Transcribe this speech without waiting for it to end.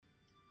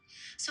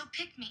So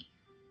pick me.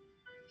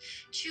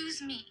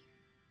 Choose me.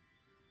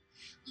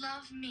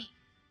 Love me.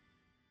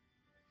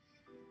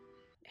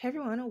 Hey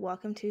everyone, and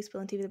welcome to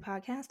Spilling TV, the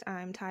podcast.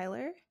 I'm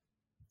Tyler.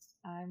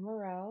 I'm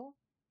Morel.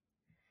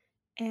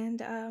 And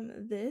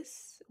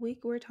this week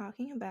we're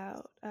talking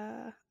about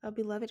a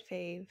beloved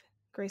fave,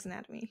 Grey's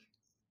Anatomy.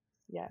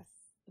 Yes,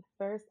 the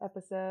first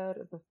episode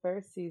of the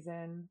first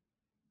season.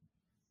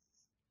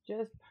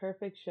 Just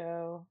perfect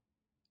show.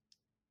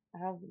 I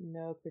have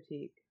no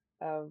critique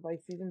of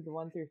seasons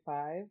 1 through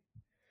 5.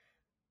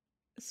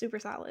 Super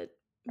solid.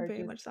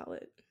 Very much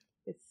solid.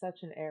 It's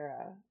such an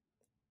era.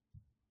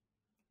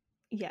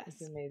 Yes.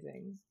 It's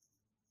amazing.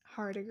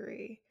 Hard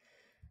agree.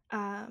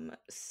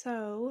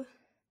 So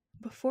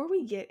before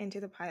we get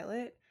into the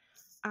pilot,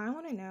 I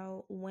want to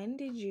know, when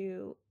did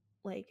you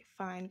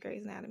find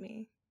Grey's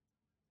Anatomy?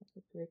 That's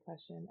a great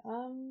question.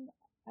 I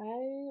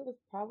was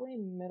probably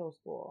in middle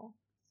school.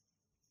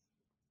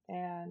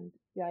 And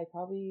yeah,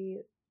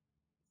 probably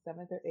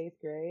 7th or 8th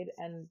grade,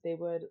 and they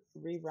would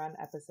rerun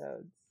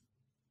episodes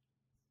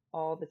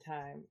all the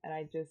time. And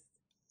I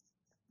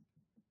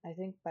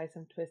think by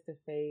some twist of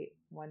fate,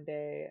 one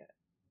day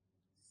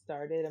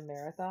started a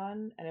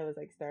marathon, and it was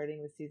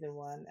starting with season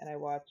 1, and I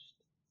watched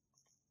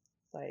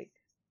 7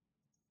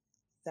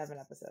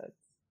 episodes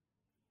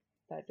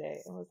that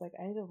day and was like,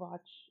 I need to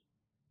watch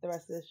the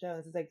rest of the show.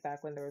 This is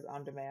back when there was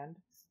on demand,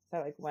 so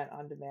I went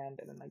on demand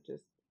and then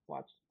just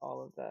watched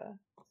all of the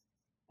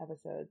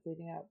episodes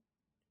leading up,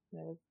 and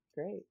it was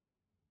great.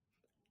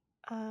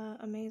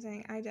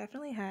 Amazing. I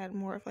definitely had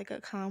more of a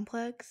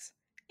complex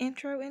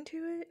intro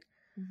into it.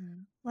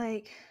 Mm-hmm.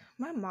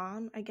 My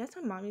mom, I guess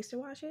my mom used to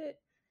watch it,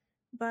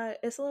 but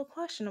it's a little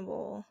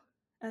questionable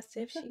as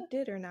to if she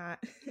did or not.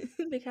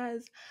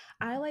 Because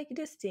I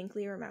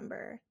distinctly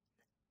remember,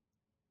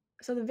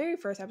 so the very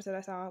first episode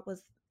I saw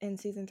was in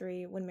season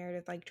 3 when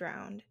Meredith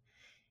drowned,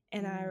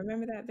 and I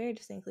remember that very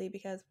distinctly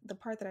because the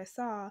part that I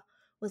saw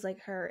was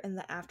her in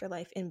the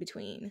afterlife in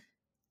between.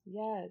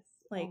 Yes.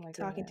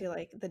 Talking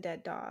to the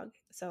dead dog.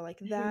 So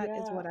that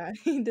is Yeah. what I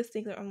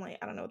distinctly, I'm I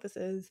don't know what this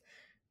is.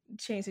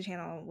 Change the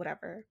channel,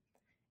 whatever.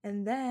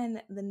 And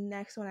then the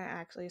next one I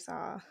actually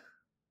saw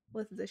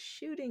was the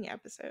shooting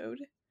episode,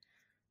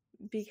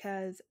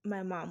 because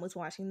my mom was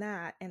watching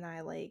that and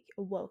I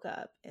woke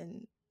up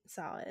and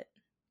saw it.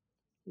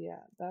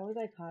 Yeah, that was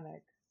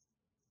iconic.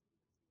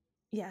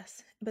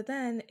 Yes, but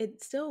then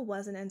it still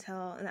wasn't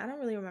until, and I don't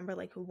really remember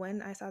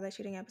when I saw that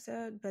shooting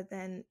episode, but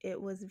then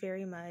it was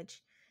very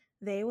much,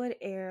 they would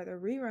air the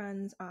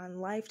reruns on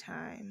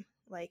Lifetime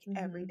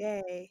every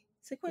day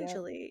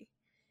sequentially.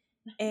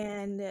 Yep.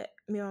 And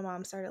me and my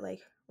mom started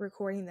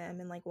recording them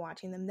and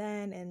watching them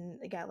then, and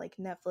I got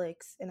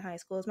Netflix in high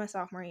school. It was my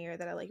sophomore year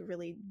that I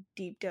really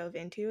deep dove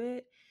into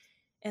it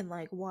and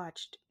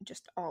watched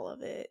just all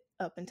of it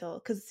up until,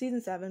 because season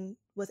 7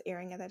 was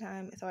airing at that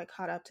time, so I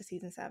caught up to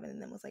season 7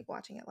 and then was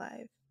watching it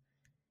live.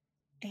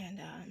 And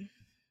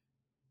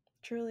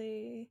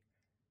truly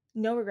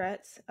no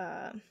regrets.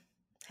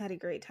 Had a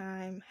great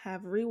time.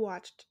 Have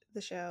rewatched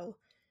the show.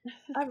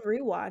 I've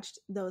rewatched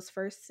those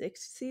first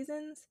 6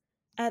 seasons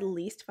at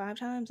least 5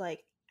 times,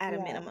 at a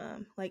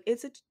minimum.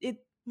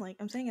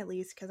 I'm saying at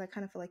least because I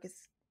kind of feel like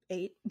it's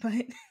 8, but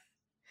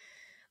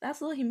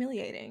that's a little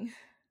humiliating.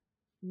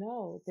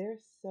 No, they're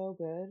so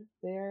good.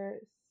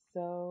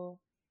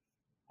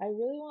 I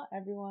really want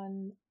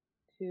everyone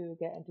to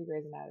get into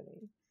Grey's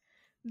Anatomy.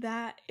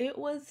 That it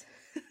was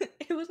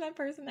it was my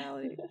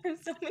personality for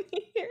so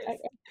many years. I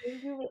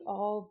think we would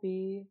all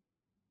be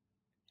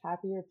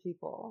happier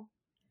people.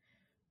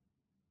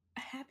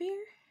 Happier?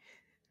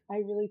 I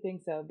really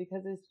think so,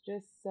 because it's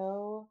just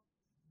so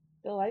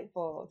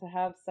delightful to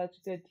have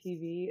such good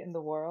TV in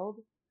the world.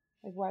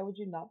 Why would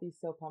you not be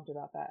so pumped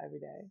about that every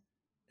day?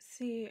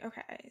 See,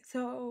 okay.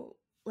 So,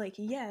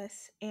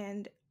 yes,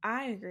 and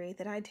I agree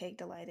that I take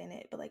delight in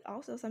it, but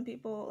also some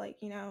people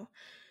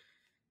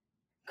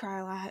cry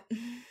a lot.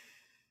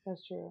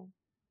 That's true.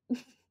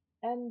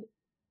 And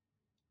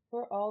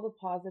for all the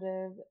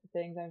positive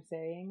things I'm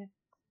saying,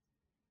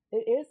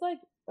 it is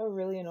a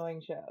really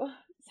annoying show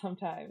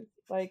sometimes.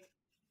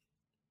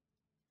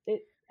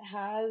 It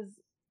has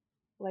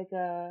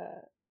a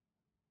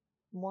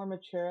more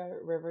mature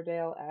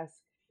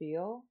Riverdale-esque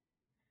feel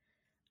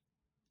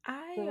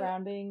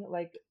surrounding,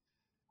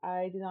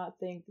 I do not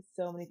think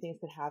so many things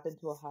could happen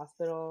to a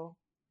hospital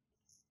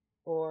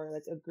or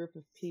a group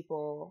of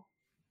people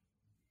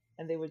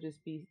and they would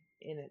just be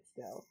in it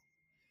still.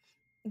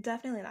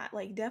 Definitely not.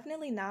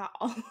 Definitely not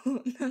all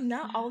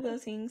not all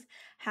those things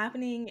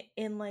happening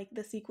in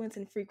the sequence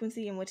and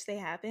frequency in which they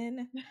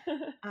happen.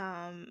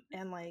 And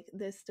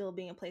this still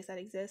being a place that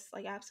exists,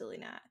 absolutely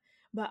not.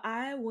 But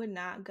I would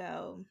not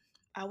go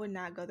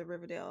the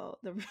Riverdale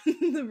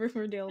the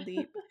Riverdale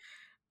deep,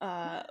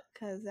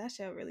 because that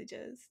show really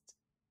just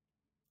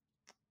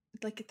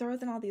it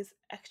throws in all these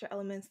extra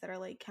elements that are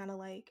kind of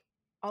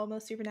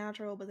almost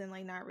supernatural, but then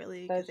not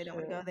really, because they don't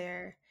want to go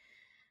there.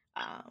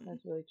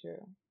 That's really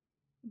true.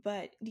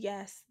 But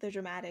yes, the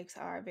dramatics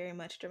are very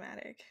much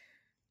dramatic.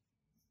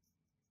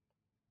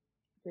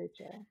 Great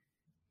show.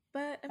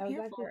 but I'm I was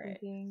here actually for it.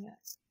 thinking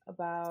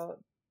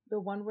about the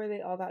one where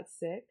they all got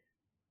sick.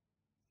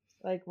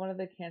 Like one of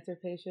the cancer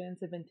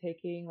patients had been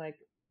taking like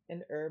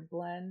an herb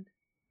blend,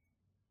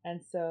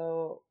 and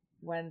so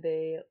when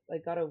they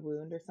like got a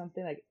wound or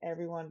something, like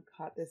everyone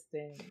caught this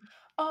thing.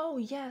 Oh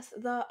yes,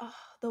 the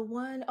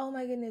one, oh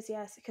my goodness,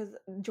 yes, because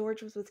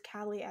George was with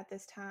Callie at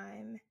this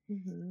time,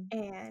 Hmm.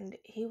 and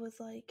he was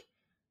like,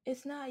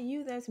 "It's not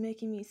you that's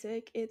making me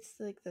sick. It's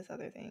like this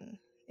other thing."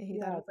 And he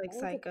thought it Yeah, was like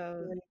that was a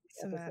crazy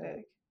episode.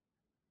 psychosomatic.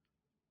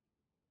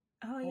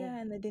 Oh That was yeah,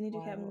 and the Denny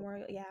Duquette wild.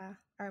 Memorial. Yeah,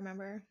 I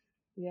remember.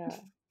 Yeah.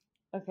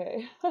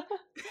 Okay.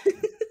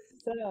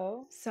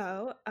 So,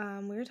 So,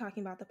 we were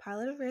talking about the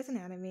pilot of Grey's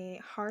Anatomy,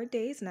 Hard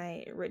Day's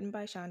Night, written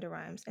by Shonda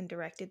Rhimes and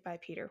directed by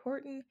Peter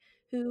Horton,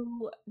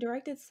 who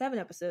directed 7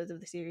 episodes of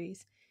the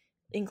series,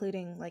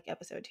 including like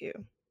episode 2.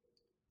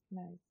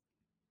 nice.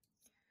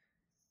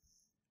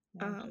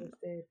 Man should Um, have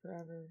stayed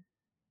forever.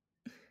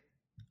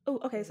 oh,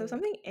 okay. So But,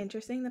 something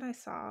interesting that I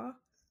saw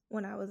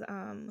when I was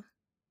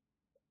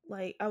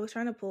like I was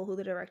trying to pull who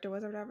the director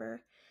was or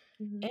whatever,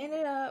 hmm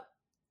ended up,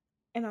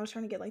 and I was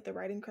trying to get like the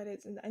writing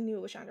credits, and I knew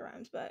it was Shonda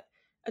Rhimes, but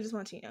I just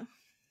want to,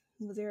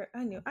 was there?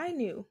 I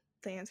knew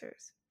the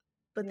answers,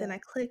 but then yeah. I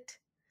clicked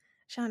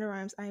Shonda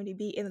Rhimes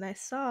IMDb, and then I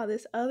saw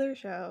this other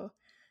show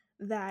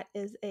that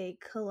is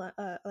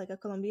like a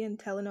Colombian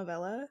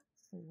telenovela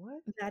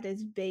What? that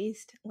is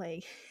based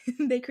like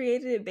they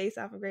created it based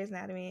off of Grey's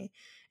Anatomy,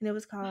 and it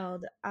was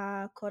called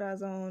A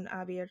Corazón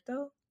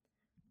Abierto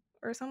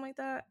or something like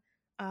that.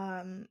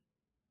 Um,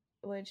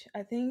 which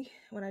I think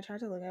when I tried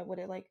to look at what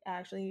it like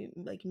actually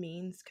like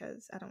means,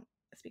 because I don't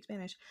speak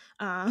Spanish,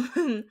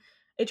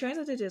 it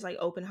translates to just like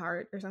open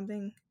heart or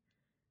something.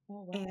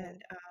 Oh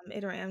And wow.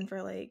 it ran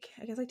for like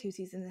I guess like 2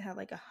 seasons. It had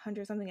like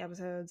 100 something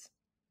episodes,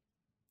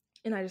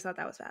 and I just thought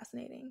that was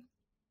fascinating.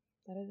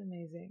 That is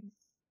amazing.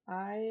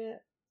 I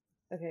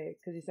okay,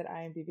 because you said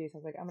IMDb, so I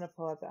was like, I'm gonna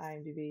pull up the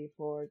IMDb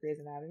for Grey's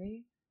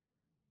Anatomy.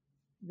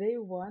 They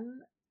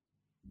won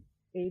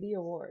 80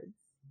 awards,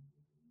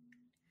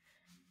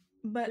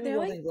 But two they're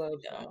like Golden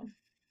Globes though.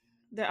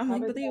 random. I'm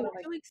like, Probably but like the a lot of awards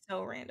like are like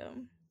so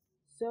random.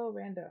 so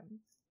random.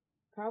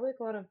 Probably like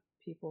a lot of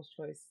People's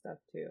Choice stuff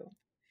too.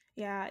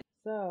 Yeah,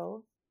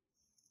 So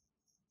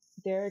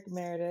Derek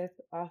Meredith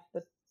off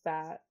the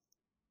bat,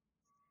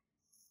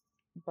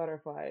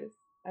 butterflies.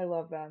 I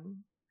love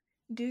them.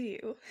 do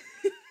you?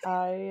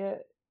 I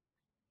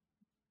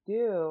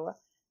do.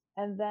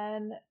 And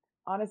then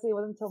honestly, it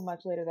wasn't until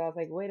much later that I was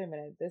like, wait a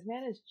minute, this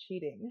man is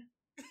cheating.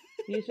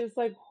 He's just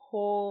like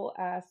whole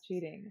ass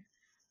cheating.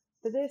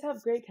 But they just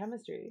have great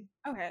chemistry.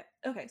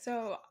 Okay.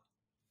 So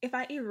if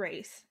I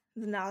erase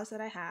the knowledge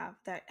that I have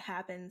that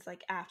happens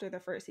like after the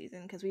first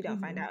season, because we don't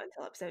find Hmm. out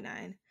until episode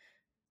 9,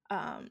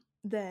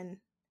 then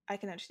I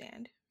can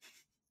understand.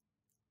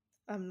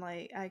 I'm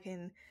like, I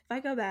can if I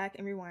go back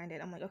and rewind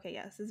it, I'm like, okay,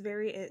 yes, it's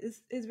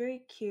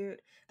very cute.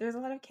 There's a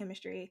lot of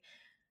chemistry.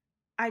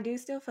 I do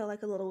still feel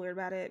like a little weird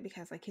about it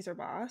because like he's her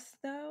boss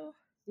though.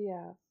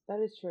 Yeah, that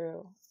is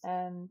true.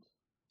 And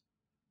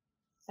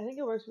I think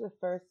it works for the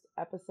first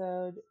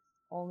episode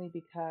only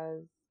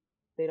because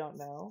they don't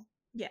know.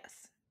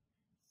 Yes.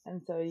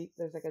 And so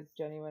there's like a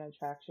genuine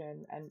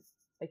attraction. And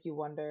like you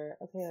wonder,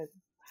 okay, like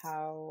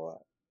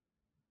how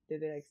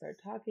did they like start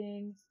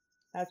talking?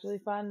 That's really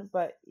fun.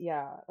 But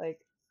yeah, like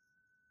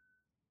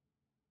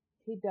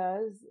he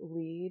does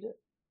lead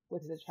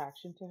with his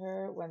attraction to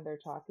her when they're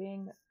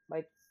talking,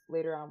 like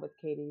later on with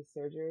Katie's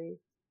surgery,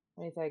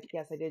 when he's like,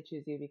 "Yes, I did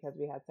choose you because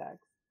we had sex."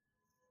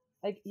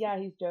 Like, yeah,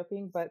 he's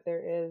joking, but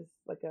there is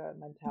like a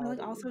But like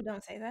mentality. also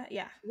don't say that.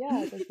 Yeah.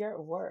 Yeah, it's like you're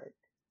at work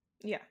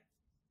Yeah.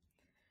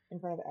 in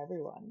front of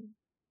everyone.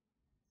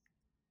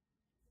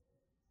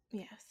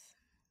 Yes.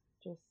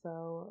 Just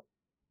so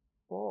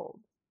bold.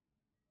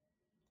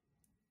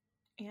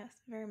 Yes,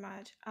 very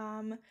much.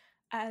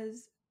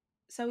 As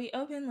so we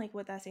open like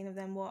with that scene of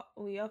them. Well,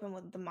 we open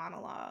with the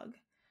monologue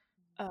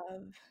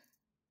of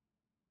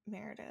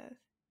Meredith.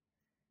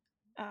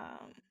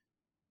 Um.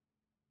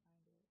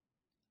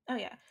 Oh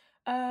yeah.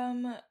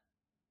 Um.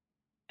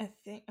 I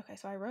think okay.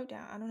 So I wrote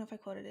down. I don't know if I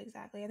quoted it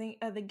exactly. I think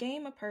the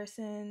game a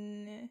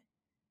person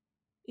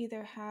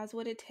either has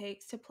what it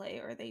takes to play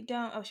or they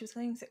don't. Oh, she was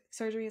saying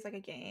surgery is like a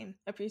game.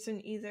 A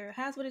person either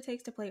has what it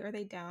takes to play or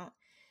they don't.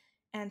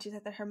 And she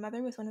said that her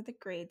mother was one of the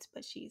grades,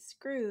 but she's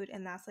screwed.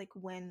 And that's like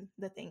when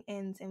the thing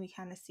ends, and we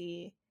kind of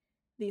see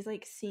these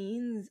like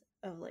scenes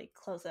of like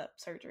close up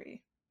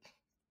surgery.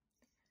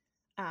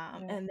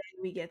 Yeah. And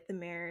then we get the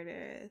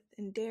Meredith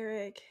and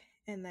Derek.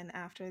 And then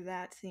after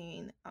that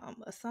scene,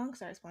 a song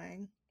starts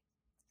playing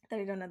that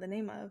I don't know the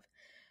name of.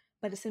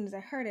 But as soon as I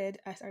heard it,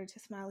 I started to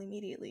smile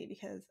immediately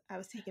because I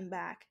was taken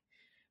back.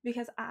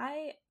 Because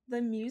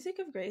the music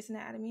of Grey's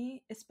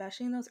Anatomy,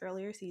 especially in those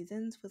earlier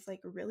seasons, was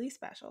like really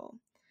special.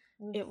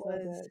 It was It so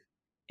was good.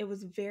 it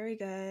was very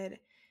good.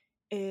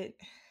 It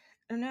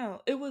I don't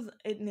know.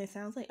 And it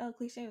sounds like oh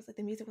cliche. It was like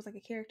the music was like a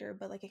character,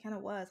 but like it kind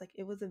of was like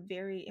it was a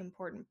very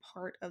important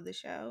part of the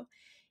show.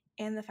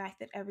 And the fact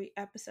that every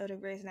episode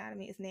of Grey's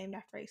Anatomy is named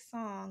after a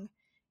song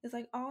is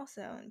like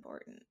also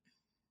important.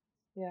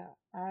 Yeah.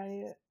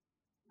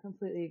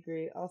 completely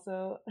agree.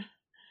 Also,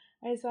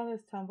 I just found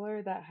this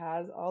Tumblr that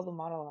has all the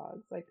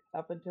monologues, like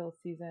up until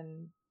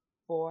season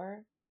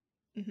 4,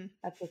 Hmm.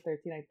 episode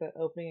 13, like the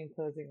opening and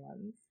closing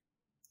ones.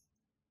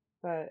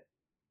 But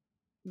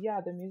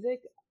yeah, the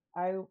music,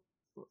 I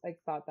like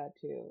thought that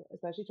too,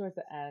 especially towards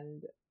the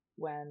end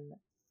when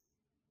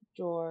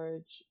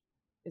George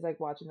is like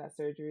watching that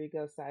surgery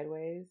go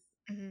sideways,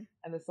 Hmm.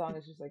 and the song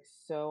is just like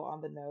so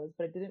on the nose,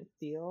 but it didn't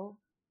feel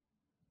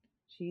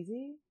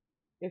cheesy.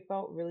 It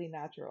felt really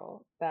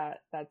natural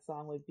that that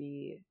song would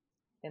be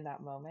in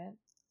that moment.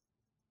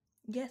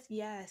 Yes,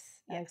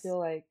 yes, And I yes. feel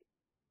like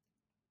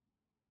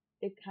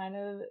it kind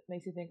of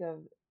makes you think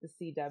of the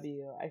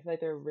CW. I feel like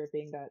they're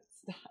ripping that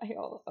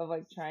style of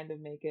like trying to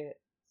make it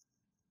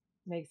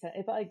make sense.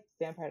 It felt like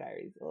Vampire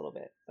Diaries a little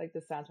bit, like the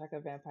soundtrack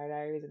of Vampire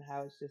Diaries and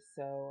how it's just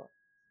so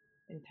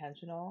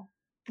intentional.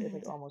 It's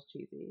like Hmm. almost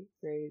cheesy.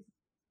 Grey's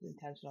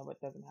intentional,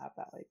 but doesn't have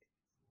that like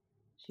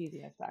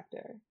cheesiness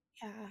factor.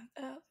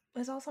 Yeah,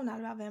 it's also not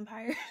about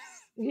vampires.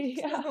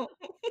 Yeah, So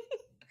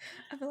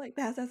I feel like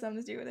that has something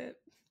to do with it.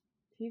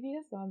 TV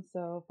has gone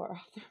so far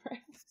off the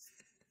rails.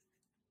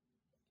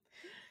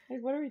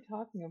 Like, what are we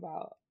talking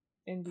about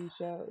in these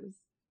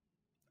shows?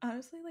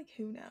 Honestly, like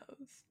who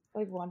knows?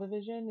 Like,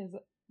 WandaVision is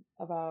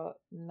about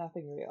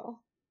nothing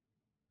real.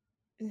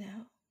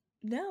 No,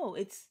 no,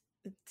 it's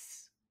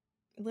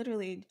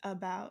literally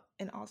about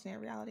an alternate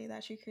reality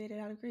that she created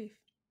out of grief.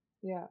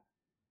 Yeah,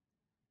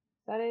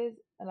 that is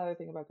another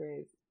thing about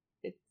Grey's.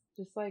 It's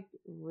just like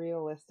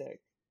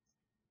realistic.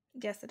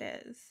 Yes, it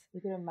is.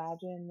 You can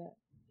imagine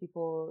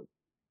people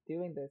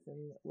doing this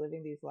and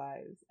living these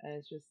lives, and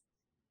it's just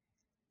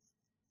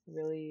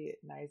really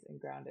nice and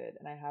grounded.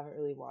 And I haven't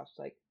really watched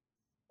like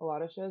a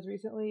lot of shows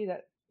recently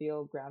that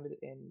feel grounded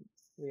in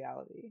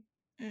reality.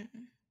 Mm.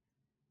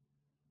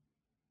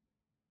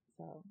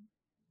 So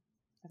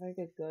if I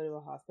could go to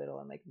a hospital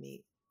and like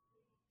meet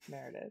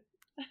Meredith.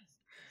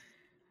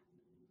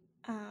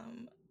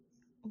 Um,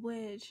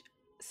 which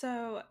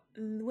so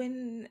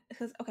when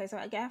because okay, so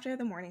like after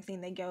the morning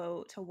scene, they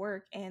go to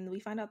work, and we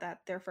find out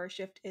that their first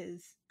shift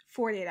is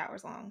 48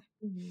 hours long.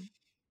 Mm-hmm.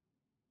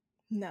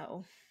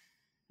 No,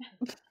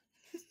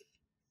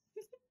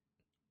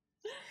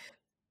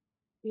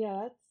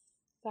 Yeah, that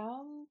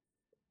sounds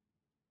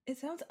it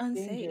sounds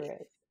unsafe.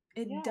 dangerous.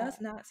 It Yeah, does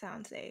not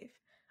sound safe.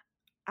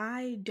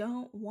 I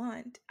don't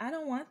want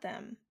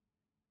them.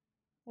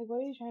 like what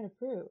are you trying to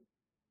prove?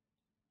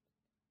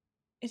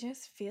 It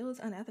just feels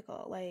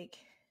unethical. Like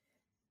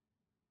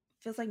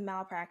feels like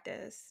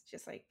malpractice,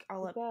 just like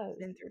all It up does,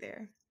 and through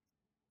there.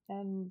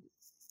 and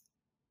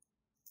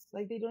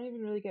like they don't even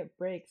really get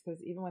breaks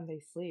because even when they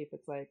sleep,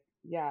 it's like,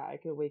 yeah, I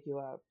could wake you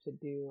up to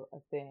do a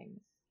thing.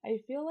 I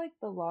feel like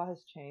the law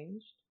has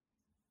changed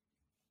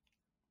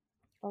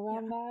Yeah.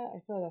 around that. I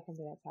feel like that's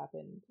something that's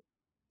happened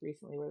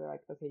recently where they're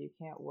like, okay, you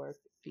can't work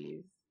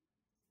these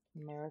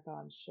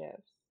marathon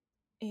shifts.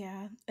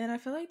 Yeah. And I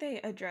feel like they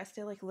addressed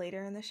it like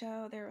later in the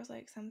show. There was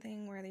like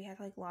something where they had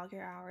to like log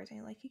your hours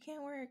and like you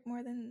can't work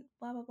more than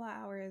blah blah blah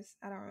hours.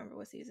 I don't remember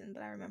what season,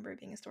 but I remember it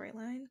being a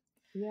storyline.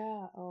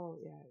 Yeah, oh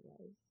yeah, it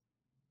was.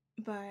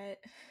 But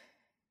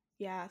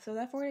yeah, so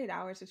that 48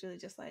 hours is really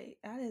just like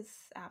that is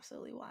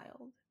absolutely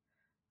wild.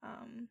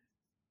 Um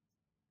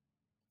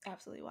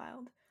Absolutely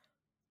wild.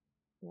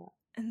 Yeah.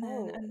 And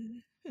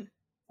then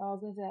Oh, I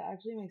was gonna say it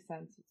actually makes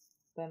sense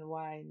then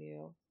why I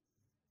knew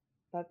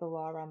that the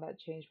law around that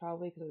changed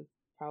probably because it's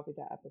probably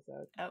that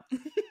episode. oh.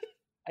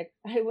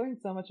 I learned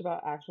so much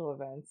about actual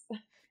events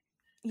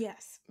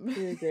Yes.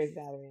 through Grey's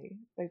Anatomy.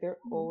 Like they're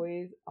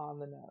always on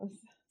the nose.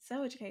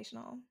 So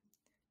educational.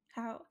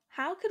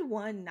 How could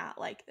one not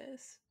like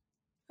this?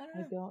 I don't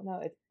I know. don't know.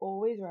 It's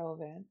always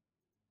relevant.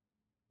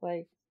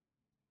 Like,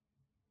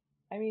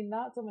 I mean,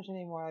 not so much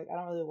anymore. Like, I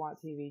don't really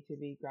want TV to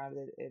be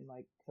grounded in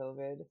like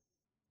COVID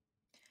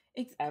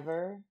It's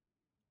ever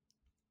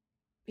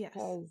yes.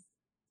 because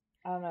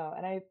I don't know.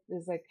 And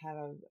this is like kind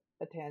of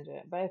a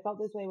tangent, but I felt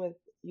this way with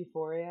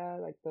Euphoria,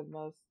 like the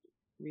most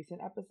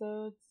recent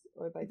episodes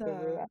or like the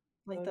Rue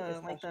The episode,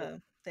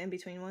 especially. the in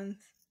between ones.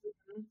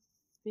 Mhm.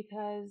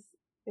 Because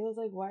it was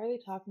like, why are they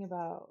talking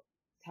about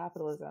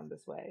capitalism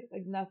this way?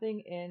 Like,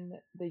 nothing in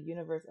the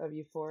universe of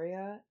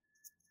Euphoria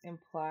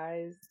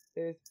implies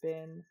there's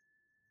been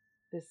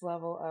this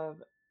level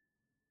of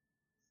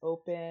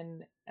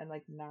open and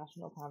like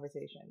national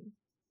conversation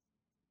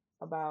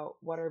about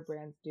what are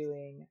brands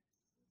doing,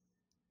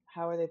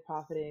 how are they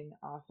profiting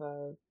off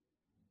of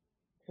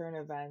current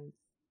events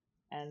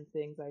and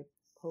things like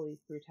police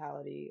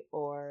brutality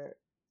or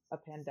a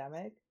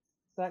pandemic.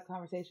 So that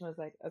conversation was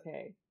like,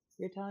 okay,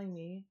 you're telling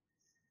me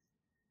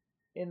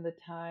in the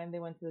time they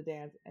went to the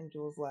dance and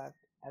Jules left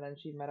and then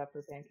she met up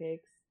for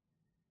pancakes,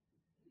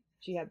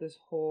 she had this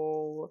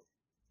whole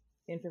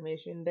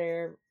information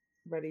there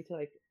ready to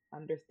like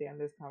understand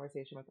this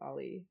conversation with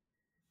Ali.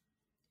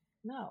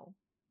 No.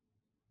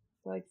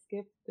 So like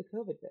skip the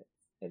COVID bits.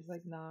 It's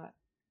like not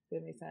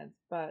gonna make sense.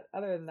 But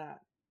other than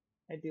that,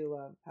 I do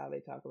love how they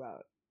talk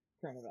about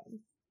current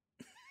events.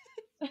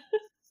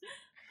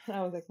 That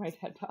was like my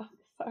TED talk.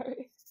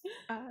 Sorry.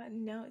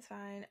 No, it's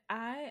fine.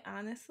 I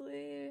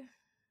honestly,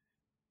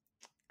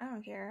 I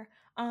don't care.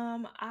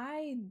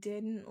 I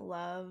didn't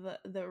love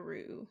the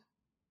Rue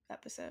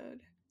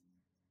episode.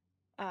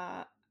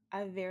 Uh,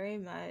 I very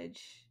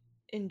much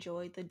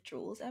enjoyed the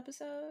Jules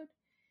episode,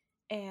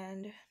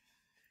 and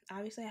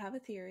obviously I have a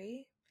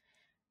theory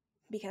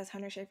because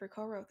Hunter Schafer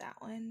co-wrote that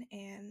one,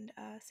 and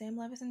Sam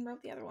Levinson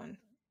wrote the other one.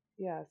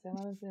 Yeah, Sam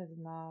Levinson is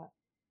not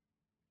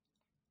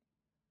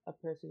a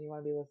person you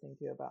want to be listening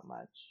to about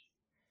much.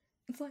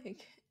 It's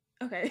like,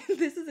 okay,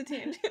 this is a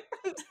tangent.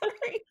 I'm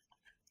sorry.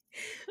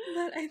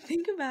 But I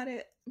think about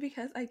it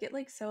because I get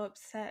like so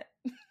upset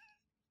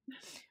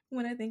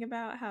when I think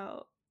about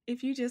how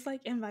if you just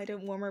like invite a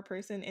warmer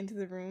person into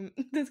the room,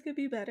 this could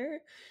be better.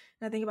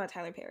 And I think about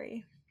Tyler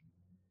Perry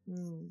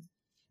Mm.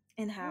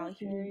 and how Tyler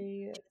he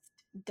Perry,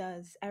 just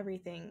does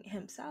everything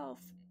himself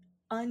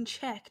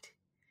unchecked.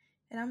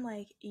 And I'm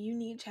like, you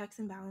need checks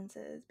and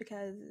balances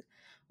because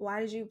why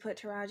did you put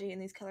Taraji in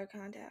these color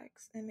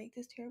contacts and make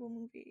this terrible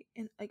movie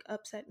and like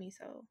upset me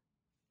so?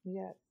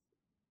 yes.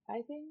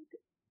 I think,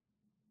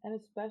 and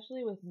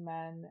especially with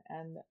men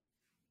and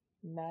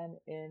men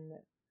in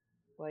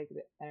like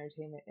the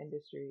entertainment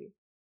industry,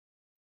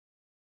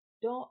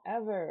 don't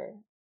ever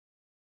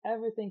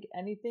think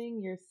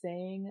anything you're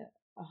saying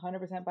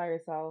 100% by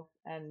yourself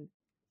and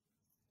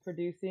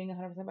producing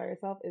 100% by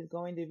yourself is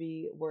going to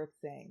be worth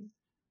saying.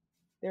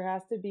 There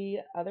has to be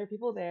other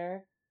people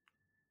there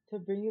to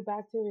bring you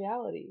back to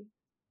reality.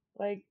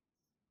 Like,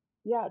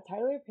 yeah,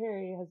 Tyler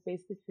Perry has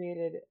basically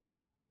created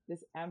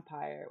this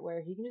empire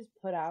where he can just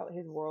put out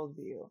his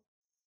worldview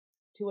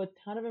to a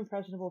ton of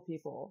impressionable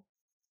people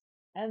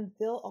and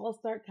they'll all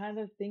start kind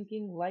of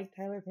thinking like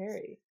Tyler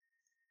Perry.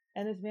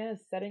 And this man is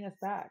setting us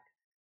back.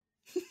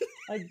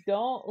 Like,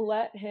 don't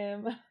let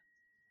him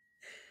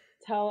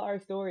tell our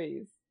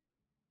stories.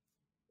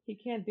 He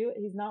can't do it.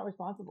 He's not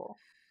responsible.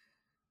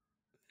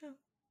 No.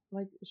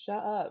 Like,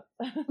 shut up.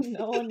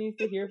 No one needs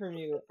to hear from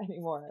you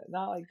anymore.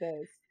 Not like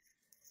this.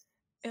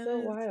 It So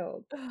was,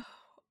 wild. oh,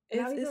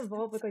 Now he's it's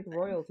involved with like something.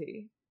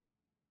 royalty.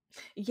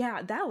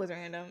 Yeah, that was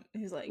random.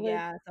 He's like, Like,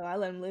 yeah, so I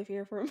let him live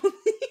here for a month.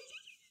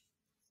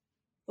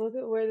 look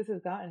at where this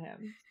has gotten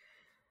him.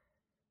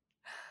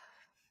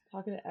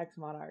 Talking to ex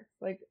monarchs.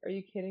 Like, are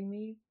you kidding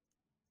me?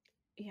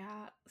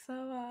 Yeah,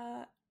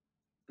 so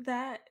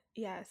that,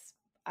 yes,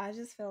 I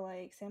just feel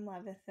like Sam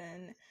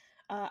Levinson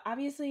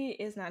obviously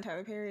is not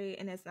Tyler Perry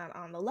and it's not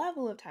on the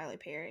level of Tyler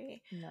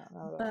Perry, No,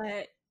 not at all.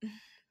 but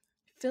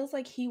feels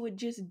like he would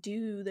just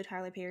do the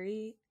Tyler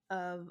Perry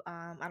of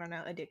I don't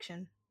know,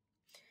 addiction,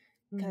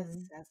 because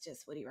Hmm. that's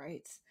just what he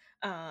writes.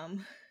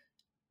 Um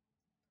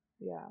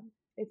Yeah.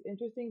 It's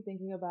interesting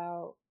thinking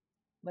about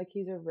like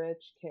he's a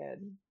rich kid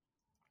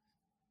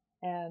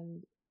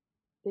and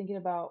thinking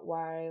about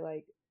why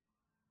like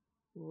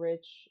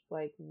rich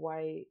like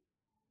white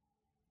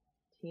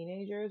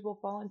teenagers will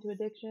fall into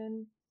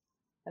addiction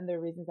and the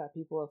reasons that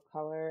people of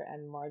color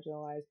and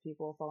marginalized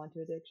people fall into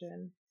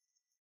addiction.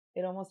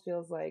 It almost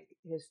feels like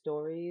his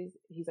stories,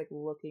 he's like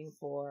looking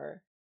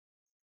for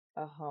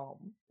a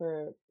home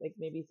for like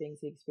maybe things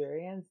he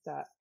experienced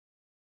that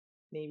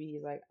maybe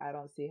he's like, I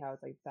don't see how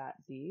it's like that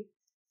deep.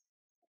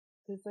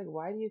 It's like,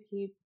 why do you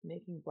keep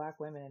making black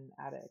women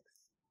addicts?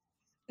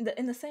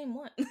 in the same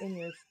one. In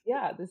your,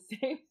 yeah, the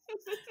same,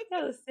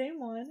 yeah, the same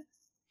one.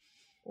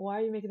 Why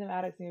are you making them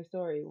addicts in your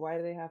story? Why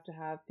do they have to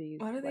have these,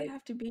 Why do they like,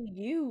 have to be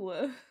you?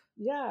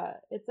 yeah,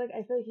 it's like,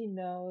 I feel like he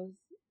knows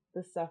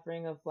the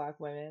suffering of black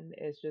women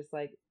is just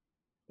like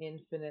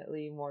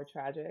infinitely more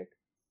tragic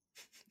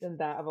than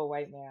that of a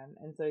white man.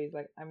 And so he's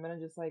like, I'm gonna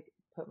just like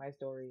put my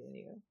story in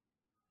you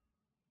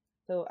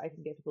so I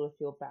can get people to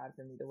feel bad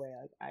for me the way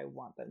like I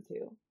want them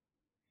to.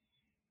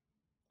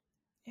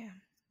 Yeah.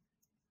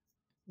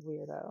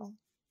 Weirdo.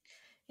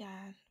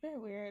 Yeah, very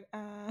weird.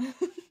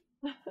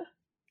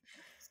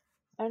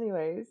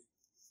 Anyways,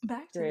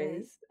 Back to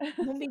Grace. this.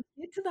 When we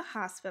get to the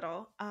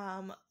hospital,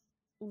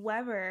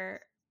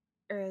 Weber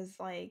is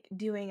like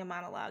doing a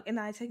monologue, and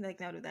I take like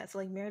note of that. So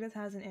like Meredith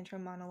has an intro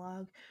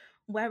monologue.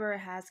 Weber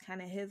has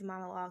kind of his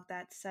monologue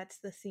that sets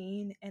the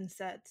scene and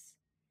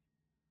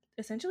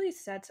essentially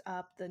sets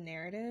up the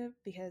narrative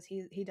because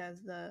he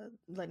does the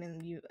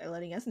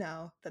letting us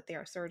know that they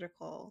are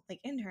surgical like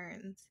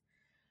interns,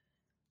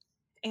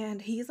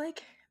 and he's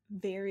like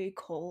very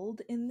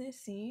cold in this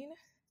scene,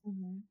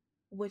 Hmm.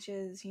 which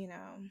is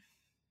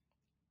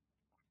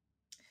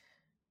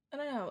I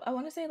don't know. I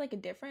want to say like a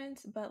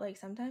difference, but like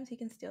sometimes he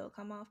can still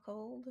come off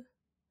cold.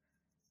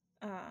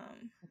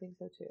 I think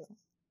so too.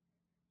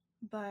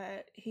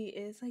 But he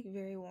is like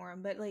very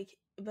warm. But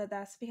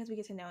that's because we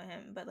get to know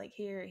him. But like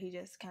here, he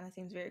just kind of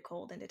seems very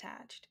cold and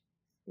detached.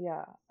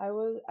 Yeah, I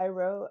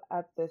wrote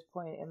at this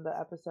point in the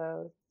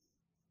episode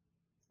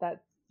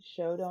that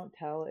show don't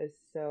tell is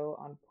so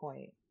on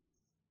point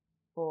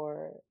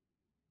for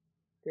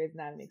Grey's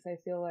Anatomy because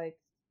I feel like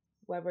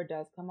Weber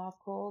does come off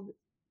cold,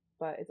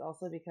 but it's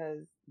also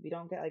because we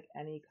don't get like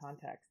any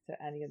context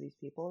to any of these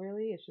people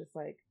really. It's just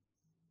like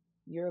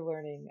you're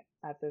learning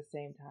at the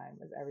same time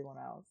as everyone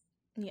else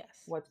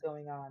Yes. what's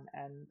going on,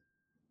 and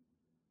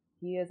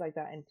he is like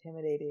that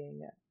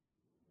intimidating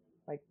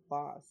like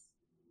boss.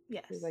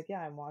 Yes. He's like, yeah,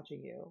 I'm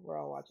watching you. We're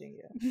all watching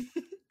you,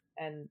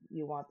 and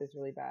you want this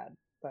really bad,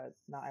 but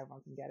not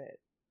everyone can get it.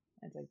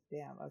 And it's like,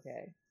 damn,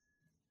 okay.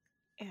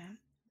 Yeah.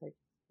 Like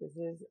this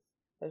is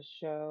a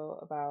show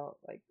about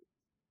like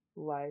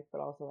life,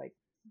 but also like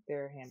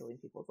they're handling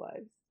people's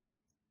lives.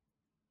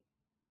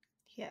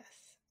 Yes.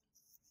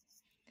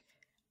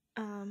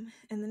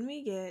 And then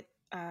we get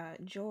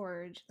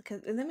George,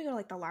 and then we go to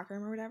like the locker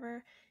room or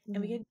whatever,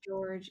 and we Mhm. get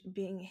George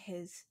being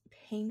his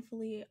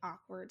painfully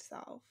awkward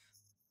self.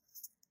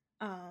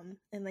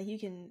 And like you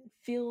can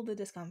feel the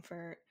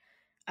discomfort.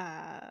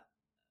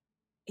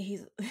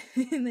 He's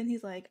and then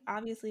he's like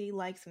obviously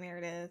likes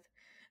Meredith,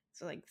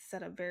 so like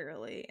set up very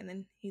early, and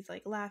then he's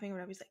like laughing or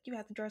whatever. He's like, "You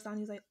have the dress on."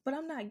 He's like, "But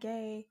I'm not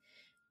gay,"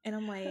 and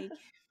I'm like,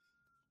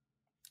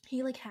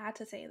 he like had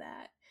to say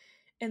that,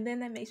 and then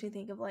that makes me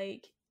think of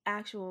like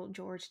actual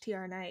George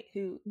T.R. Knight,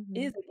 who Mhm.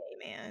 is a gay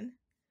man,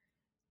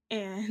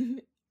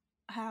 and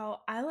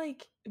how I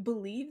like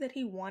believe that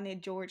he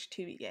wanted George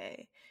to be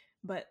gay,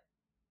 but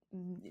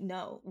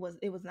no,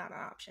 it was not an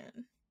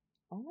option.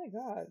 Oh my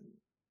god.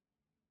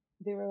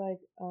 They were like,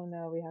 oh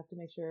no, we have to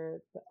make sure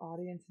the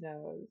audience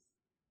knows.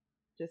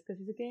 Just because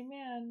he's a gay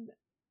man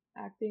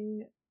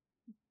acting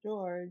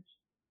George,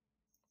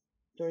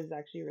 George is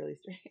actually really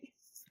straight.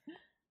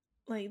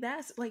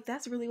 Like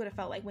that's really what it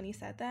felt like when he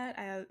said that.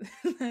 I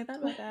I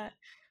thought about that,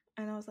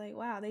 and I was like,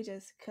 wow, they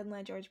just couldn't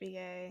let George be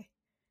gay.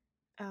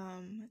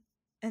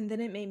 And then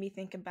it made me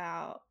think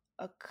about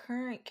a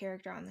current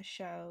character on the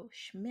show,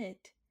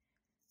 Schmidt,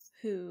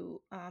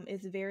 who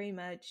is very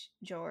much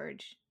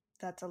George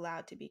that's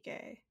allowed to be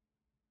gay.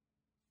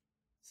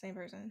 Same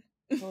person.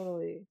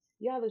 Totally.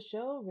 Yeah, the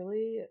show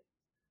really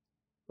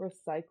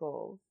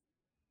recycles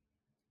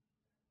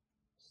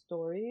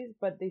stories,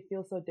 but they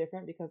feel so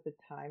different because the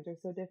times are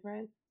so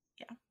different.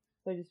 Yeah.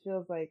 So it just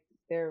feels like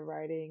they're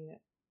writing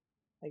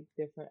like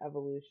different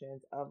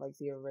evolutions of like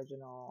the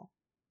original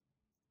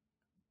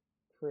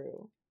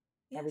crew.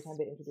 Every time Yes.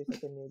 they introduce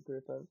like a new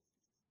group of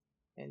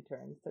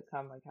interns to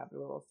come like have their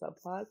little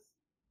subplots,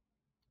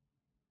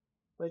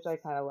 which I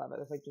kind of love it.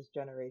 It's like just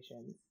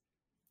generations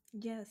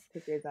Yes.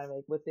 take your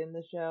dynamic within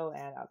the show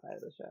and outside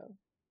of the show.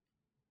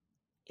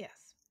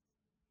 Yes.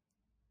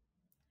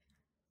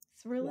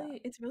 Yeah,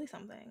 It's really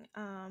something.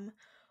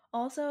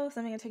 Also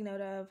something I took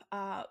note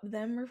of,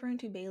 them referring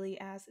to Bailey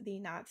as the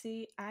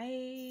Nazi.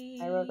 I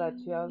wrote that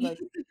too. I was like,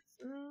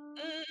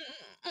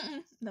 I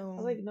was No.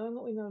 like, knowing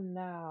what we know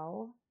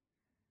now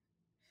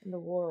in the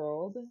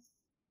world,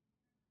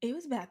 It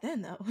was back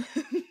then though.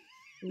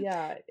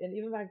 yeah, and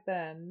even back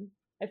then,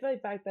 I feel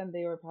like back then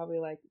they were probably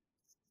like,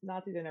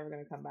 Nazis are never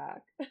gonna come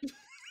back,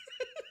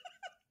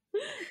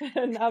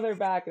 and now they're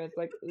back, and it's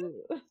like,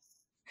 ooh.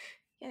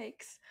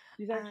 Yikes.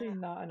 She's actually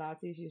not a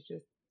Nazi. She's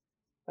just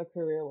a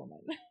career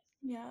woman.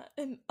 Yeah,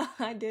 and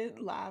I did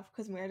laugh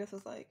because Meredith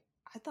was like,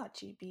 I thought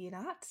she'd be a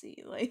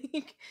Nazi,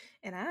 like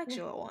an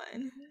actual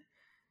one.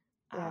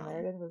 Yeah, Um,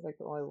 Meredith was like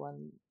the only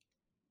one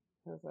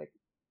who was like,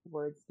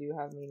 words do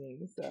have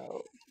meaning,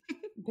 so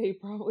they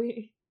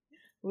probably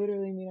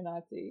literally mean a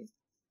Nazi.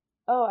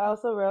 Oh, I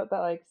also wrote that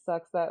like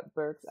sucks that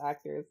Burke's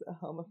actor is a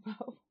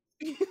homophobe.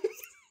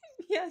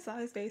 yeah, I saw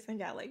his face and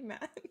got like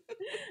mad.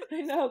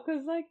 I know,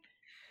 because like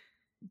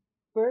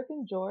Burke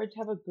and George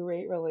have a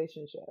great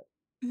relationship.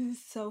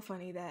 It's so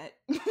funny that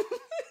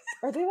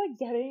Are they like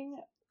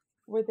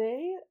were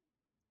they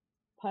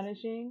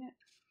punishing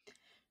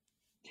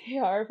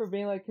TR for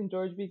being like, can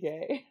George be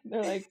gay?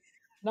 They're like,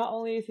 not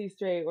only is he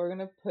straight, we're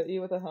gonna put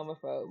you with a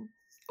homophobe.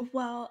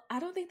 well, I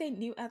don't think they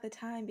knew at the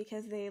time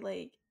because they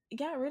like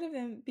got rid of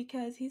him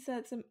because he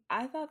said some.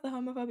 I thought the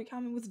homophobic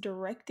comment was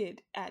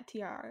directed at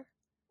TR.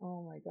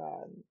 Oh my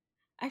god.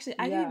 Actually,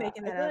 I could be Yeah,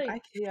 making I that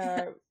feel up.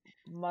 like TR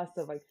must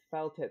have like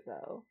felt it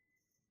though.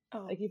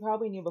 Oh, Like he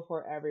probably knew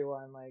before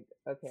everyone, like,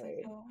 it's like,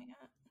 okay, oh my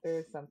god,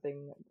 there's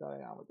something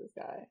going on with this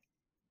guy.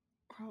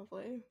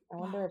 probably. I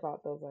Wow. wonder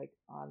about those like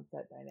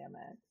on-set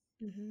dynamics.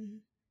 Mm-hmm.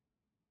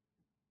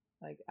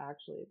 Like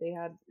actually, they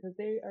had because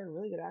they are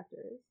really good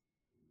actors.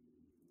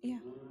 Yeah.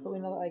 But we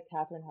know that like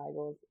Katherine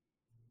Heigl is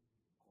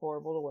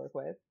horrible to work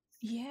with.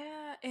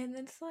 Yeah, and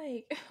it's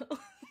like so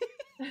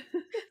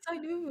I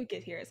knew we would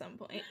get here at some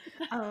point.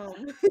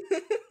 Um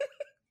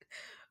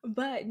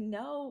but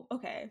no,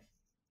 okay.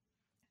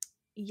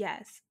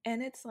 Yes.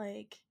 And it's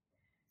like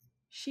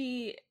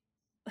she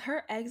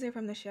her exit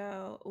from the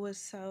show was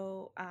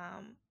so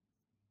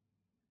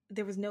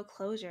there was no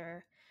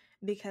closure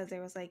because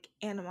there was like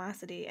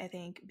animosity, I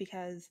think,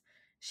 because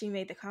she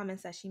made the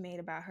comments that she made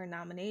about her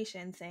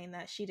nomination saying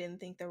that she didn't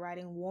think the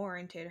writing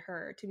warranted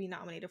her to be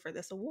nominated for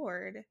this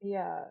award.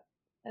 Yeah.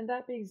 And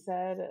that being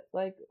said,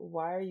 like,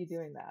 why are you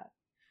doing that?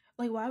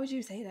 Like, why would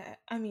you say that?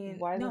 I mean,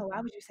 Why the no, why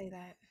would you say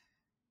that?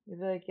 you'd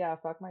be like, yeah,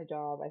 fuck my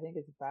job. I think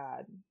it's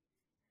bad.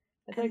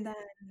 It's And like,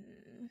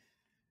 then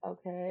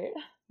okay.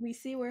 we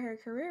see where her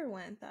career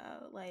went,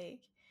 though. Like,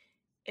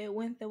 it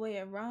went the way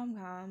of rom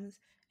coms,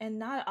 and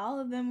not all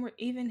of them were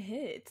even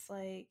hits.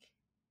 Like,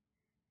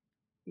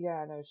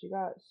 Yeah, no, she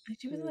got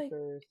she was like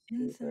super,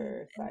 in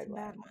super some bad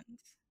sidelined.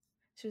 ones.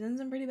 She was in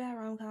some pretty bad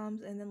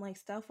rom-coms, and then like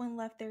stuff went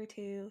left there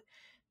too,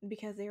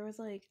 because there was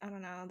like, I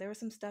don't know, there was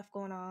some stuff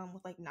going on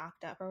with like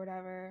Knocked Up or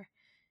whatever,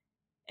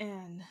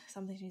 and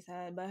something she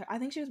said, but I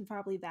think she was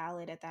probably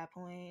valid at that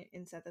point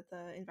and said that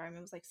the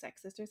environment was like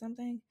sexist or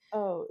something.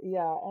 Oh,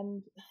 yeah,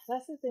 and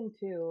that's the thing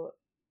too.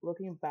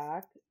 Looking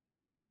back,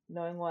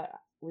 knowing what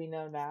we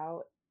know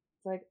now,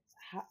 it's like,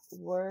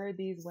 were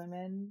these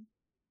women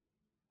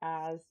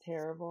as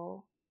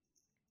terrible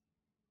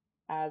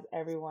as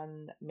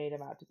everyone made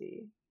them out to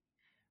be?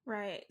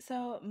 Right.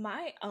 So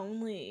my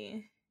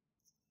only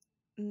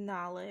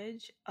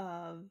knowledge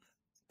of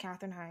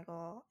Katherine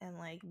Heigl and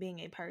like being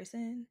a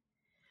person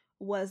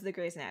was the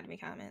Grey's Anatomy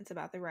comments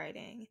about the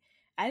writing.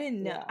 I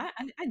didn't know. Yeah.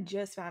 I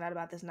just found out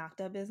about this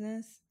Knocked Up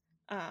business.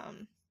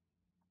 Um,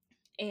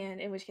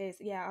 and in which case,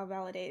 yeah, I'll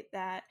validate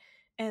that.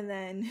 And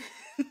then,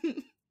 and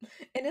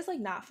it's like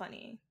not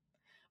funny.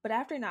 But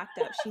after Knocked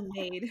Up, she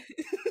made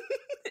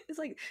it's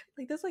like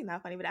that's like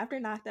not funny. But after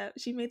Knocked Up,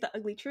 she made The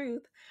Ugly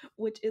Truth,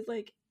 which is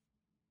like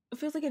it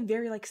feels like a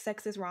very like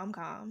sexist rom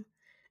com.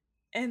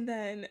 And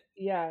then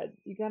Yeah,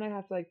 you kind of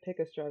have to like pick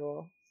a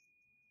struggle.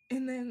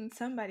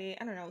 somebody,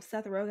 I don't know,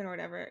 Seth Rogen or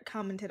whatever,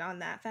 commented on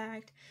that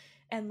fact.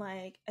 And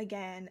like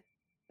again,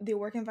 the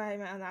work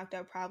environment on Knocked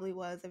Up probably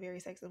was a very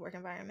sexist work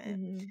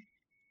environment.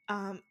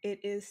 Hmm. It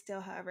is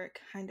still, however,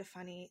 kind of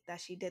funny that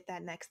she did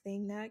that next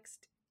thing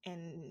next,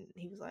 and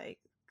he was like,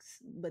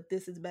 "But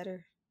this is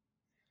better."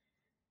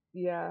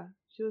 Yeah,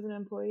 she was an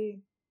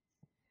employee.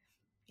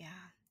 Yeah.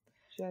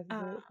 She has to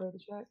Uh, do it for the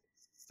check.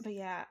 but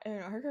yeah, I don't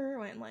know, her career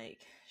went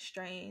like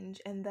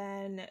strange, and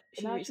then But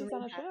she now she's recently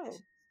on a had. show.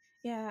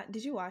 Yeah,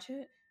 did you watch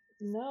it?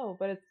 No,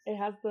 but it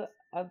has the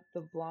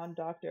blonde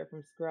doctor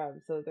from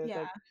Scrubs. So there's Yeah,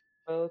 like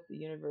both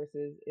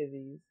universes.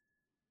 Izzy's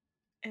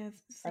and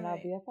it's are now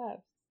like,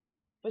 BFFs.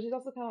 But she's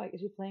also kind of like,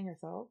 is she playing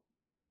herself?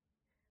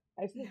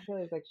 I've seen the yeah,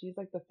 trailers. Like she's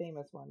like the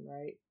famous one,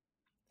 right?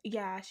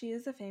 yeah, she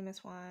is the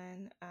famous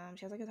one.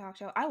 She has like a talk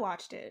show. I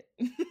watched it.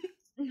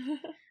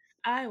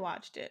 I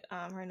watched it.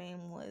 Her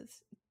name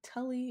was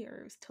Tully,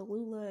 or it was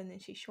Tallulah, and then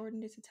she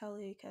shortened it to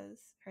Tully because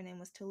her name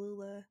was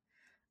Tallulah.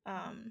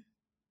 Um,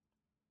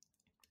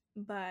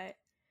 but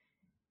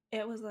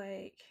it was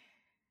like,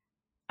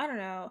 I don't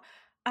know.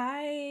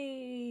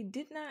 I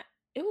did not.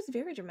 It was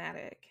very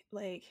dramatic.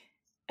 Like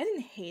I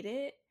didn't hate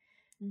it,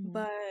 Hmm.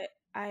 but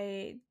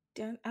I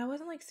don't. I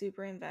wasn't like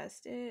super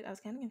invested. I was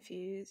kind of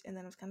confused, and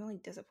then I was kind of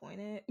like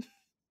disappointed.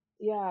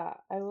 Yeah,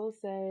 I will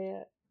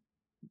say,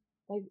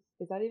 like,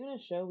 is that even a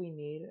show we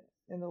need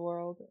in the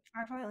world?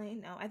 Firefly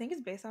Lane. No, I think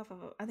it's based off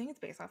of. I think it's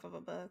based off of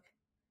a book.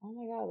 Oh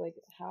my God, like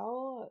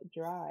how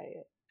dry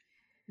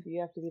do you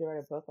have to be to write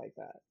a book like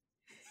that?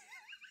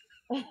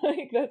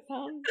 Like that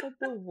sounds like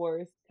the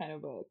worst kind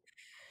of book.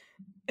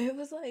 It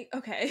was like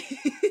okay.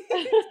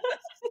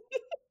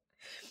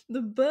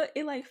 The book,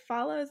 it like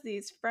follows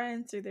these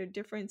friends through their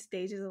different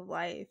stages of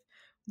life,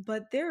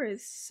 but there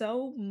is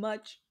so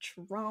much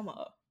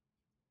trauma.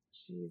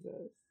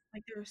 Jesus.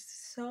 Like there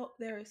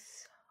is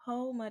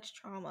so much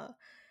trauma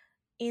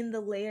in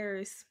the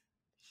layers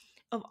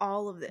of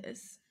all of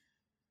this.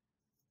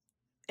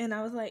 And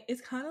I was like,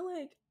 it's kind of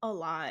like a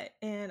lot.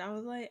 And I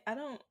was like, I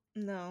don't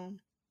know.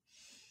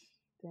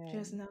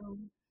 Just Dang. no.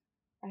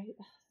 I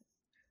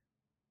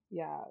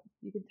Yeah,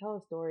 you can tell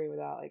a story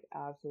without like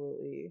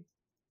absolutely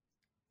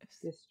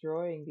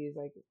destroying these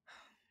like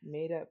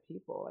made up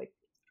people. Like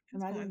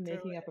It's going imagine through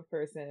making up a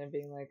person and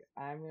being like,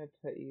 I'm gonna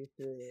put you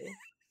through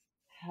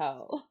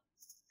hell.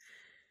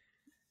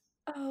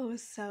 oh, it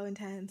was so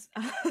intense.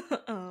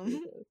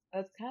 Jesus.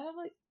 That's kind of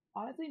like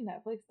honestly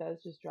Netflix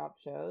does just drop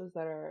shows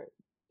that are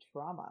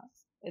trauma.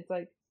 It's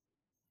like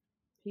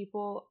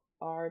people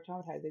are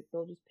traumatized.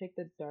 They'll just pick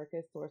the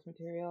darkest source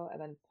material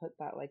and then put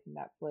that like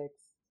Netflix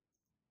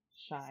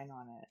shine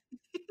on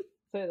it.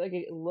 So like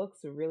it looks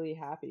really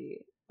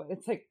happy, but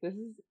it's like this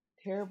is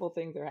terrible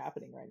things are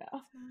happening right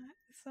now.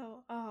 It's not.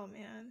 So, oh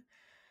man.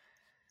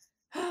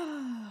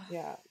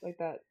 Yeah, like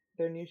that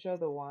their new show,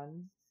 The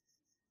One.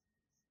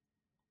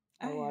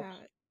 I I watched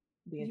have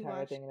the you entire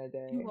watched thing in a you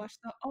day. watched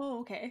the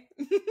oh okay.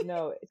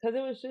 No, because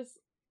it was just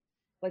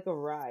like a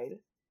ride.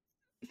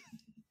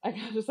 I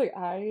was just like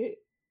I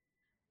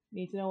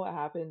need to know what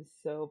happened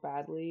so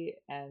badly,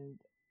 and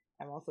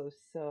I'm also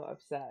so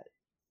upset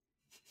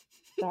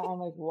that I'm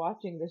like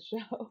watching this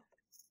show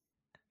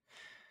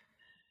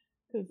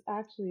because it's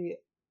actually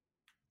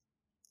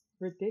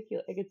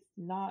ridiculous. Like it's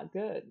not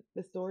good.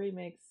 The story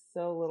makes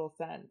so little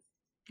sense,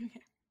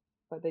 Okay.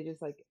 but they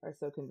just like are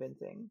so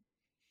convincing.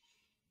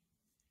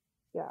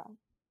 Yeah.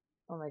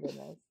 Oh my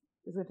goodness.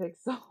 This would take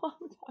so long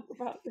to talk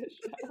about this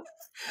show.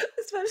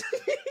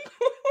 Especially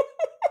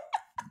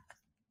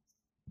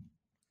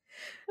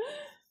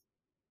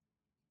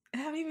I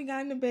haven't even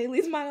gotten to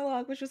Bailey's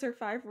monologue, which was her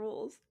 5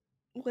 rules.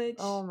 Which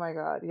Oh my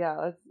god. Yeah,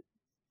 let's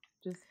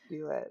just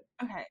do it.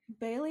 okay,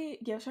 Bailey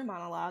gives her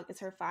monologue.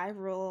 It's her 5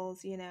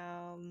 rules,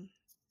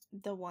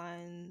 the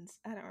ones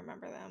I don't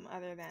remember them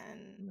other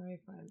than Let me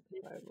find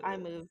the five I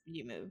rules. move,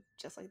 you move,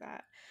 just like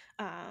that.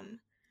 Um,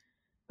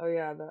 Oh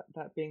yeah,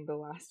 that being the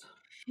last one.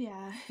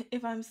 Yeah,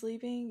 if I'm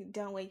sleeping,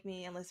 don't wake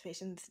me unless the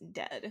patient's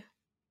dead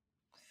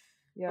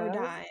Yeah, or that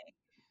was dying.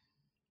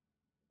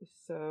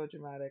 so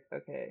dramatic.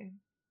 Okay,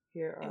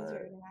 here It was are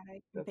very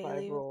dramatic. the 5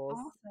 Bailey was rules.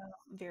 also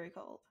very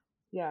cold.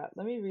 Yeah,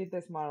 let me read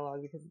this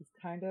monologue because it's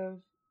kind of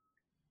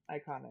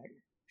iconic.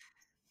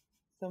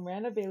 So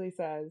Miranda Bailey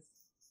says,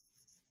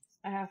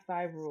 I have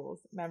 5 rules.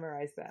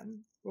 Memorize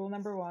them. Rule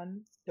number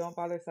 1, don't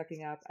bother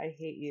sucking up. I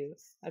hate you.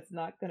 That's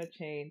not going to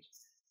change.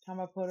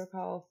 Trauma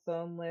protocol,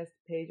 phone list,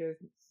 pagers,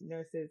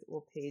 nurses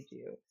will page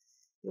you.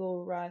 You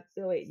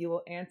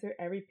will answer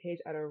every page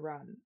at a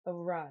run. A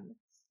run.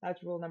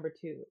 That's rule number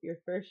 2. Your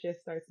first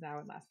shift starts now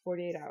and lasts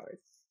 48 hours.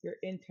 Your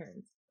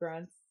interns,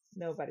 grunts,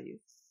 nobodies.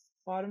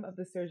 Bottom of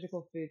the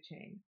surgical food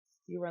chain.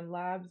 You run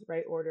labs,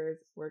 write orders,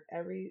 work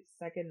every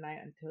second night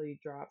until you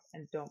drop,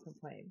 and don't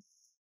complain.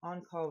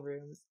 On-call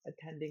rooms,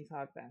 attendings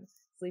hog them.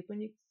 Sleep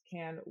when you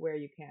can, where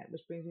you can,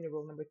 which brings me to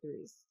rule number 3.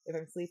 If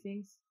I'm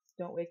sleeping,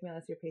 don't wake me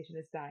unless your patient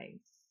is dying.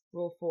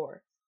 Rule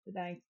 4. The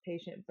dying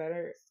patient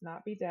better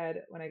not be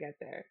dead when I get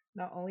there.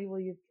 Not only will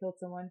you have killed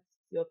someone,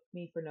 you'll kill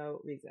me for no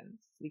reason.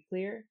 We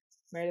clear?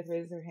 Meredith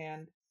raises her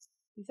hand.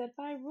 You said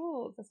 5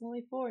 rules. That's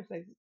only 4. She's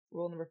like,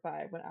 rule number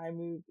 5. When I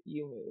move,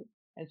 you move.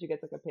 And she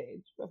gets like a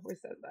page before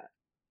she says that.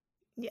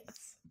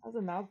 Yes, That was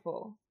a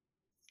mouthful.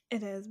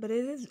 it is, but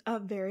it is a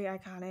very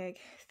iconic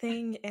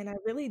thing. And I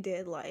really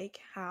did like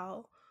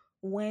how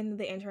when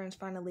the interns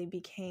finally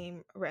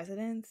became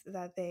residents,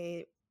 that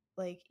they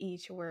like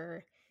each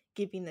were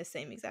giving the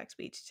same exact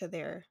speech to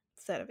their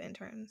set of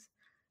interns.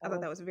 I That thought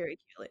was that was very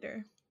cute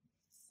later.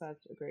 such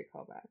a great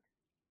callback.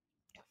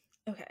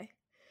 Okay.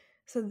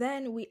 So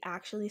then we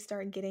actually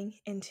start getting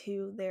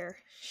into their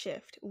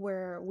shift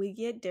where we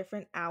get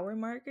different hour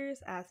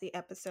markers as the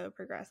episode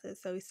progresses.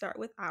 So we start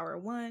with hour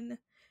 1.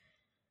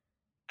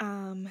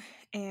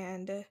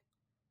 And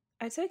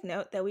I took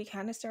note that we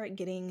kind of start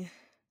getting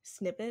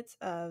snippets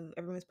of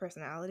everyone's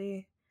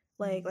personality.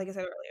 Like I said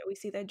earlier, we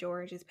see that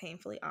George is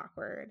painfully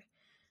awkward.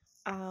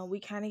 We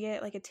kind of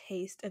get like a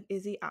taste of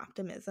Izzy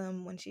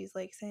optimism when she's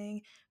like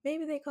saying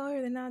maybe they call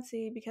her the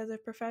Nazi because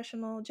of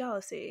professional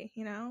jealousy,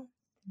 you know?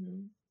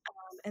 Mm-hmm.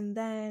 And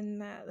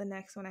then the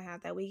next one I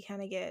had that we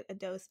kind of get a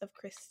dose of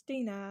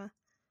Christina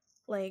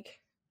like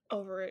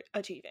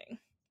overachieving.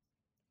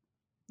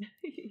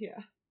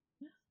 Yeah.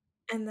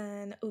 And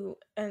then,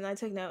 and I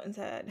took note and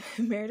said,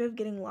 Meredith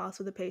getting lost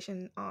with a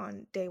patient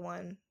on day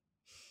 1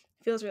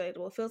 feels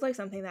relatable. Feels like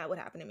something that would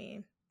happen to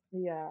me.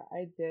 Yeah,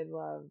 I did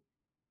love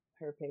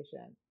her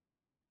patient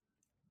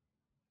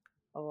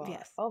a lot.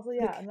 Yes. Also,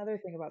 yeah, another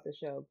thing about the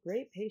show,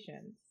 great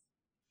patience.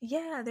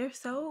 Yeah, they're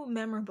so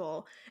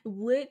memorable,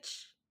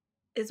 which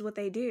is what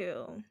they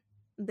do.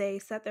 They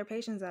set their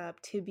patients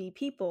up to be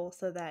people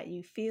so that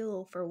you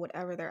feel for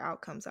whatever their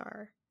outcomes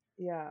are.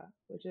 Yeah,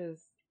 which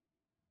is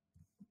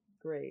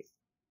great.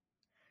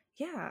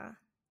 Yeah.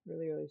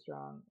 Really, really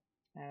strong.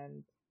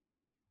 And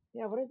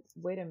yeah, what a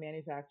way to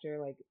manufacture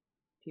like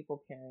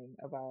people caring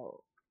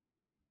about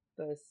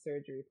the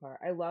surgery part.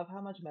 I love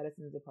how much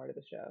medicine is a part of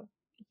the show.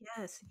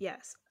 Yes,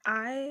 yes.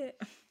 I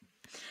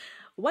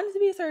wanted to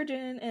be a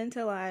surgeon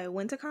until I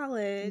went to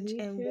college Me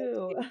and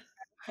too.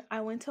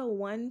 I went to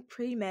one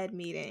pre-med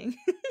meeting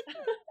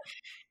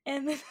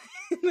and then,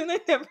 then I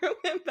never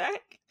went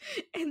back.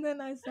 And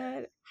then I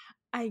said,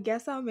 I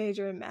guess I'll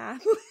major in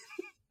math.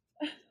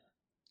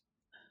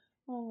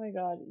 Oh my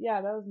god.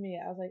 Yeah, that was me.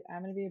 I was like,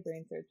 I'm gonna be a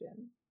brain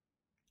surgeon.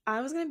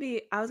 I was gonna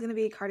be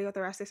a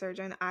cardiothoracic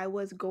surgeon. I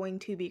was going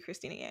to be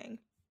Christina Yang.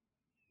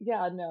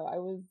 Yeah, no, I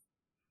was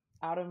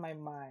out of my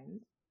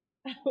mind.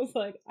 I was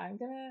like, I'm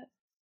gonna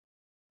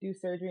do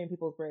surgery in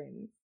people's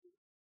brains.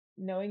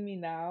 Knowing me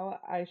now,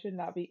 I should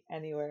not be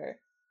anywhere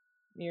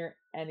near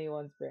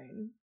anyone's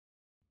brain.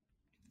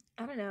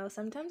 I don't know.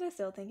 Sometimes I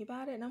still think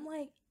about it and I'm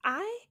like,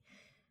 I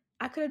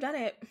could have done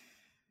it.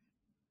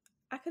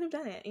 I could have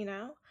done it, you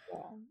know?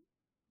 Yeah.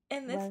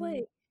 And it's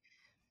like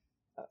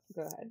When,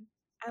 go ahead.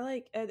 I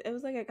like it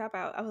was like a cop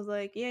out. I was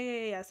like,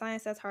 yeah.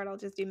 Science that's hard. I'll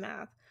just do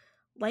math.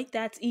 Like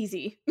that's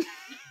easy.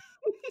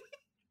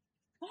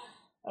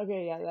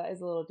 Okay, yeah, that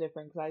is a little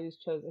different because I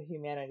just chose a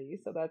humanities,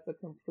 so that's a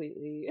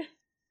completely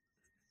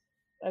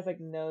that's like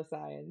no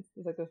science.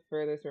 It's like the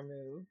furthest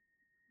remove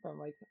from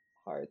like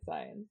hard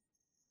science.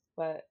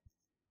 But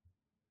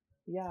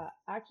yeah,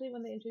 actually,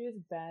 when they introduced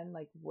Ben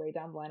like way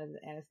down the line as an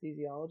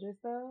anesthesiologist,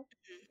 though,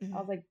 I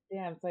was like,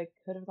 damn, so I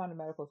could have gone to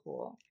medical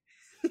school.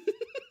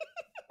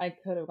 I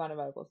could have gone to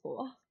medical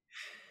school.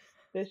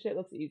 This shit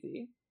looks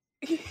easy.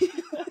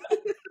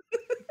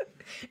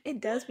 It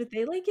does, but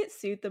they like get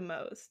sued the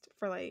most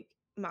for like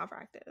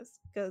malpractice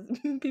because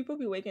people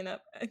be waking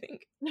up. I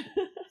think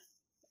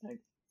Like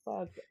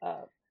fucked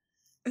up.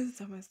 it's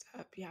so messed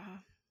up. Yeah,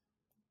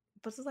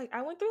 but it's like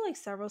I went through like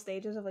several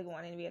stages of like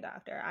wanting to be a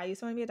doctor. I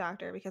used to want to be a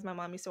doctor because my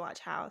mom used to watch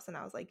House, and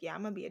I was like, yeah,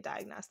 I'm gonna be a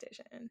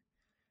diagnostician.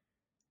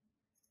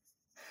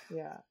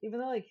 Yeah, even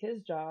though like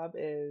his job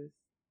is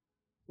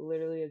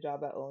literally a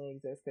job that only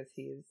exists because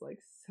he's like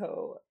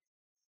so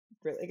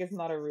like it's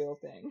not a real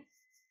thing.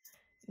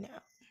 No,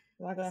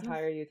 I'm not gonna it's not.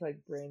 hire you to like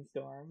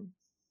brainstorm.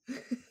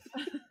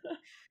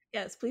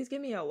 Yes, please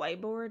give me a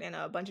whiteboard and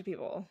a bunch of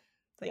people.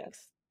 Yes,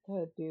 Thanks.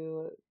 to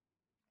do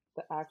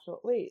the actual.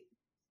 Wait,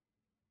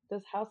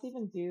 does House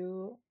even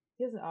do?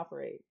 He doesn't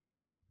operate.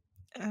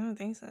 I don't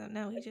think so.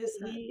 No, he just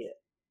said, He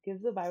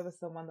gives the vibe of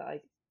someone that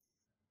like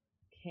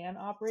can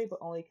operate, but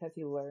only because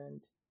he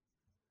learned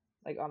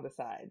like on the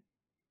side,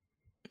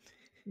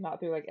 not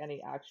through like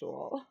any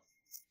actual.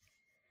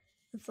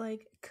 it's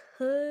like,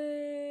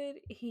 could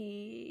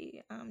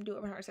he do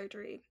open heart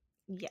surgery?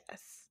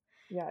 Yes.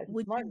 Yeah, he's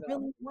Would smart you though.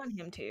 really want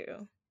him to?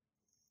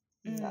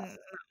 No.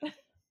 Mm,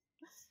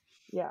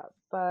 Yeah,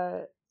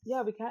 but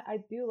yeah, we can. I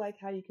do like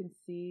how you can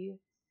see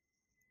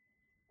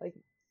like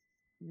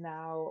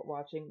now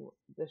watching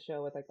the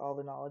show with like all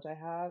the knowledge I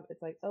have.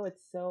 It's like, oh,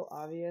 it's so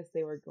obvious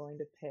they were going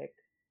to pick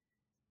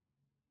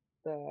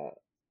the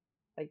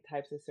like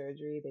types of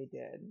surgery they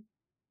did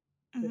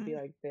to be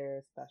mhm. like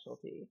their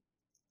specialty.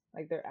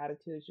 Like their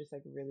attitudes just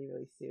like really,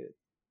 really suit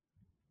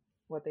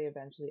what they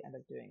eventually end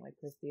up doing. Like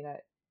Christina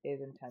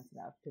is intense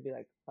enough to be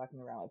like fucking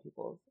around with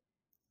people's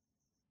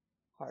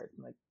hearts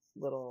and like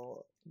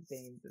little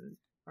veins and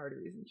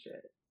arteries and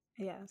shit.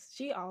 Yes.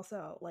 She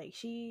also, like,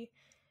 she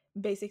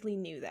basically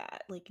knew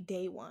that, like,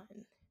 day one,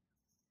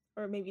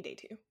 or maybe day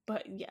two,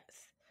 but yes.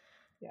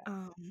 Yeah.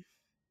 Um,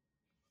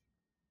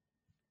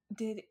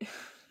 did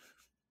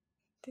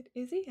did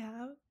Izzy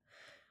have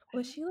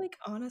was she like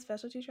on a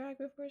specialty track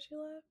before she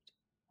left?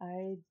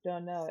 I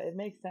don't know. It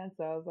makes sense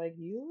though. I was like,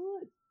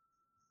 you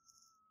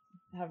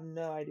have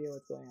no idea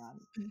what's going on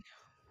Mm.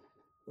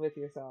 with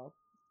yourself.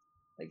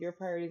 Like your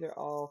priorities are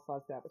all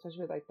fucked up,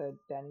 especially with like the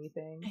Denny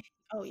thing.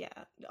 Oh yeah.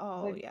 It's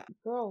Oh like, yeah.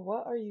 girl,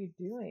 what are you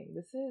doing?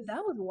 This is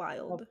That was a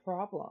wild.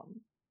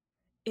 problem.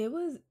 It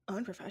was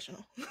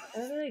unprofessional. And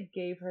then they like,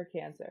 gave her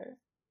cancer.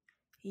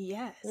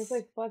 It was Yes.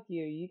 like, fuck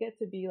you. You get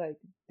to be like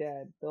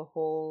dead the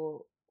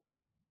whole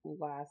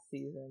last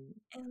season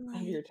And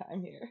of your like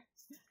time here.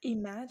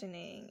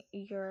 imagining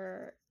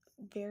your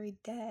very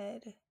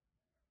dead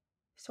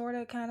sort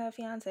of kind of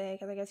fiance,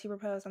 because I guess he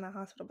proposed on the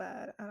hospital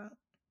bed. I don't.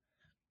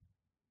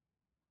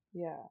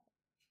 Yeah.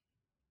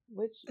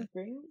 Which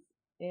brings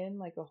in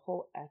like a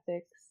whole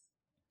ethics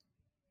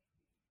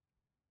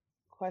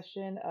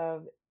question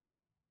of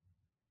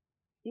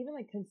even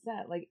like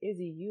consent. Like,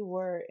 Izzy, you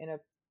were in a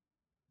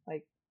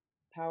like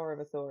power of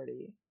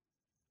authority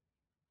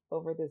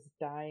over this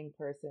dying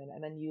person,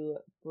 and then you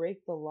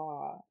break the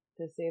law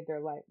to save their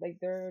life. Like,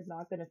 they're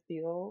not going to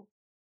feel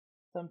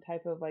some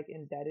type of like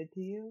indebted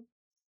to you.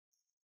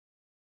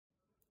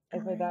 I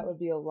All feel like that right. would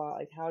be a lot.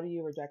 Like, how do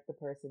you reject the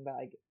person that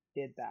like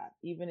did that,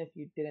 even if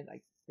you didn't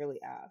like really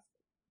ask?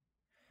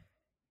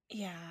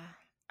 Yeah.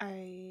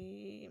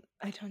 I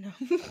don't know.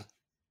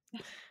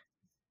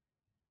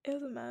 It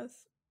was a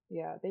mess.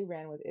 Yeah, they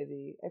ran with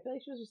Izzy. I feel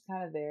like she was just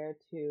kind of there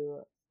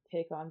to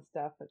take on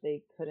stuff that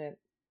they couldn't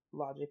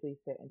logically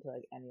fit into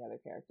like any other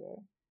character.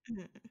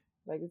 Mhm.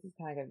 Like, this is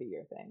kind of gonna be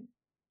your thing.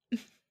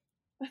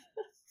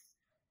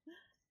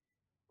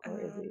 Poor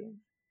Um, Izzy.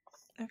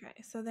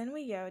 okay, so then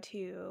we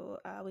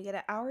get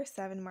an hour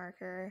 7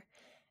 marker,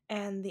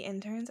 and the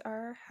interns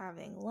are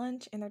having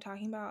lunch, and they're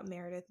talking about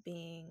Meredith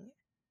being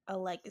a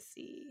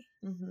legacy.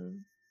 Mm-hmm.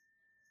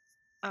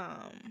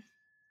 Um,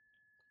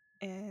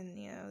 and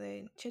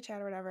they chit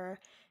chat or whatever,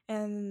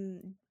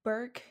 and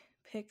Burke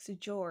picks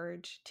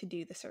George to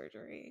do the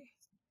surgery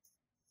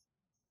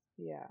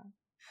Yeah.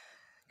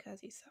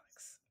 because he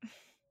sucks.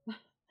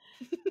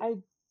 I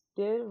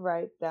did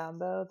write down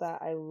though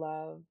that I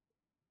love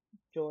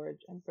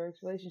George and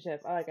Burke's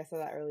relationship. Oh, like I said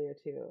that earlier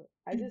too.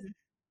 I just Mhm.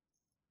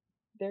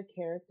 their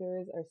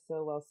characters are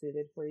so well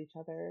suited for each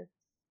other,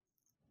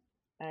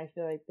 and I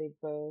feel like they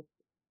both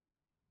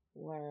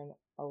learn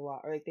a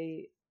lot, or like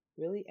they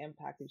really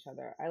impact each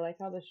other. I like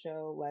how the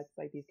show lets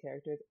like these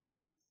characters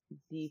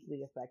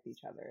deeply affect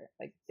each other.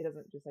 Like it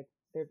doesn't just like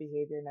their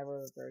behavior never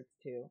reverts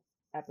to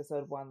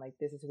episode one, like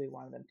this is who we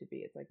wanted them to be.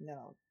 It's like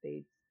no,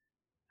 they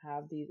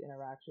have these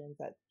interactions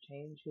that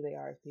change who they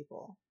are as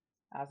people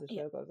as the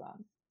Yeah. show goes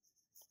on.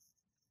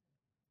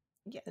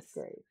 It's Yes.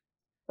 great.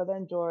 But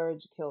then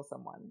George kills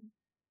someone.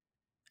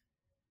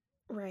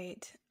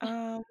 Right.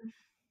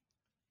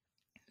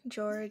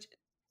 George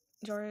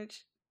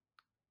George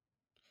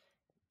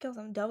kills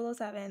him.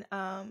 007.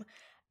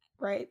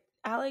 Right.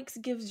 Alex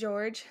gives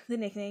George the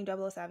nickname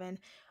 007.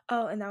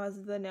 Oh, and that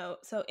was the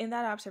note. So in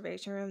that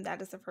observation room,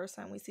 that is the first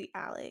time we see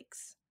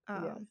Alex.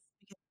 Yes,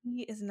 Because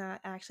he is not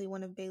actually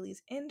one of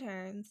Bailey's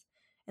interns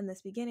in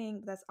this beginning,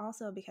 but that's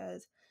also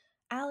because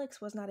Alex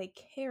was not a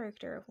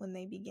character when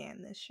they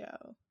began this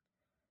show.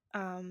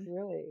 Um,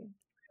 really.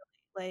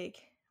 like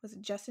was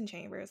it Justin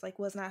Chambers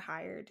was not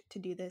hired to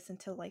do this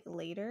until like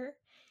later.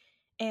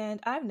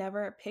 And I've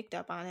never picked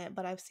up on it,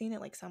 but I've seen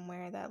it like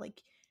somewhere that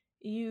like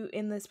you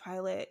in this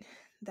pilot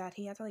that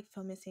he had to like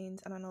film his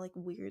scenes, I don't know, like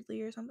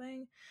weirdly or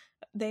something.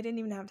 They didn't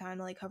even have time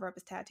to like cover up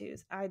his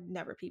tattoos. I'd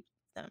never peeped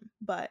them.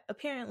 But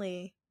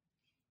apparently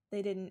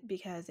they didn't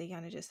because they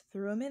kind of just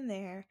threw him in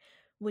there,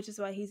 which is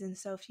why he's in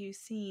so few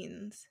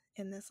scenes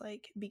in this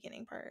like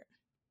beginning part.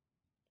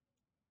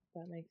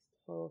 That makes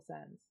total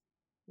sense.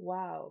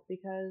 Wow,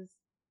 because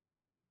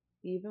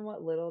even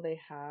what little they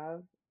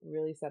have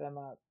really set him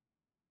up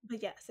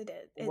But yes, it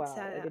did. It well.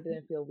 sat Like, out. it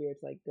didn't feel weird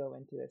to like go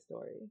into his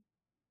story.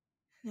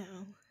 No.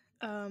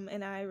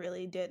 And I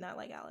really did not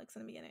like Alex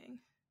in the beginning.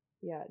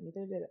 Yeah,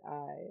 neither did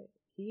I.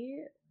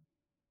 He,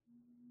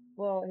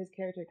 well, his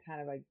character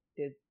kind of like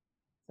did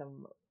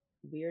some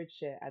weird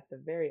shit at the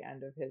very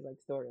end of his like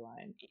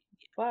storyline.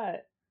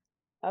 But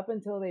up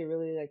until they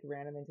really like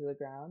ran him into the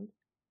ground,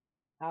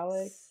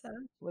 Alex Such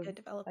was good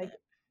development. like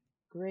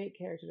great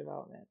character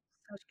development.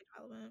 Such good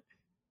development.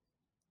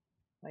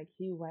 Like,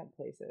 he went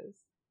places.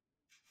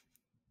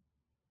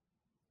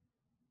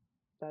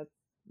 That's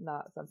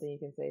not something you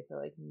can say for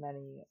like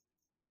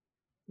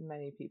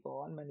many people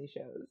on many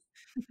shows.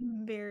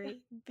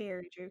 Very,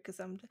 very true. Because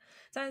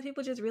sometimes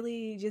people just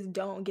really just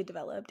don't get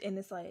developed, and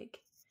it's like,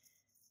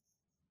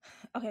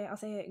 okay, I'll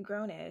say it,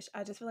 grownish.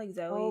 I just feel like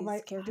Oh Zoe's my,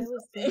 character. I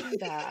was thinking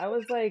that. I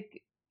was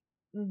like,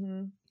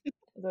 mm-hmm.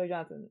 Zoe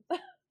Johnson.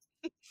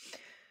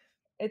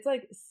 It's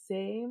like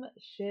same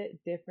shit,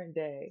 different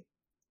day.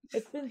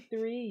 It's been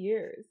 3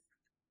 years.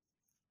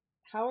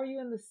 How are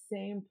you in the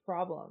same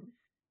problem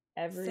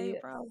Same every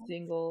problem.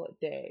 single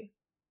day?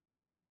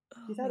 Oh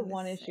She's had man,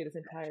 one this issue this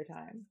entire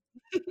time.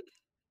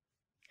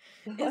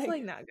 it's Like,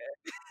 like not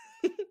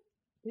good.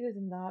 it is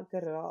not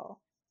good at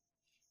all.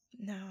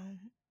 No.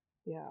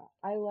 Yeah,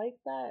 I like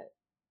that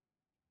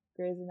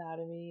Grey's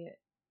Anatomy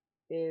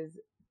is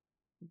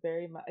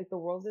very much like the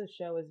world of the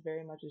show is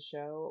very much a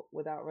show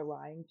without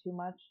relying too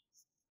much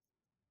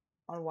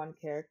on one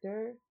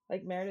character.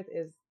 Like, Meredith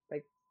is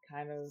like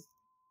kind of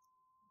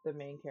the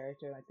main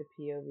character, like the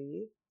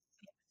POV,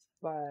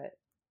 but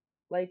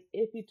like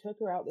if you took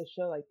her out, the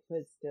show like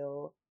could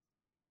still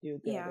do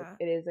good. Like, Yeah.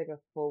 it is like a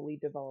fully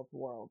developed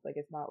world. Like,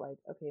 it's not like,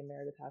 okay,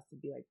 Meredith has to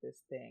be like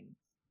this thing.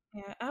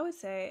 Yeah, I would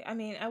say, I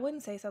mean, I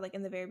wouldn't say so like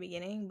in the very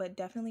beginning, but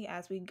definitely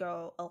as we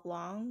go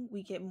along,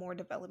 we get more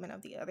development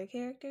of the other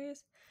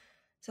characters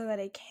so that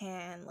it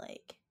can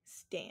like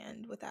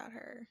stand without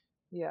her.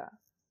 Yeah,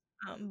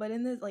 But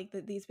in this like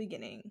these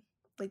beginning,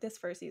 like this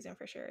first season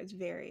for sure, it's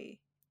very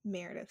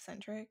Meredith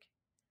centric.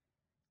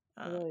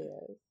 it Um, really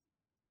is.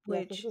 Yeah,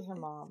 which especially her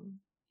mom.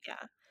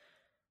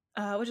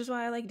 yeah. Which is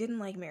why I like didn't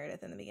like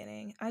Meredith in the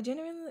beginning. I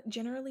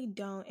generally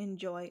don't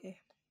enjoy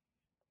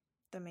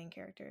the main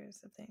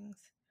characters of things.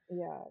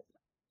 Yeah,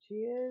 she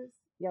is.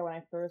 Yeah, when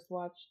I first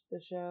watched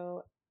the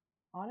show,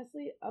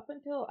 honestly, up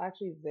until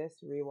actually this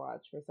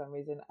rewatch, for some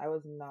reason, I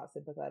was not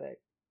sympathetic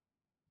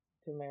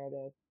to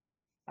Meredith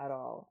at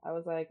all. I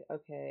was like,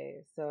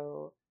 okay,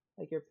 so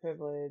like, you're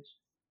privileged,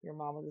 your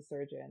mom was a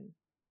surgeon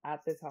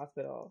at this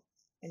hospital,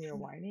 and you're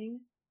whining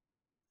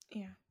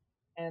Yeah.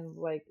 and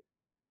like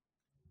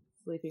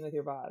sleeping with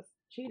your boss,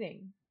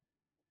 cheating,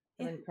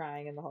 and Yeah. then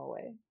crying in the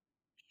hallway.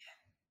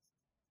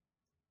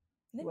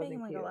 They're making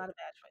Wasn't like a cute. lot of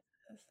bad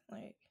choices.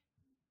 Like,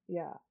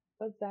 Yeah.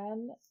 But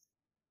then,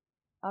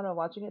 I don't know,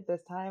 watching it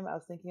this time, I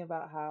was thinking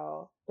about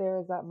how there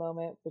is that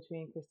moment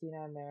between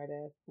Christina and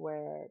Meredith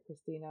where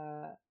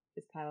Christina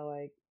is kind of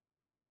like,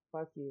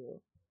 fuck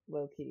you,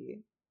 low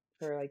key,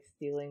 for like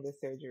stealing the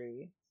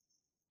surgery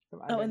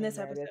from oh, in underneath this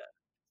Meredith. episode.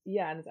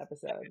 Yeah, in this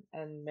episode.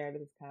 And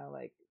Meredith is kind of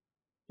like,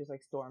 just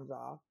like storms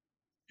off.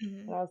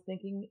 Mhm. And I was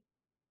thinking,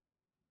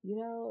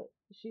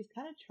 she's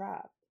kind of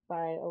trapped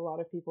by a lot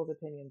of people's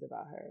opinions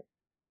about her.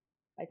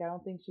 Like, I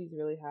don't think she's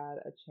really had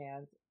a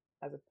chance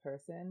as a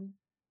person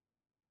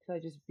to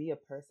like just be a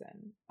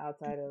person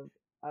outside of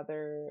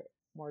other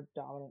more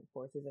dominant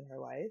forces in her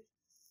life.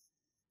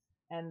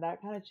 And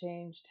that kind of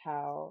changed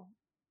how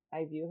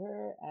I view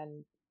her.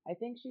 And I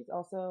think she's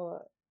also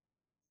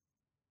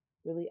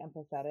really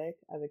empathetic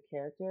as a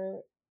character.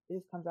 It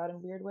just comes out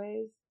in weird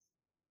ways.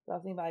 So I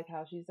was thinking about like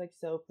how she's like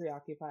so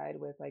preoccupied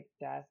with like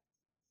death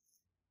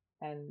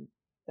and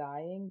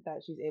dying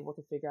that she's able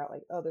to figure out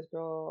like, oh, this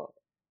girl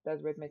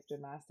does rhythmic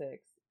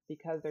gymnastics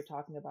because they're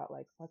talking about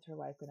like what's her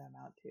life gonna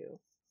amount to,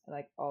 and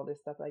like all this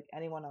stuff. Like,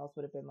 anyone else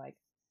would have been like,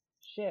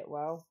 shit,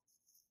 well,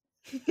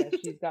 guess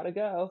she's gotta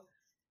go.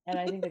 And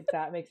I think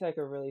that makes her like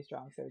a really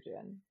strong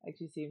surgeon. Like,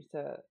 she seems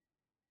to,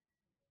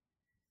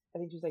 I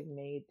think she's like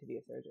made to be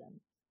a surgeon,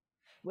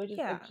 which is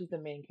Yeah. like, she's the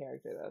main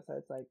character though, so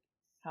it's like,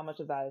 how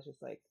much of that is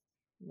just like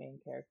main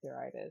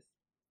characteritis,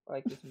 or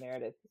like just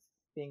Meredith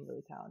being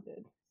really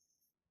talented.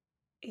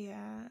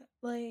 Yeah.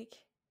 Like,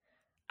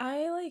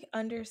 I like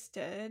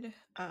understood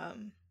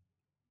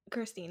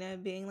Christina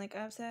being like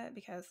upset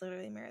because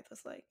literally Meredith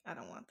was like, I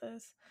don't want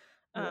this.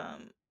 Yeah,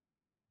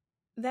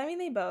 I mean,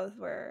 they both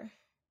were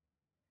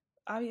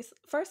obvious.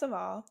 First of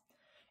all,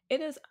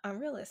 it is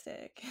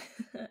unrealistic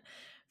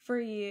for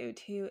you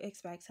to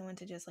expect someone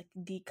to just like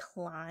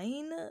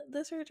decline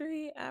the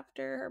surgery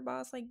after her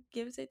boss like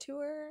gives it to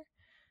her.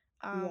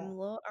 A yeah,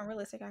 little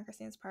unrealistic on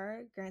Christine's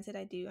part. Granted,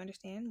 I do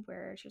understand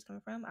where she was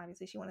coming from.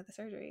 Obviously, she wanted the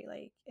surgery.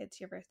 Like, it's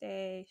your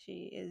birthday.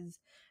 She is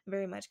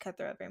very much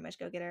cutthroat, very much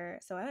go getter.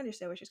 So I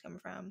understood where she's coming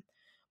from.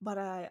 But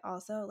I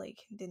also like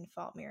didn't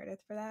fault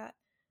Meredith for that.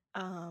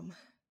 Um,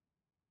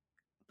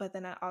 but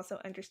then I also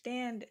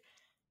understand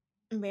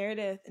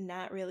Meredith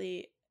not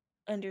really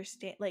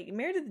understand, like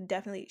Meredith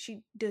definitely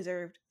she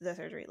deserved the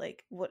surgery.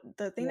 Like what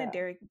the thing that yeah,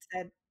 Derek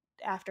said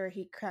after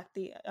he cracked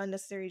the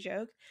unnecessary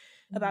joke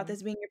about Hmm.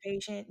 this being your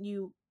patient,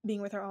 you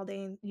being with her all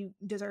day, and you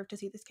deserve to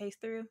see this case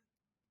through.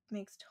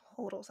 Makes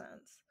total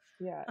sense.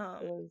 Yeah,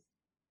 Um, it was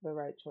the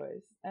right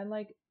choice. And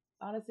like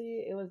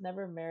honestly, it was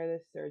never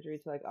Meredith's surgery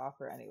to like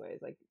offer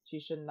anyways. Like she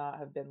should not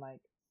have been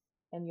like,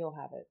 and you'll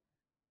have it.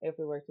 If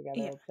we work together,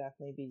 yeah. it'll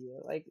definitely be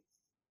you. Like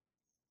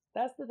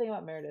that's the thing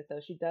about Meredith though.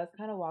 She does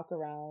kind of walk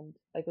around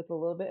like with a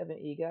little bit of an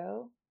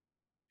ego,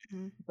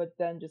 Mhm. but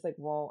then just like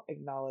won't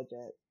acknowledge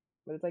it.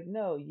 But it's like,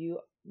 no, you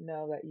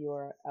know that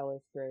you're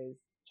Ellis Gray's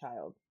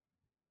child.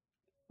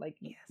 Like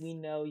we Yes.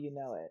 know you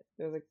know it.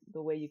 There's like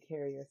the way you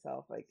carry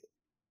yourself like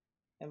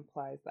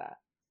implies that.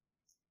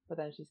 But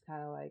then she's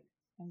kind of like,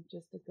 I'm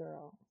just a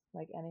girl,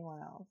 like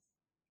anyone else.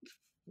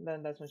 And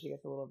then that's when she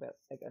gets a little bit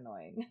like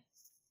annoying.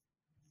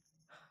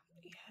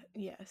 Yeah.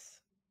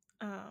 Yes.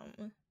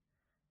 Um,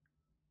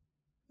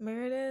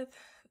 Meredith.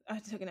 I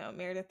took a note.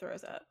 Meredith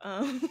throws up.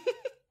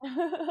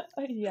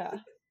 Yeah.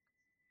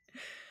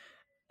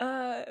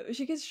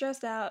 She gets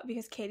stressed out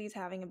because Katie's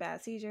having a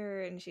bad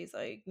seizure, and she's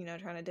like,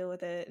 trying to deal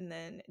with it. And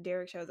then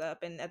Derek shows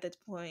up, and at this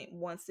point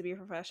wants to be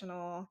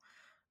professional.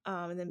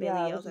 And then Bailey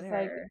Yeah, I was yells at just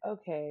like, her.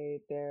 okay,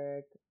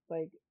 Derek,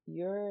 like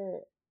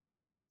you're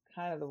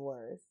kind of the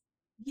worst.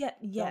 Yeah.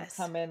 Don't Yes.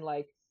 come in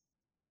like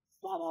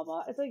blah blah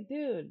blah. It's like,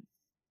 dude,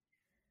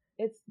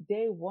 it's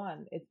day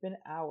one. It's been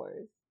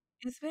hours.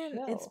 It's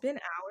Chill. been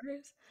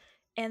hours.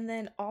 And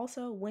then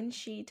also when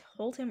she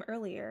told him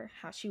earlier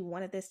how she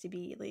wanted this to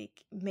be like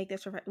make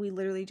this we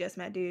literally just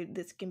met, dude,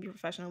 this can be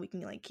professional, we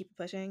can like keep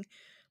pushing.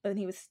 But then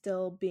he was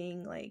still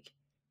being like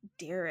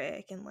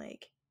Derek and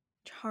like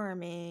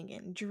charming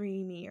and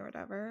dreamy or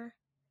whatever.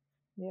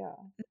 Yeah.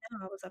 No,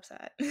 I was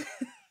upset.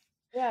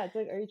 Yeah, it's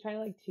like, are you trying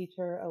to like teach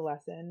her a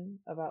lesson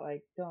about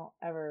like don't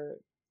ever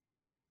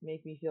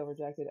make me feel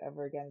rejected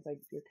ever again? It's like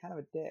you're kind of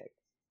a dick.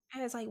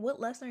 And it's like, what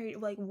lesson are you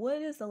like?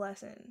 What is the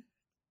lesson?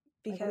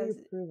 Like, what are you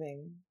Because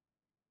proving?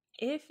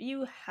 if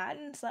you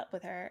hadn't slept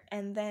with her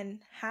and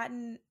then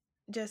hadn't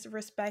just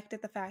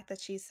respected the fact that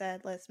she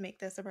said, let's make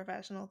this a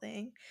professional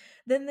thing,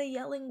 then the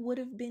yelling would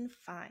have been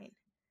fine.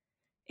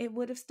 It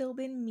would have still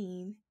been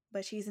mean,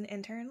 but she's an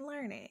intern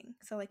learning.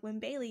 So, like, when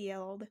Bailey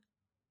yelled,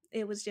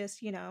 it was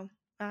just, you're on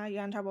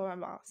top of my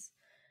boss.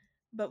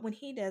 But when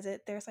he does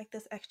it, there's like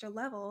this extra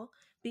level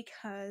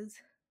because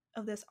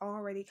of this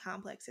already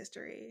complex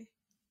history.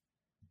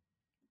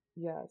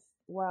 Yes.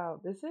 Wow.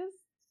 This is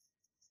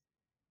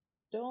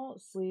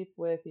don't sleep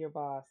with your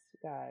boss,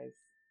 guys.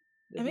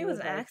 I This mean, is it was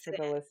an advice for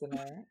accident. the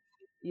listener.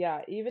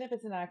 Yeah, even if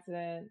it's an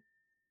accident,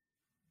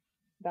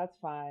 that's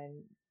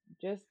fine.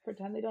 Just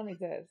pretend they don't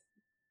exist.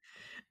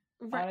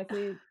 Right.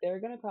 Honestly, they're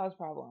gonna cause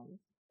problems,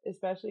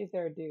 especially if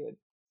they're a dude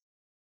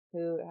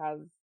who has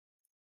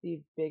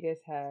the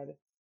biggest head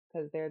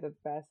because they're the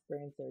best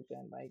brain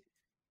surgeon. Like,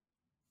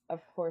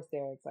 of course,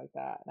 Derek's like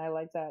that, and I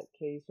like that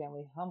Katie's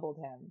family humbled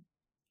him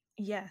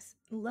Yes.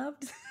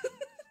 Loved.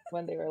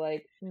 when they were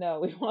like, "No,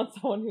 we want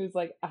someone who's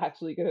like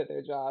actually good at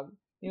their job."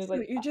 He was So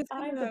like, you're just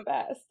 "I'm the gonna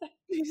best."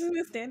 you're just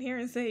gonna stand here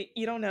and say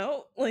you don't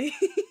know? Like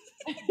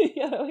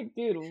Yeah, like,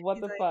 dude, what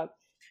he's the like, fuck?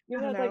 Your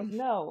I don't dad's like, know.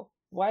 no.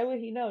 Why would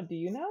he know? Do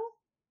you know?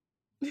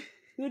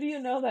 Who do you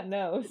know that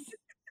knows?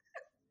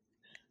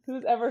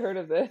 Who's ever heard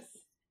of this?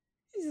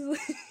 He's like,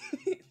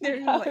 Like, they're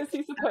just how like, is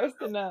he supposed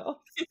to know?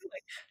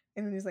 like,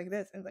 and then he's like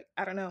this, and like,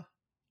 I don't know.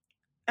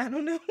 I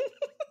don't know.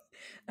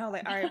 I was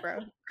like, all right, bro,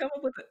 come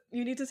up with it.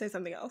 You need to say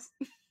something else.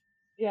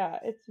 Yeah,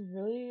 it's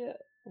really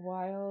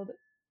wild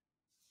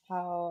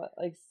how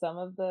like some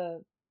of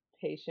the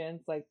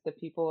patients, like the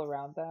people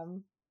around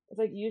them, it's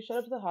like you showed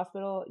up to the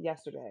hospital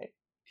yesterday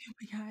Oh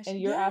my gosh, and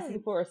you're yes.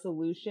 asking for a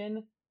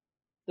solution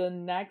the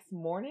next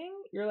morning.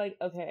 You're like,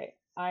 okay,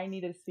 I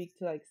need to speak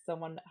to like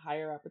someone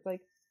higher up. It's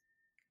like,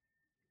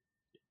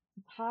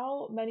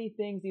 how many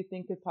things do you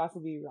think could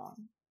possibly be wrong?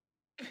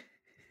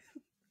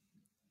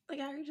 Like,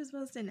 how are you just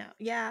supposed to know?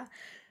 Yeah,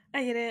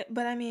 I get it,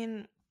 but I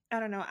mean, I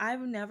don't know.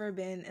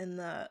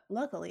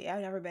 Luckily,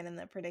 I've never been in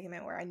the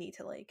predicament where I need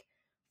to like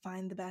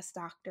find the best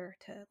doctor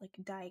to like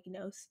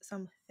diagnose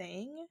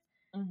something.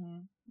 Hmm.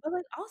 But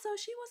like also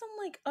she wasn't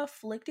like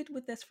afflicted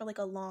with this for like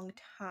a long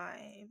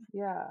time.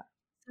 Yeah.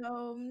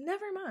 So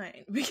never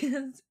mind.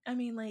 Because I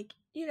mean like,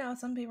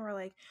 some people are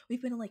like,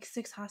 we've been in like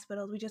 6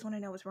 hospitals, we just want to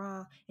know what's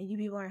wrong, and you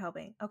people aren't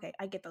helping. Okay,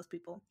 I get those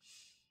people.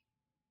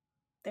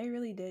 They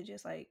really did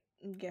just like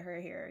get her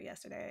here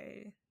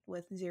yesterday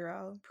with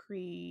zero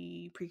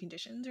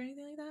preconditions or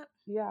anything like that.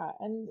 Yeah.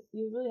 And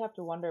you really have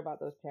to wonder about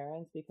those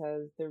parents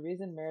because the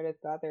reason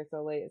Meredith got there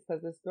so late is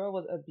because this girl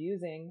was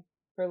abusing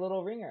her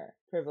little ringer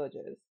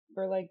privileges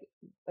for like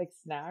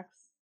snacks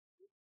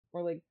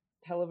or like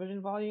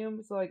television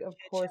volume. So like of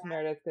Chit course chat.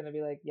 Meredith's gonna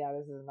be like, yeah,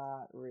 this is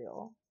not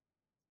real.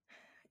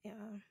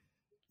 Yeah.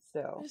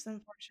 Still. Just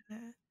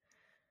unfortunate.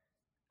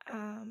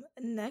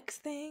 Next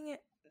thing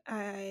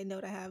I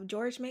note I have,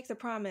 George makes a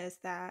promise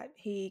that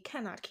he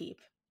cannot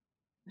keep.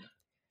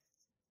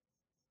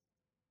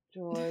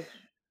 George,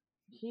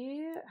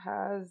 he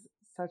has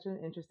such an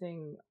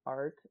interesting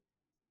arc.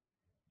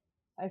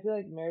 I feel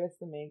like Meredith's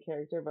the main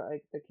character, but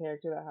like the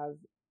character that has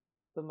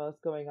the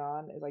most going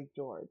on is like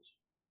George.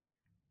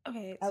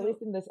 Okay, At so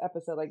least in this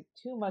episode, like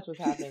too much was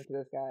happening to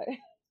this guy.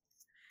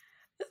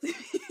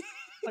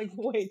 Like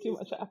way too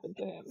much happened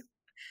to him.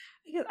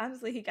 because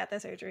honestly, he got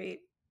that surgery,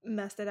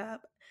 messed it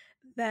up,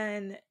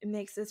 then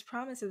makes this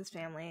promise to this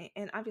family,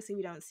 and obviously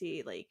we don't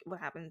see like what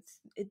happens.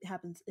 It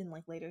happens in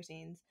like later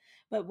scenes,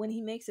 but when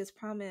he makes this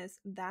promise,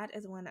 that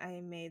is when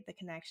I made the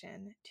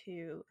connection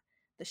to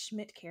the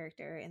Schmidt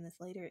character in these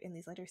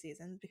later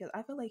seasons, because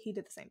I feel like he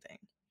did the same thing.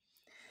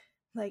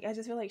 Like I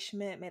just feel like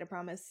Schmidt made a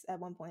promise at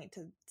one point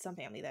to some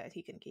family that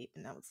he couldn't keep,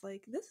 and I was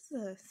like, this is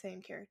the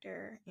same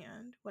character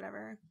and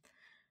whatever.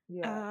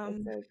 Yeah, it's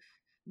Um, like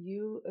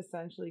you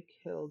essentially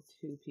killed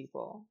two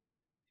people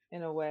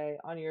in a way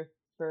on your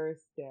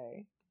first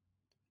day.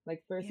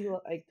 Like first yeah. you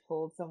like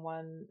told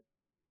someone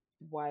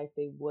why if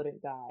they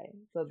wouldn't die.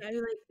 So Yeah,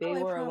 you're like, oh, they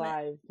I were promise.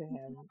 alive to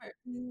him.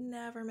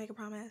 Never make a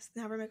promise.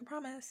 Never make a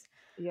promise.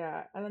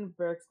 Yeah, and then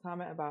Burke's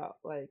comment about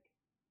like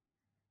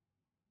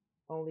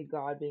only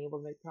God being able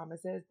to make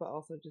promises, but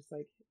also just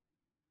like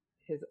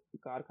his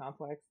God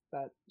complex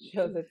that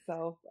shows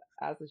itself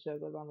as the show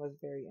goes on was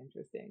very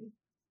interesting.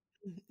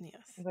 I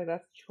Yes, was like,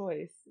 that's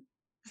choice.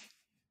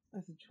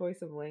 That's a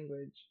choice of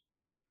language.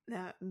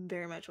 that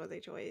very much was a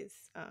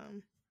choice.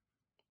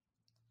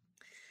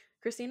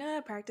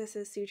 Christina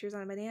practices sutures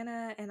on a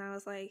banana, and I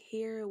was like,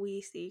 here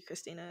we see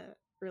Christina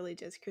really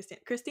just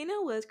Christina. Christina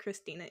was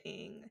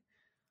Christina-ing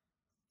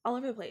all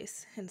over the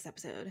place in this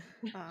episode.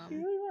 She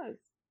really was.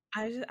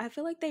 I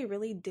feel like they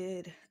really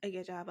did a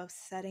good job of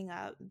setting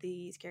up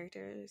these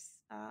characters,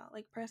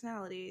 like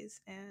personalities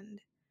and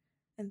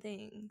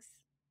things.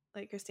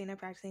 Like Christina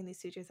practicing these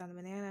sutures on the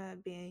banana,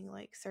 being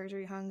like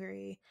surgery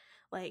hungry,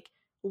 like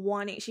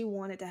she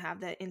wanted to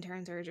have that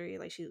intern surgery.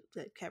 Like she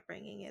like, kept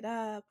bringing it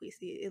up. We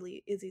see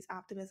Izzy's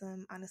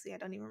optimism. Honestly, I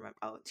don't even remember.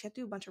 Oh, she had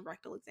to do a bunch of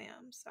rectal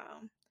exams. So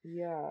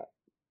Yeah,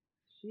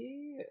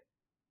 she.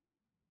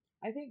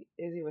 I think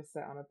Izzy was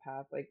set on a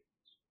path. Like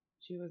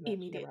she was not.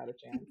 She never immediate. had a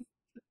chance.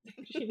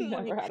 She Like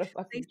never had a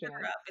they fucking set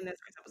her chance. up in this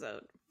first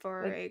episode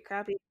for Like a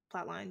crappy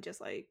plotline,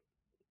 just like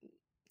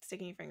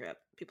sticking your finger up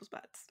people's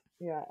butts.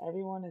 yeah,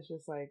 everyone is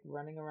just like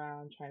running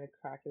around trying to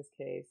crack this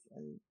case,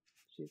 and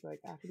she's like,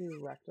 I have to do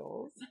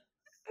rectals.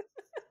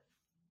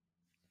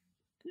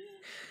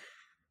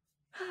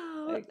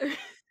 Oh, Like,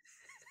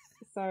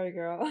 sorry,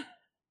 girl,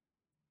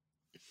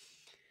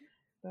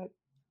 that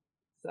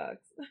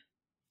sucks.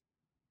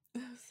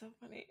 that's so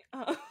funny.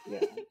 Oh.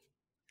 Yeah,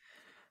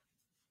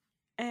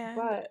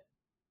 And but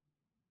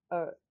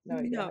oh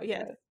no, go no, ahead,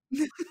 go yes. ahead.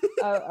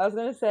 I was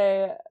gonna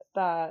say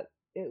that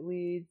it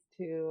leads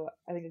to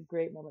I think a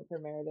great moment for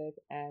Meredith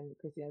and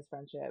Christina's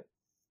friendship,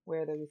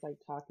 where they're just like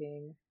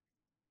talking,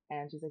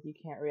 and she's like, "You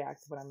can't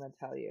react to what I'm gonna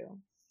tell you,"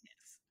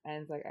 Yes.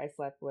 and it's like, "I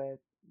slept with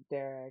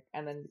Derek,"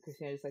 and then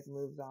Christina just like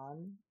moves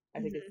on.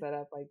 I think it's Mhm. set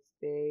up like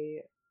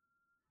they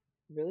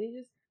really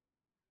just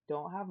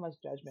don't have much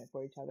judgment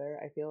for each other.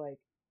 I feel like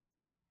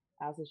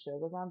as the show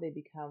goes on, they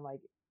become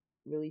like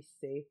really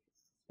safe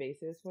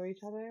spaces for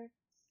each other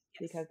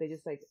Yes. because they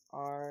just like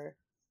are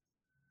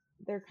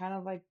they're kind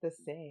of like the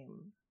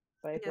same.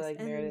 But I feel Yes. like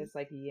And Meredith's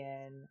like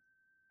yin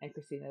and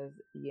Christina's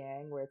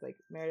yang, where it's like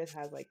Meredith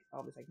has like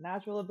all this like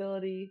natural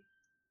ability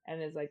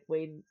and is like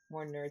way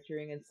more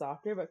nurturing and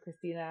softer, but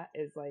Christina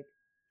is like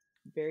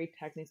very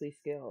technically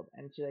skilled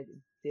and she like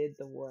did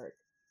the work.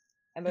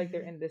 And like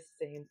they're mhm. in this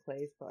same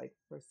place, but like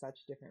for such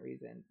different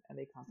reasons, and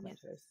they complement Yes.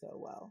 each other so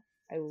well.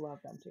 I love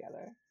them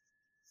together.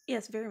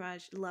 Yes, very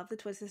much. Love the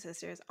Twisted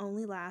Sisters.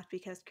 Only laughed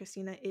because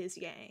Christina is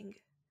Yang.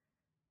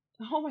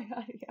 Oh my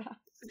god, yeah.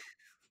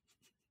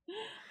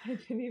 I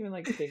didn't even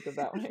like think of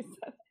that when I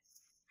said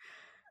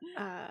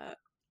Uh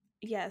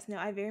yes, no,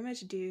 I very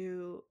much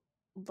do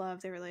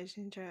love their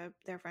relationship,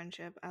 their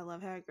friendship. I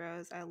love how it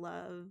grows. I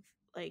love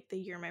like the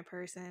you're my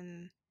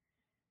person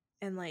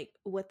and like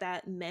what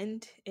that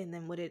meant and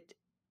then what it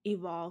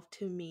evolved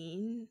to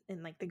mean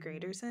in like the it.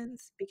 greater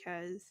sense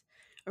because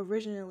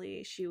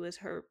originally she was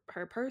her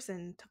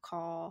person to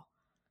call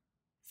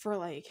for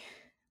like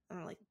I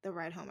don't know, like the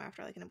ride home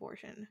after like an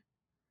abortion.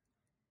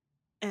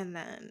 And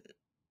then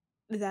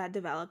that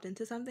developed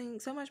into something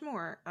so much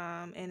more.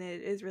 And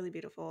it is really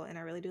beautiful. And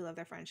I really do love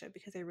their friendship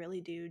because they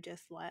really do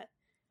just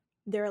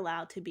they're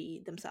allowed to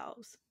be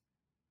themselves.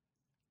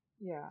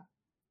 Yeah.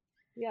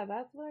 Yeah,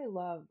 that's what I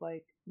love.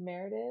 Like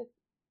Meredith,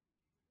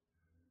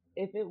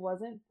 if it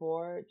wasn't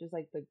for just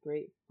like the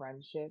great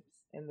friendships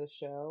in the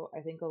show,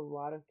 I think a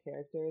lot of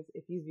characters,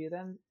 if you view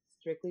them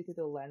strictly through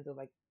the lens of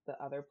like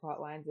the other plot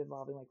lines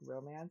involving like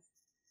romance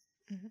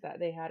Mm-hmm. that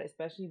they had,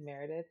 especially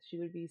Meredith, she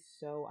would be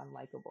so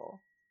unlikable.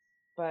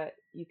 But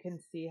you can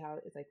see how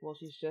it's like, well,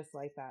 she's just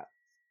like that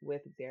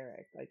with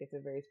Derek. Like it's a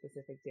very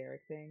specific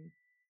Derek thing.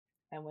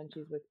 And when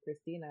she's with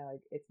Christina,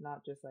 like it's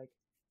not just like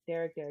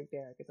Derek, Derek,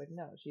 Derek. It's like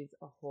no, she's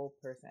a whole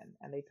person,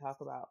 and they talk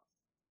about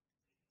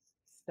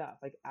stuff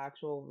like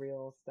actual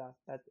real stuff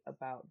that's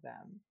about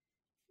them.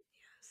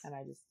 And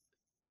I just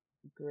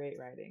great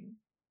writing,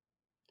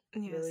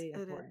 Yes, really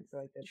it is important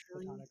for like the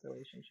truly platonic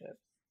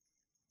relationships.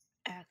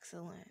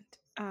 excellent.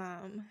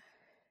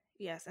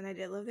 Yes, and I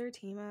did love their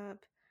team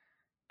up.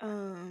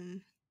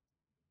 Um,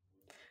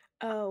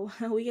 oh,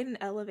 we get an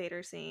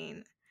elevator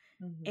scene,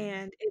 Mm-hmm.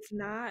 and it's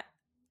not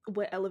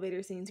what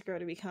elevator scenes grow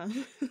to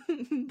become.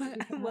 But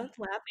I Yeah. was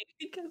laughing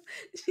because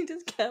she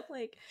just kept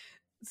like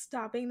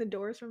stopping the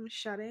doors from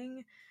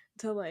shutting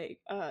to like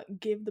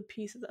give the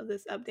pieces of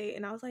this update,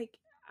 and I was like,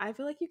 I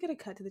feel like you could have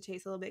cut to the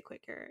chase a little bit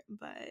quicker,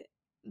 but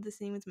the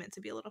scene was meant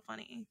to be a little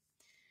funny.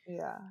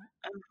 Yeah.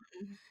 Um,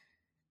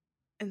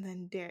 and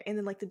then Derek, and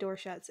then like the door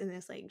shuts, and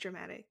it's like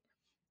dramatic.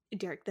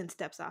 Derek then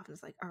steps off and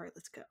is like, "All right,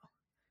 let's go."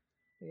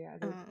 Yeah.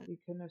 Like Um, you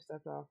couldn't have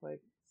stepped off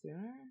like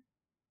sooner.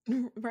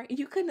 right?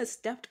 You couldn't have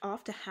stepped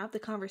off to have the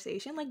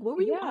conversation. Like, what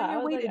were you Yeah, on I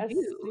your was way like, to as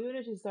do? soon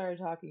as you started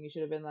talking, you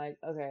should have been like,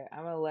 okay,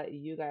 I'm gonna let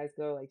you guys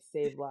go like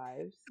save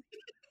lives,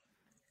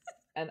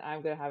 and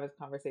I'm gonna have this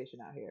conversation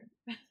out here.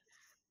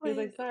 He was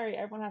like, Like, sorry,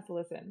 everyone has to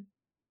listen.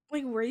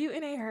 were you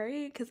in a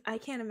hurry? Because I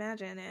can't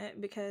imagine it.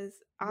 Because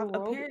The world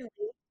apparently,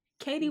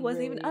 Katie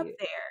wasn't even up really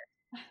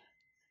there.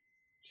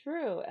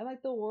 true, and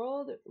like the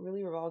world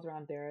really revolves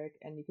around Derek,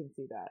 and you can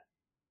see that.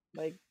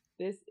 Like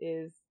this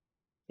is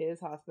his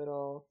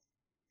hospital,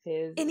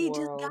 his And he just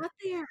world. got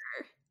there.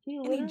 He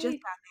And he just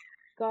literally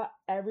got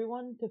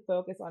everyone to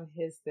focus on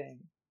his thing.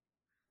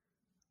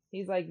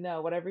 He's like,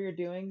 no, whatever you're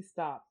doing,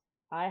 stop.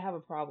 I have a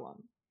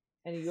problem,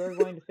 and you're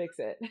going to fix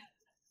it.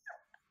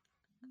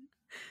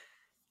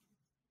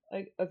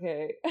 Like,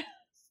 okay.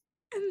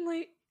 and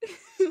like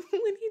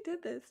when he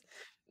did this,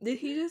 did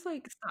he just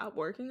like stop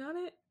working on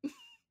it?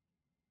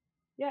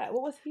 Yeah,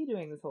 what was he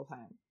doing this whole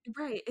time?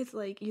 Right. It's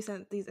like you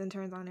sent these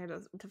interns on there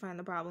to find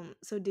the problem.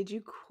 So did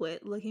you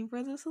quit looking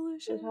for the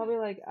It was solution? probably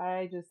like,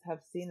 I just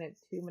have seen it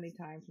too many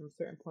times from a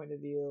certain point of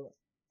view,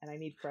 and I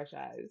need fresh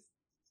eyes.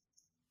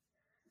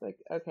 Like,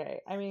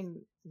 okay. I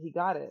mean, he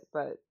got it,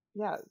 but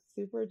yeah,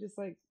 super just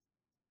like,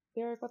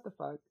 Derek, what the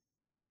fuck?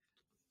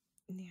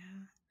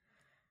 Yeah.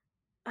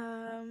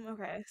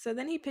 Okay. So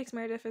then he picks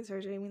Meredith for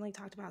surgery. We like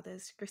talked about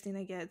this.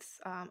 Christina gets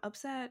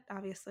upset,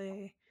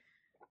 obviously.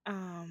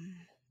 Um,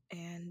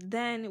 and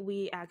then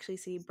we actually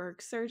see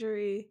Burke's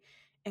surgery,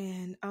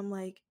 and I'm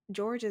like,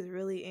 George is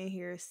really in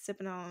here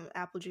sipping on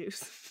apple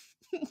juice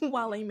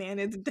while a man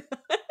is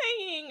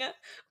dying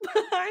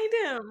behind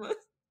him.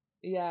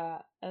 Yeah.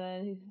 And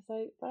then he's just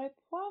like, but I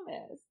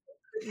promise.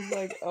 He's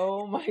like,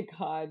 oh my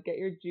god, get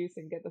your juice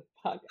and get the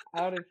fuck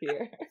out of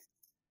here.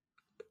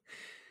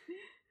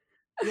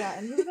 Yeah,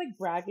 and he was like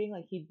bragging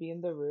like he'd be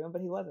in the room,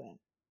 but he wasn't.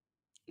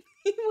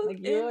 He was Like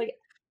you were in like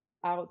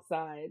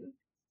outside.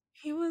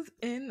 he was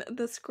in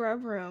the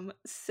scrub room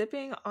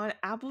sipping on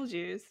apple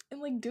juice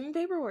and like doing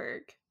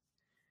paperwork.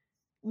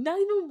 Not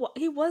even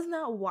he was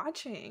not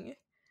watching.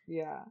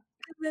 Yeah.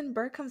 And then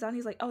Burke comes out and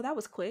he's like, "Oh, that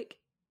was quick."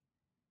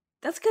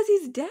 That's because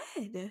he's dead.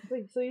 It's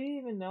like so you didn't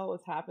even know what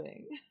was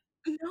happening.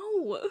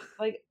 No.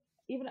 Like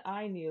even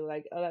I knew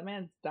like, oh that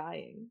man's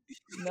dying.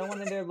 No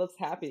one in there looks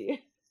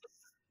happy.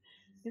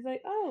 He's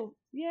like, oh,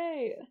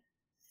 yay.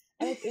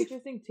 And it's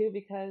interesting too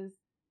because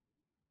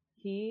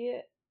he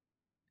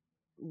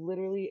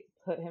literally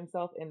put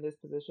himself in this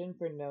position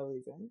for no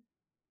reason.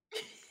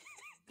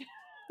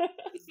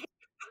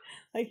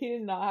 Like he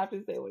did not have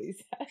to say what he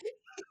said.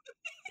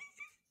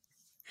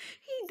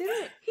 He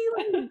didn't. He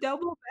like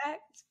double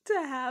backed to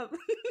have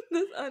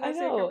this I unnecessary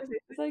know. conversation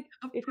It's like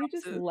of if you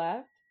just promises.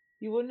 left,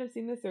 you wouldn't have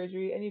seen the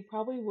surgery and you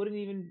probably wouldn't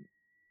even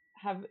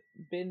have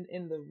been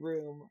in the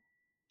room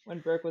when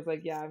Burke was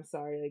like, yeah, I'm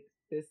sorry, like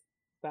this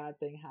bad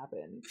thing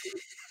happened.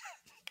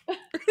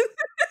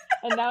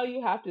 And now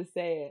you have to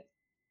say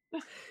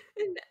it.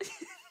 And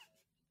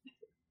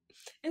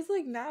it's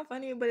like not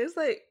funny, but it's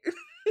like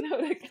No,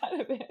 it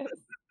kind of is.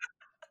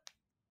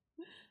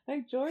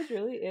 Like George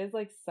really is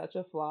like such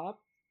a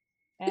flop.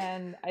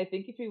 And I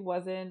think if he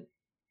wasn't,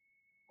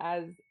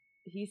 as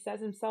he says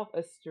himself,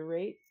 a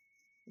straight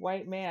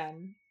white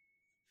man,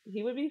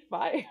 he would be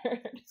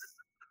fired.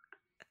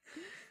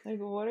 Like,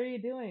 what are you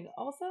doing?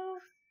 Also,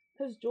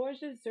 because George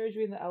did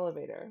surgery in the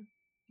elevator.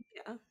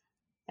 yeah.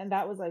 And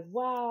that was like,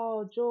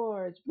 wow,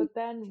 George. But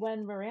then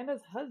when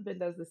Miranda's husband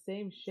does the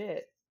same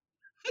shit,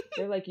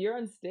 they're like, you're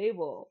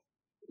unstable.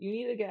 You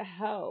need to get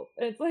help.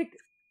 And it's like,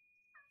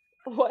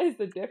 what is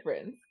the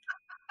difference?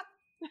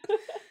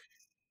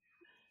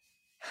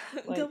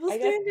 Like, Double I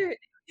guess, standard.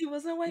 He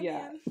wasn't a white yeah,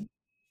 man.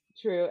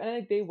 true. And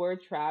like, they were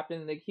trapped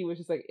and like, he was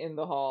just like in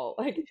the hall,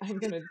 like, I'm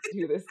gonna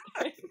do this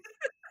thing.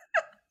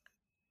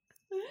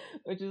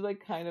 Which is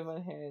like kind of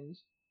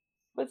unhinged.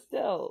 But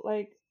still,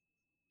 like,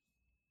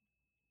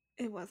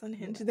 It was you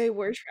unhinged. know, They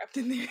were trapped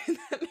in there. And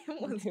that man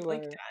was they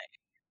like were. dying.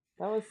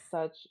 That was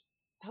such,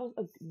 that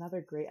was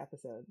another great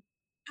episode.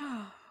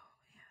 Oh,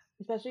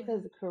 Especially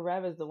because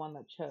Karev is the one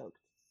that choked.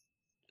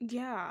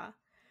 yeah.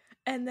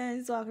 And then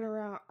he's walking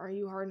around, "Are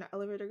you hard in the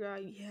elevator guy?"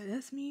 "Yeah,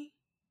 that's me."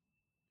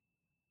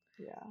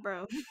 Yeah.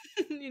 Bro,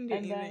 you didn't do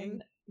And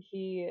then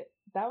anything.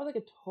 that was like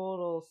a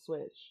total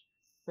switch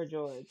for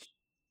George.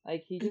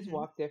 Like he just Mhm.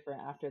 walked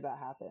different after that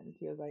happened.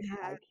 He was like,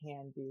 I Yeah,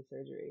 can do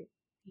surgery.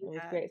 he It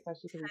was had great,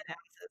 especially because 10 he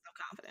ounces of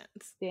confidence.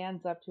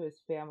 stands up to his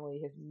family,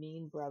 his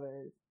mean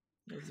brothers,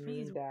 his His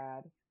brother's mean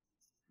dad.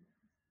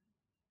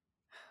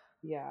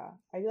 Yeah,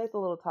 I do like the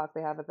little talk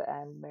they have at the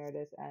end,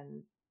 Meredith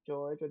and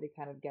George, where they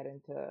kind of get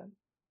into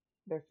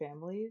their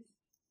families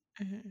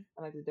Hmm. and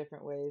like the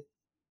different ways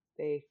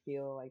they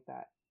feel like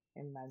that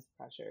immense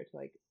pressure to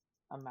like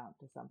amount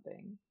to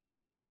something.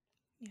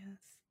 Yes.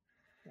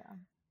 Yeah.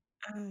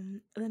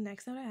 The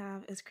next note I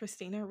have is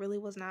Christina really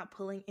was not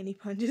pulling any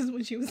punches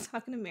when she was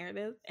talking to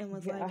Meredith and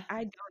was like, Yeah.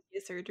 I don't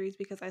get surgeries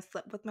because I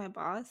slept with my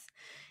boss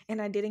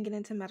and I didn't get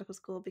into medical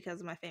school because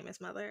of my famous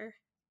mother.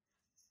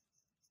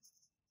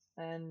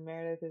 And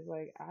Meredith is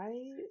like,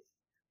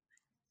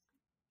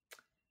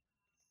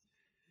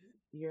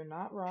 you're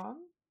not wrong.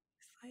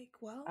 It's like,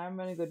 well, I'm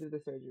gonna go do the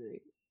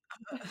surgery.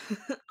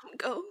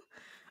 go.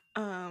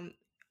 Um,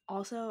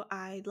 Also,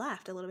 I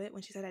laughed a little bit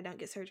when she said I don't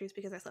get surgeries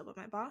because I slept with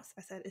my boss.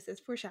 I said, is this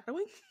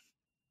foreshadowing?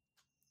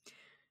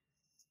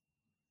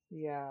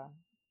 Yeah,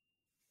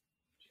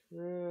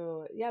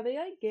 true. Yeah, they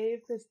like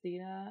gave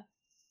Christina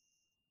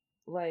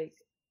like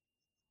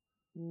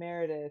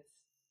Meredith's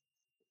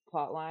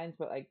plot lines,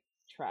 but like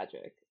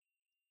tragic.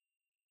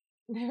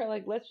 They're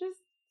like, let's just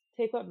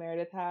take what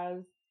Meredith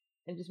has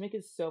and just make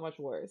it so much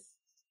worse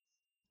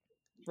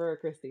for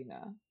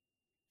Christina.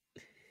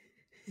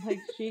 Like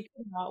she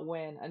could not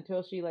win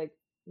until she like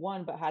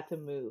won but had to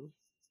move.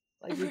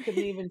 Like we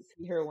couldn't even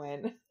see her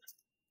win.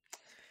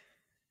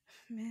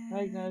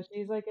 Like no, Man,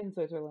 she's like in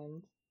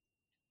Switzerland.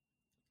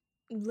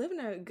 living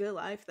a good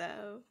life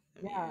though. I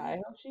Yeah, mean, I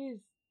hope she's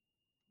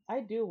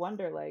I do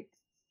wonder like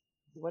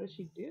what does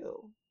she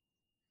do?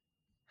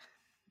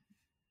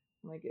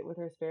 Like with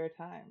her spare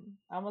time.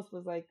 I almost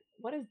was like,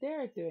 what is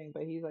Derek doing?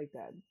 But he's like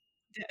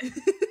dead.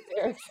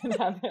 Derek's in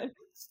heaven.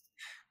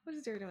 what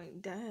is they doing?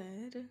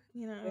 Dead,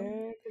 you know?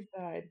 Derek has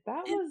died.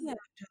 That In was the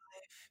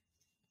afterlife.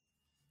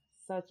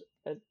 such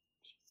a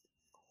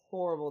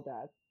horrible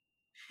death.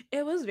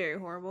 It was very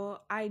horrible.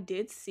 I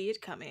did see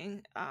it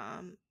coming.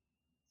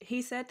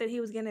 He said that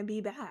he was gonna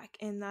be back,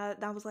 and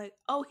that was like,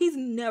 oh, he's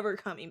never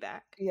coming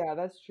back. Yeah,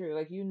 that's true.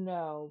 Like you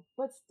know,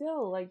 but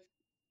still, like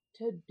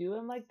to do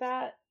him like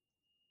that,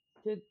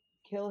 to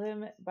kill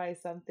him by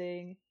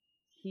something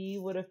he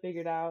would have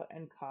figured out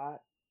and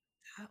caught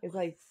That is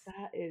like was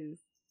that is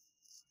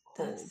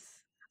cold.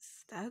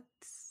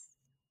 that's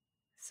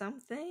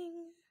something.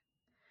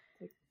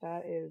 Like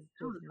that is That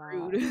just was not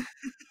rude.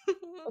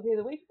 okay.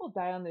 The way people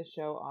die on this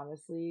show,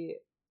 honestly,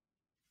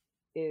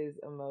 is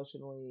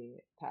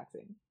emotionally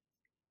taxing.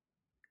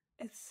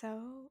 it's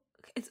so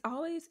it's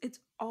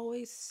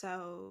always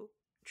so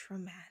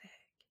traumatic.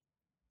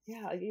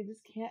 Yeah, like it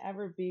just can't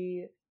ever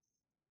be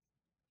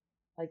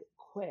like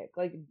quick.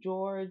 Like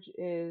George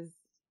is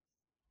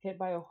hit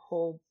by a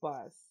whole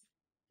bus.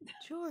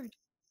 George,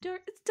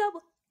 it's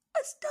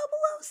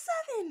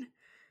 007.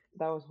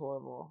 That was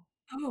horrible.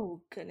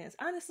 Oh goodness.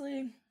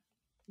 Honestly,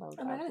 That was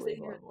I'm not gonna sit absolutely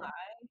here and horrible.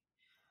 lie.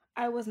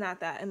 I was not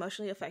that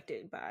emotionally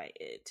affected by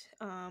it.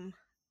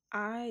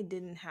 I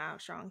didn't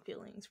have strong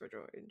feelings for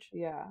George.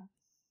 Yeah.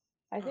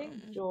 I think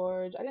Um,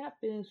 George, I didn't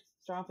have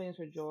strong feelings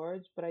for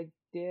George, but I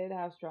did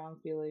have strong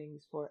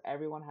feelings for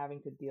everyone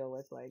having to deal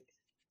with, like,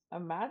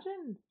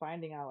 imagine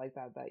finding out like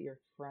that your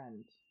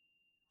friend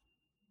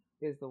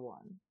is the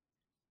one.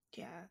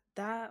 yeah,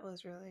 that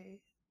was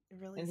really,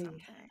 really And he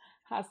something.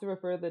 has to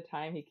refer to the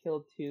time he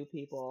killed two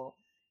people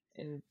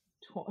in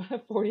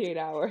 48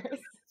 hours.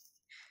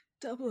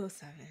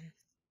 007.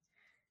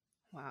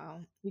 Wow.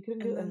 He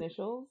couldn't do And then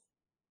initials.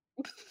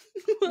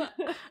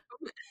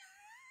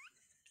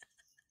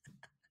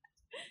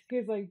 He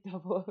was like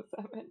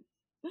 007.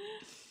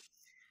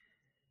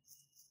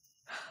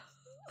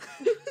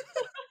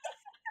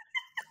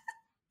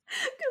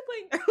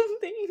 Cause like I'm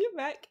thinking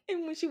back,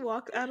 and when she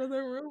walks out of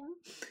the room,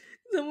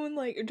 someone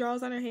like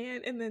draws on her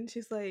hand, and then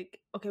she's like,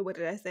 "Okay, what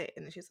did I say?"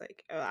 And then she's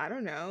like, "Oh, I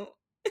don't know."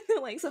 And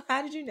they're like, "So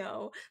how did you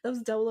know that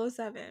was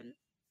 007?"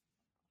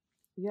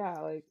 Yeah,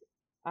 like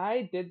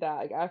I did that.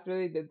 Like after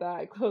they did that,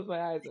 I closed my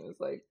eyes and was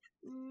like,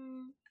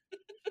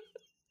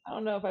 I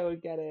don't know if I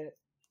would get it.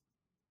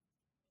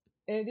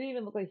 And it didn't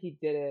even look like he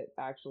did it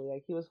actually.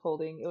 Like he was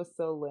holding it was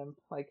so limp,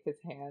 like his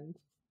hand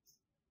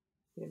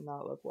did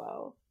not look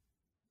well.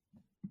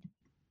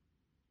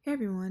 Hey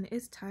everyone,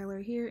 it's Tyler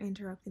here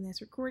interrupting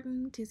this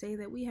recording to say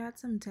that we had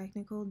some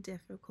technical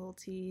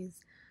difficulties.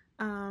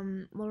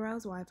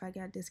 Laurel's Wi-Fi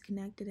got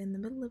disconnected in the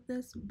middle of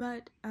this,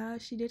 but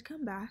she did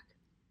come back.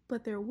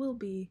 But there will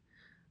be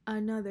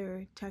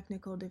another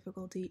technical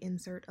difficulty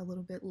insert a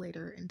little bit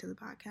later into the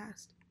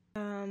podcast.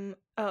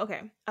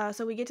 Okay.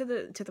 So we get to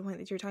the point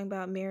that you're talking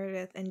about.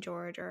 Meredith and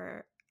George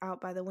are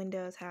out by the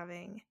windows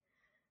having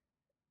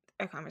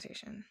a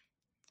conversation.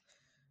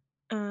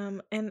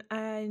 And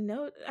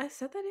I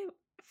said that it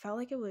felt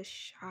like it was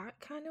shot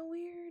kind of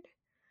weird.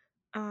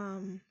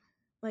 Um,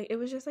 like it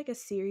was just like a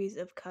series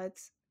of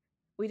cuts.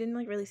 We didn't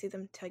like really see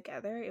them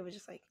together. It was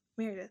just like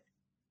Meredith,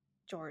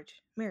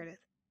 George, Meredith,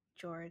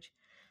 George.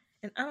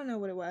 And I don't know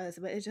what it was,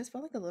 but it just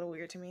felt like a little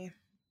weird to me.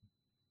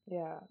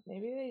 Yeah,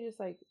 maybe they just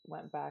like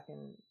went back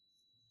and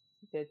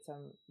did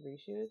some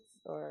reshoots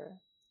or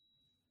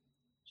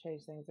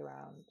changed things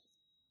around.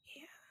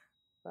 Yeah.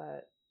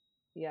 But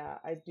yeah,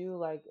 I do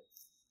like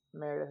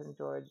Meredith and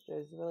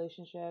George's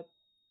relationship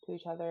to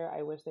each other.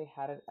 I wish they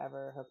hadn't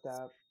ever hooked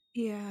up.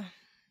 Yeah,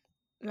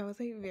 that was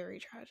like very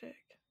tragic.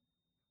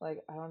 Like,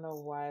 I don't know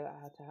why that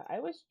had to I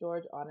wish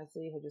George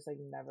honestly had just like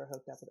never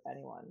hooked up with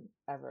anyone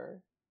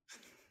ever.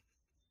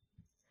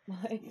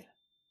 Like,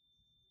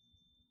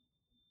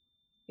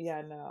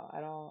 yeah, no, I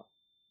don't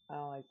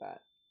like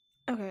that.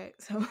 Okay,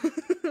 so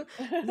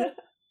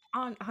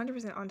on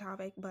 100% on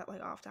topic, but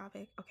like off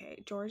topic.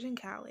 Okay, George and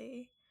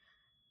Callie.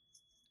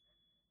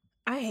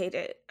 I hate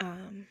it.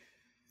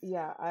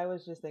 Yeah, I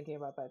was just thinking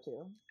about that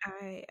too.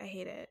 I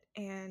hate it.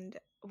 And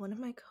one of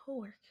my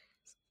coworkers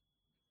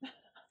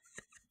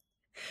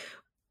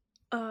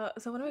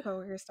so one of my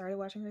coworkers started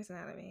watching Grey's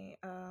Anatomy.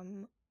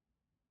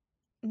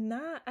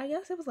 Not I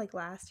guess it was like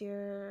last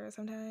year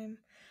sometime.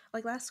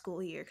 Like last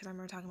school year, because I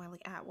remember talking about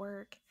like at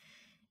work.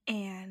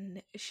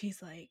 And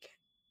she's like,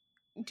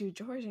 do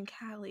George and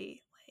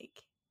Callie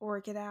like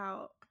work it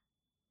out?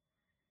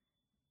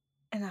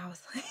 And I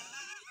was like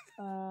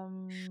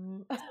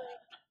Um,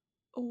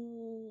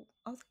 oh,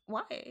 I was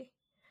like, why?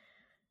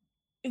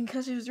 And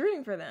because she was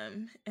rooting for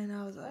them. And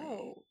I was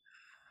like,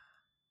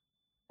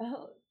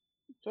 oh,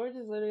 George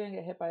is literally gonna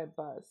get hit by a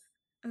bus.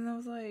 and I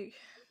was like,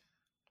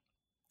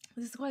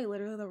 this is quite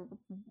literally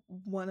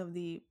one of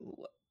the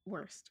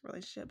worst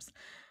relationships.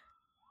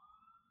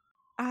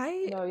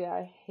 No, yeah,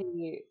 I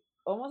hate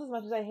almost as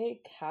much as I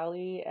hate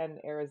Cali and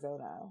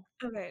Arizona.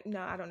 Okay,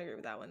 no, I don't agree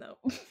with that one though.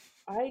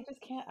 I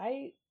just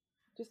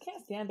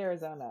can't stand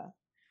Arizona.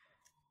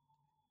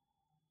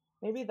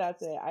 Maybe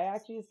that's it. I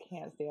actually just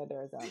can't stand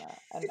Arizona.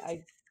 And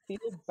I feel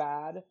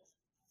bad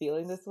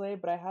feeling this way,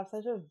 but I have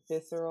such a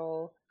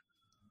visceral,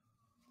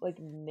 like,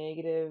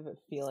 negative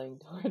feeling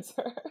towards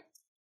her.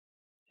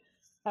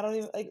 I don't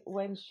even, like,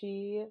 when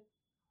she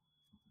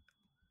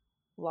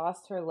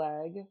lost her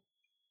leg,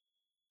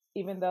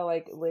 even though,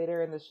 like,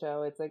 later in the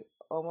show, it's, like,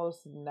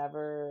 almost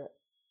never,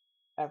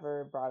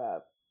 ever brought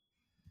up.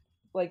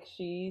 Like,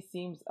 she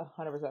seems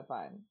 100%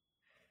 fine.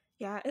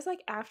 Yeah, it's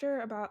like after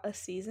about a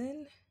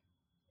season,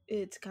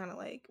 it's kind of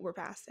like we're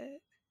past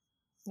it.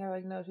 Yeah,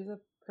 like, no, she's a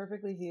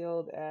perfectly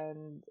healed,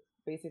 and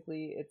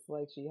basically, it's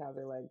like she has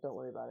her leg. Don't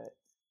worry about it.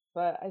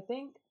 But I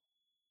think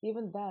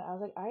even then, I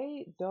was like,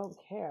 I don't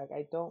care. Like,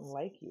 I don't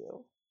like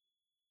you.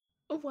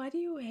 Why do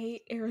you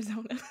hate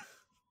Arizona?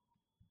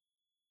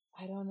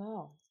 I don't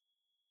know.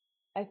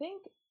 I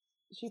think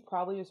she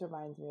probably just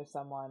reminds me of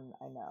someone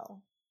I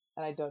know,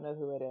 and I don't know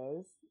who it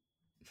is.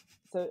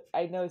 So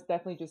I know it's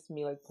definitely just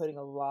me, like, putting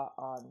a lot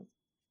on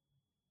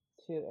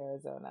to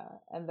Arizona.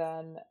 And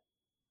then,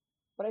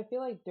 but I feel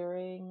like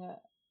during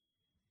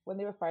when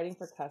they were fighting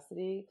for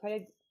custody, 'cause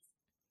I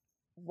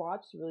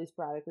watched really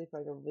sporadically for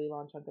like a really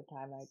long chunk of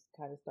time. And I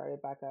kind of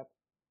started back up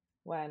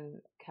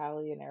when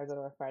Callie and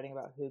Arizona were fighting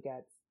about who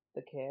gets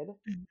the kid.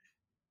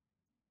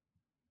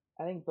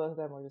 I think both of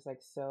them were just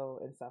like so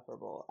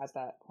insufferable at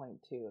that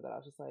point too that I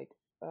was just like,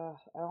 ugh,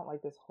 I don't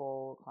like this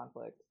whole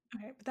conflict.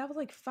 Okay, but that was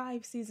like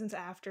 5 seasons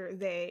after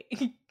they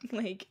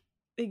like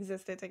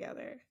existed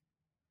together.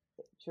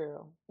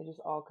 True. It just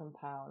all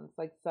compounds.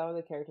 Like some of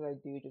the characters I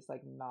do just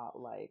like not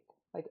like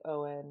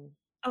Owen,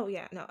 Oh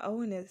yeah, no,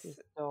 Owen is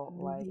just don't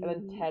like. And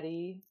then the.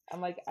 Teddy,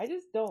 I'm like, I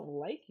just don't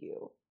like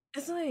you.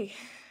 It's like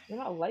You're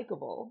not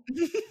likable.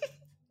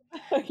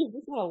 Like, you're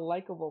just not a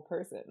likable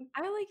person.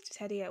 I liked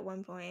Teddy at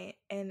one point,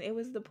 and it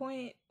was the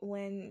point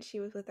when she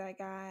was with that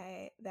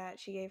guy that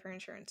she gave her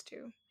insurance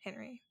to,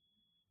 Henry.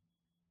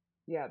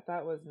 Yeah,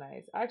 that was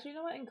nice. Actually, you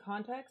know what? In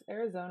context,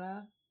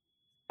 Arizona,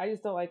 I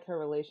just don't like her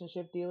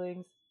relationship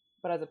dealings.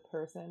 But as a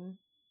person,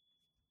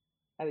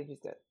 I think she's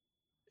good.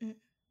 Mm,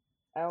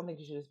 I don't think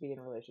she should just be in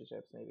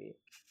relationships, maybe.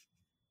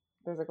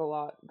 There's like a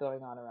lot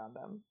going on around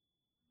them.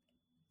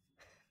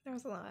 there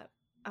was a lot.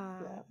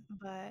 Yeah.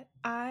 But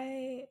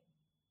I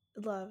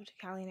loved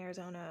Callie and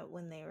Arizona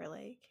when they were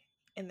like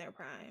in their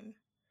prime.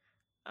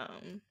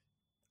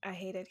 I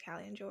hated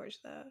Callie and George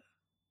though.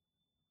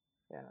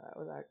 Yeah,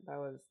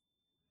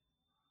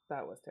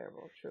 that was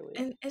terrible, truly.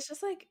 And it's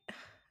just like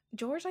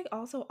George like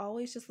also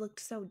always just looked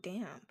so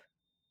damp.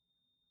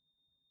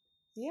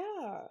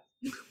 Yeah.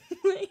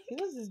 Like He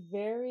was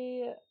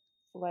very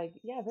like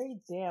yeah, very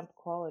damp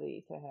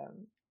quality to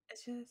him.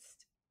 it's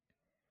just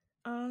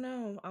I don't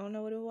know. I don't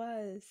know what it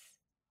was.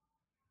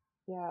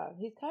 Yeah,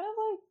 he's kind of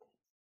like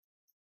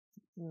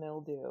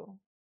mildew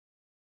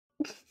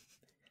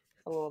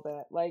a little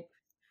bit. Like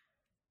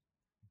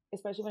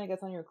especially when it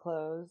gets on your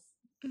clothes.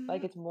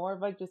 Like Mhm, it's more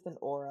of like just an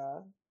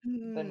aura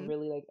than mhm.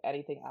 really like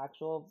anything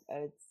actual.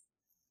 And it's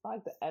not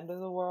like the end of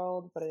the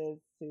world, but it is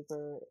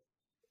super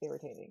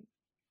irritating.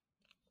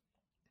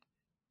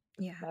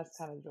 That's Yes.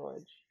 kind of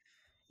George.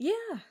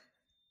 Yeah,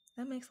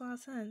 that makes a lot of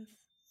sense.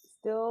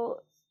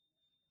 Still,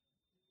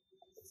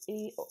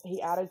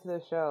 he added to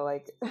the show.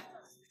 Like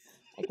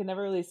I could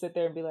never really sit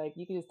there and be like,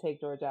 you could just take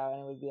George out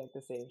and it would be like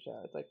the same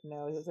show. It's like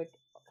no, he was like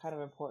kind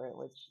of important,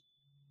 which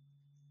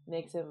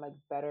makes him like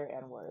better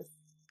and worse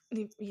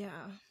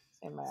Yeah,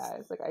 in my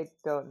eyes. Like I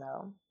don't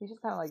know. He's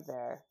just kind of like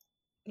there.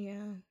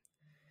 yeah.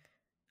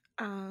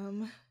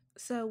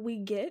 So we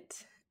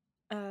get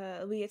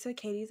We get to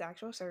Katie's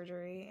actual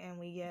surgery, and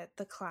we get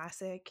the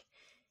classic.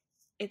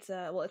 It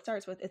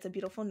starts with "It's a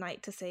beautiful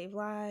night to save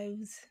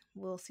lives."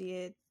 We'll see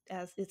it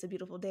as "It's a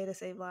beautiful day to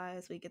save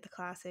lives." We get the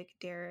classic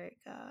Derek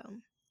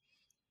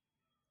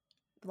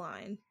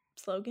line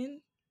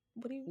slogan.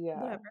 Yeah,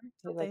 Whatever,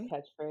 his like something.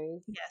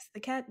 catchphrase. Yes,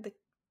 the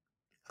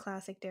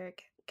classic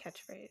Derek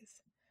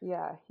catchphrase.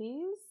 Yeah,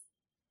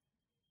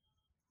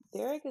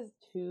 Derek is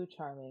too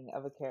charming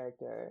of a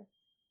character.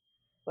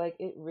 Like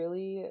it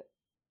really,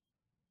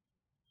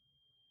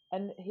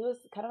 and he was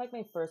kind of like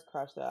my first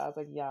crush though. I was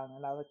like young,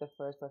 and I was like the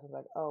first person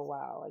like, oh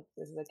wow, like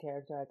this is a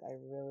character like I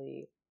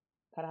really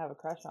kind of have a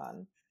crush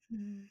on.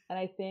 Mm. And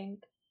I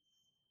think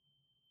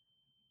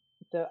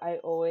I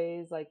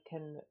always like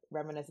can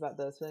reminisce about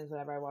those feelings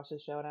whenever I watch the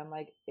show, and I'm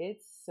like,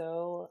 it's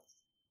so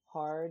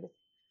hard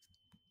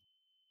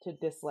to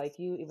dislike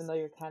you, even though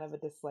you're kind of a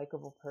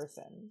dislikable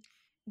person.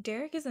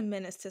 Derek is a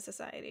menace to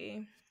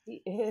society.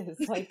 He is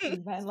like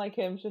men like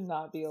him should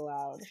not be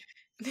allowed.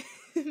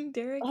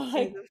 Derek is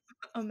Like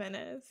a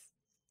menace.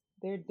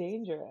 they're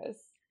dangerous.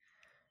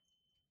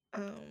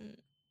 Um,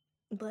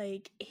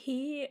 like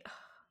he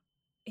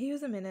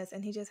was a menace,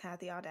 and he just had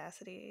the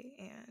audacity.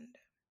 And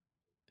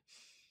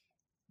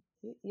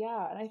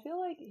Yeah, and I feel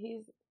like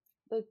he's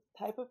the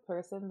type of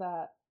person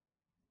that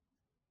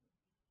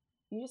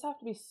you just have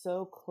to be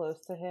so close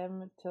to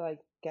him to like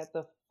get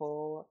the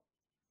full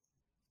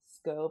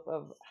scope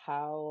of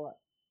how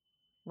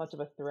much of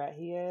a threat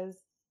he is.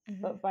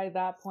 mm-hmm. But by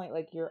that point,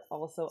 like you're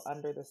also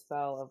under the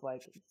spell of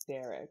like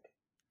Derek.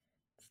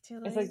 It's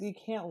too It's late. like you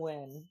can't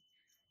win.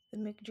 The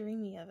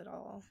McDreamy of it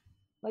all.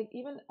 Like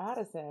even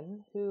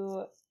Addison,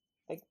 who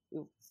like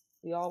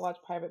we all watch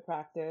Private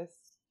Practice.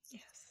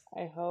 Yes.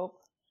 I hope,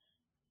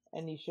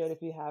 and you should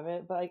if you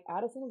haven't. But like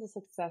Addison is a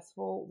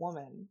successful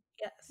woman.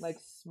 Yes. Like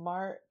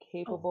smart,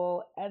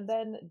 capable, and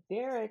then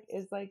Derek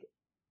is like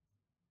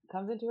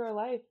comes into her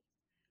life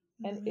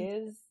and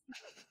is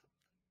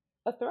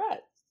a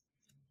threat.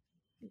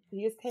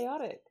 He is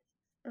chaotic.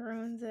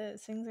 Ruins it.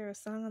 Sings her a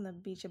song on the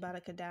beach about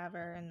a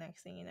cadaver, and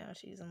next thing you know,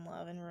 she's in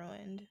love and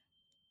ruined.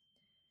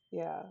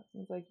 Yeah,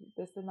 it's like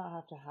this did not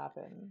have to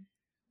happen.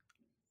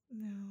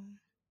 No.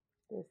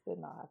 This did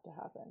not have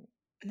to happen.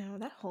 No,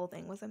 that whole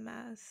thing was a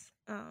mess.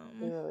 It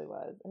really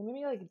was. And it made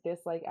me like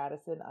dislike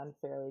Addison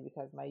unfairly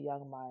because my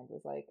young mind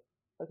was like,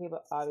 okay,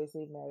 but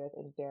obviously Meredith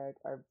and Derek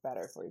are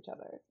better for each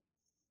other.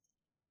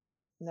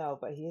 No,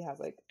 but he has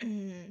like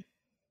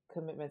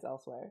commitments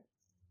elsewhere.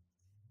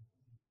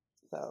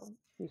 So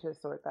he should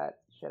sort that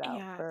shit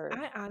out first.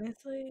 I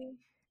honestly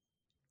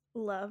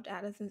loved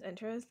Addison's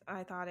interest.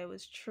 I thought it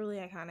was truly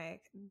iconic.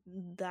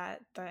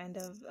 That the end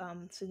of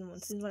season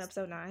 1,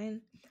 episode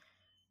 9.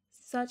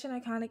 Such an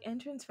iconic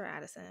entrance for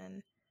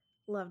Addison.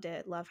 Loved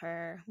it. Love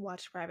her.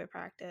 Watched Private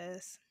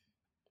Practice.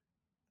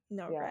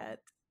 No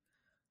regrets.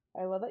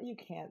 I love that you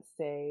can't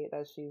say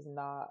that she's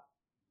not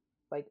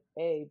like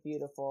a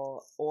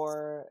beautiful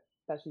or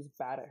that she's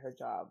bad at her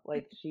job.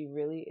 Like she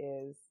really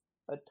is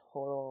a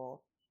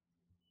total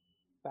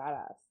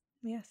badass.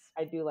 Yes.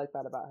 I do like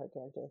that about her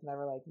character. It's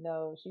never like,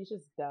 no, she's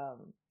just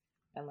dumb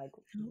and like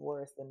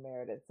worse than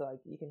Meredith. So like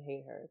you can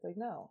hate her. It's like,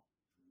 no.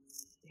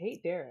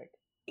 Hate Derek.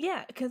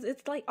 Yeah, because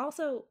it's like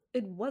also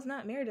it was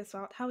not Meredith's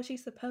fault. How was she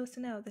supposed to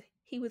know that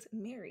he was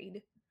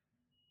married?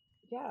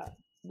 Yeah.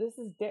 This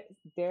is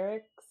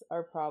Derek's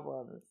are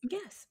problems.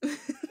 Yes.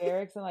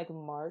 Derek's and like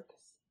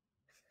Mark's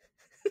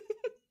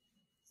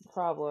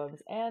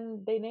problems.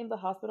 And they named the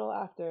hospital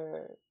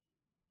after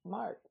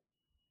Mark.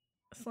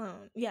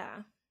 Sloan.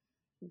 Yeah.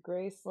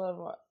 Grace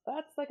Sloan.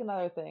 That's like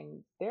another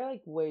thing. They're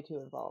like way too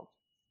involved.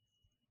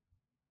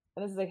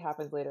 And this is like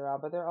happens later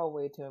on, but they're all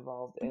way too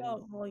involved in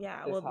Oh, well,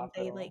 yeah. this Well,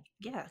 hospital. they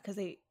because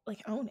they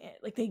like own it.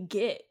 Like they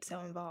get so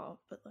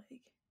involved, but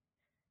like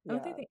I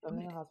don't think they own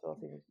something in it. the hospital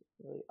seems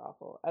really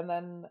awful. And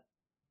then,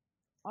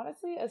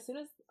 honestly, as soon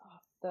as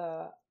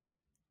the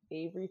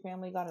Avery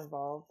family got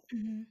involved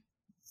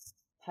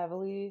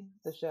heavily,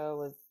 the show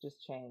was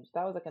just changed.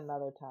 That was like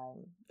another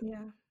time.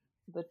 Yeah.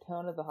 The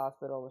tone of the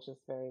hospital was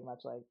just very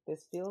much like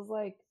this feels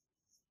like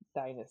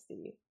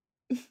Dynasty.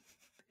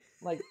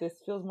 Like this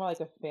feels more like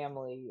a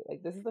family.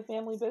 Like this is the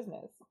family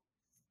business.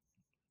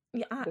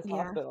 Yeah. This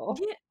hospital.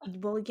 Yeah.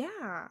 Well,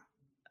 yeah.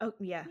 Oh,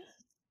 yeah.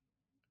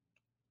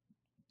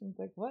 It's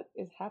like, what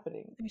is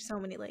happening? There's so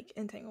many like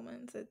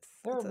entanglements.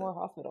 There are more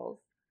hospitals.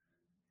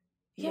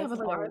 Yeah, but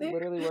like, are there?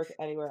 Literally work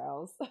anywhere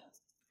else. But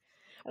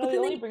they then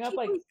only bring up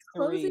like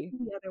closing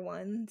the other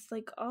ones,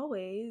 like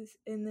always,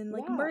 and then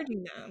like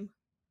merging them.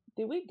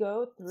 Did we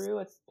go through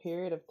a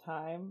period of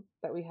time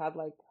that we had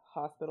like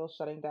hospitals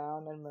shutting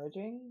down and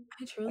merging?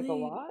 I truly like a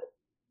lot.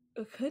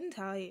 I couldn't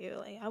tell you.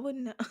 Like I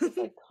wouldn't know. It's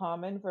like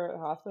common for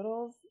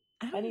hospitals.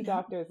 Any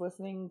doctors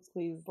listening,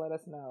 please let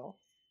us know.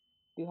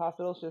 Do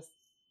hospitals just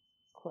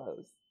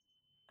close?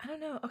 I don't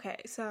know. Okay,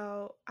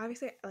 so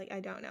obviously, like I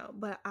don't know,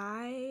 but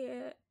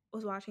I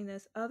was watching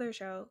this other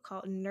show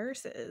called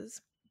Nurses,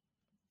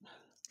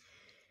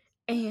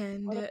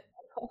 and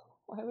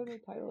why would they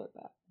title it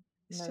that?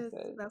 Nurses.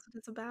 That's what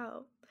it's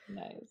about.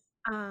 Nice.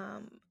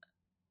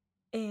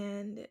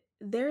 And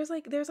there's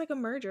like a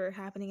merger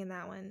happening in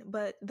that one,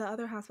 but the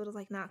other hospital's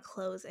like not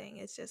closing.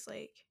 It's just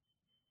like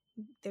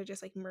they're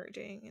just like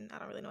merging, and I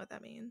don't really know what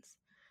that means.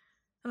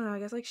 I don't know. I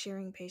guess like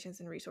sharing patients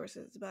and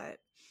resources, but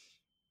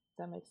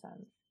That makes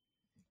sense.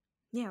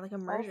 yeah, like a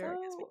merger, I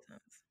guess, Also, makes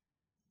sense.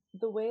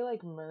 the way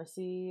like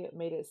Mercy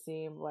made it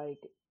seem like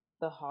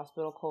the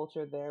hospital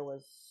culture there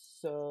was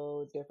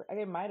so different. Like,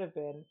 it might have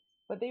been,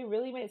 but they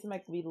really made it seem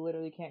like we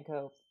literally can't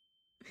cope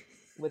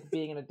with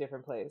being in a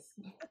different place.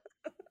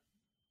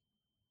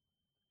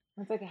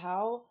 It's like,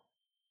 how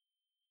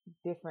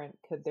different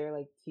could their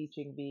like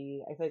teaching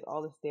be? I feel like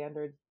all the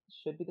standards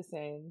should be the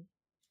same.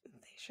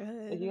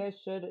 They Like, you should. guys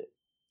should,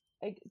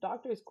 like,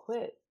 doctors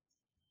quit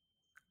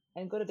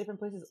and go to different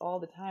places all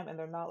the time, and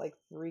they're not like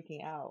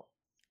freaking out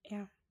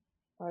Yeah.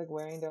 or like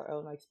wearing their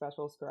own like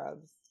special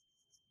scrubs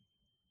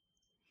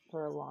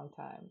for a long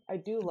time. I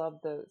do love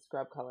the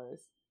scrub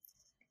colors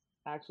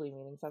actually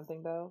meaning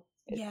something though.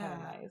 It's kind of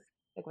Yeah. nice.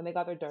 Like when they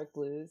got their dark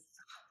blues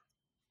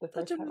the Such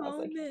first a time, I was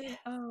like, moment. yeah,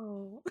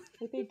 Oh,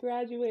 like they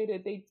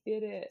graduated, they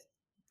did it.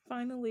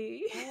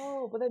 finally.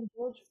 Oh, but then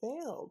George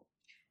failed.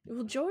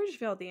 Well, George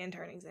failed the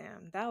intern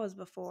exam. That was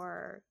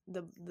before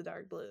the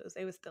dark blues.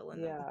 They was still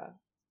in them. Yeah.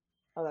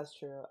 Oh, that's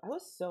true. I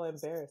was so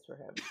embarrassed for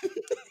him.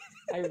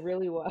 I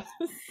really was.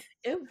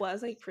 It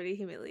was like pretty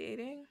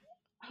humiliating.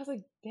 I was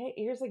like, dang,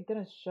 you're just like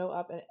gonna show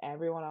up and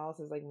everyone else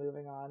is like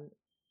moving on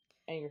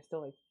and you're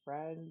still like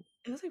friends.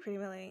 It was like pretty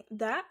humiliating.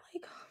 That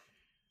like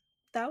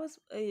that was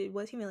it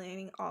was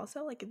humiliating.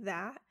 Also, like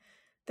that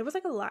there was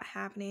like a lot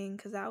happening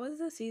because that was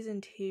the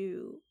season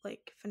 2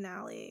 like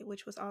finale,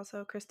 which was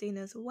also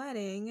Christina's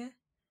wedding,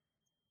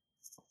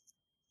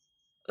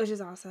 which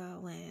is also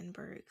when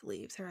Burke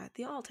leaves her at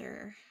the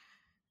altar.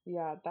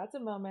 Yeah, that's a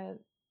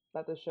moment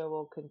that the show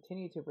will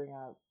continue to bring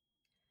up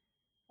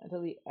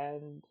until the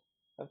end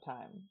of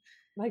time.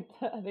 Like,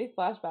 they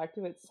flash back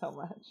to it so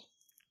much.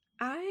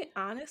 I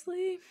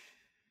honestly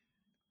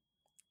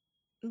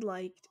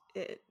liked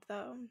it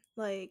though.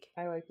 Like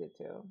I liked it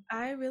too.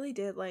 I really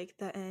did like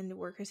the end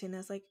where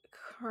Christina's like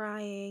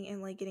crying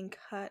and like getting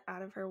cut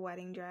out of her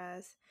wedding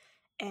dress,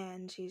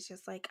 and she's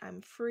just like,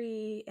 I'm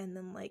free, and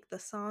then like the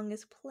song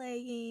is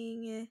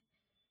playing.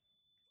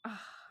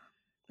 Ah,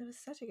 it was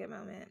such a good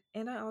moment.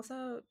 And I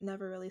also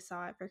never really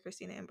saw it for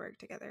Christina and Burke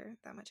together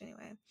that much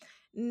anyway.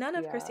 None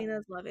of Yeah,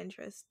 Christina's love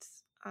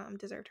interests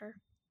deserved her.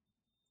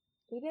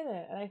 they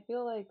didn't. And I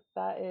feel like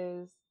that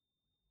is,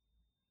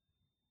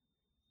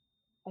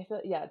 I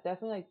feel, yeah,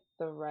 definitely like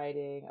the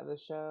writing of the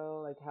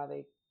show, like how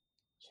they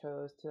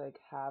chose to like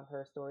have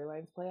her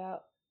storylines play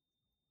out.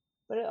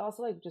 But it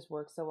also like just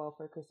works so well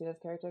for Christina's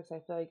character because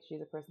I feel like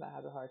she's a person that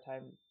has a hard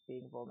time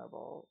being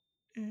vulnerable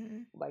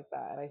Hmm. like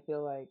that. And I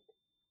feel like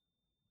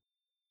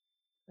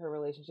her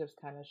relationships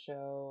kind of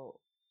show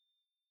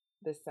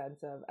this sense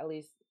of, at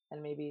least,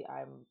 and maybe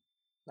I'm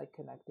like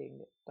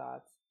connecting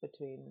dots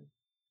between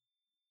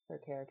her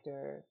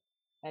character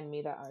and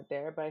me that aren't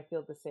there, but I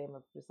feel the same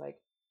of just like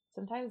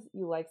sometimes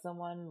you like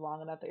someone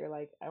long enough that you're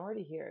like, I'm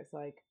already here. So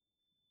like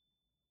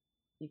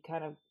you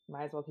kind of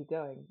might as well keep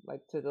going,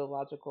 like to the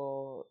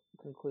logical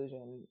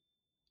conclusion.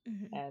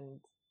 Hmm. And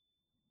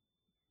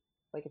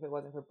like if it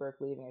wasn't for Burke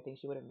leaving, I think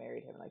she would have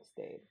married him and like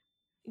stayed.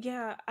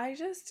 Yeah,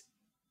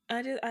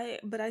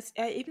 but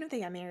even if they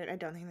got married, I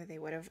don't think that they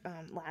would have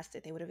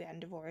lasted. They would have gotten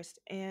divorced,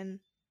 and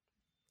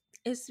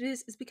it's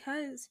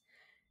because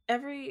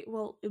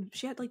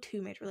she had like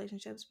 2 major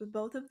relationships, but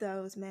both of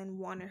those men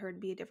wanted her to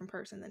be a different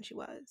person than she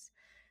was.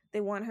 They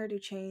want her to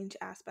change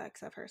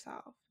aspects of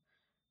herself.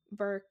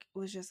 Burke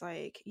was just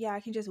like, yeah, I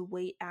can just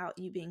wait out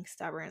you being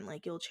stubborn,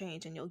 like you'll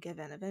change and you'll give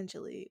in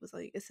eventually. It was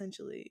like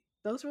essentially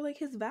those were like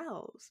his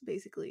vows,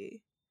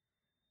 basically.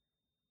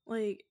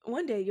 Like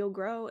one day you'll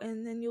grow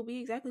and then you'll be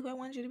exactly who I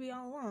wanted you to be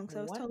all along.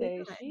 So it's One totally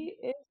day fine. she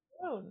is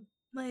grown.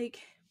 Like,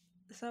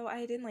 so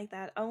I didn't like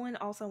that. Owen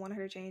also wanted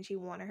her to change. He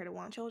wanted her to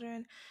want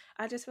children.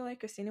 I just feel like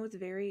Christina was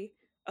very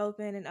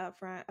open and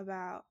upfront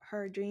about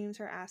her dreams,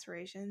 her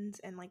aspirations,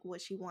 and like what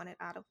she wanted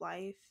out of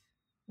life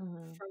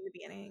Hmm. from the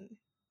beginning.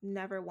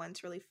 Never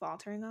once really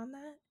faltering on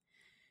that.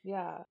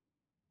 Yeah.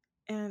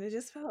 And it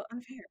just felt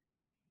unfair.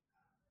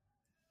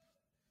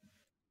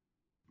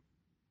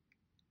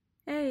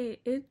 Hey,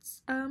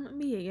 it's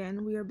me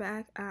again. We are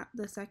back at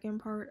the second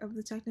part of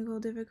the technical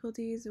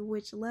difficulties,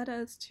 which led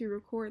us to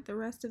record the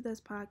rest of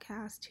this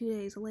podcast 2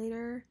 days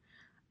later.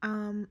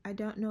 I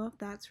don't know if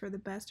that's for the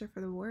best or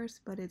for the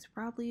worst, but it's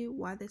probably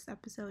why this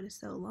episode is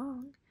so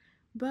long.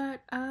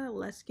 But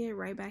let's get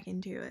right back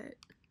into it.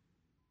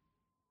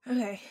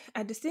 Okay,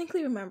 I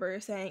distinctly remember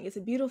saying it's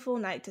a beautiful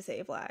night to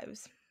save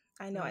lives.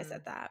 I know I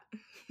said that.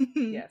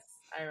 Yes,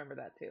 I remember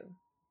that too.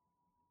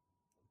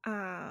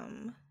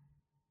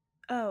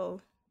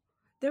 Oh,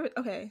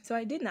 okay, so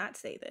I did not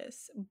say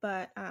this,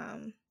 but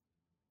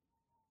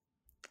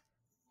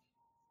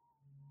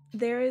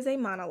there is a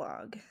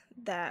monologue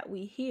that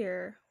we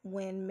hear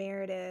when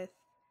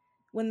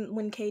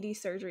when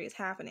Katie's surgery is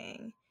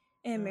happening,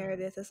 and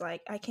Meredith is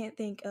like, I can't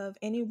think of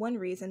any one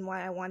reason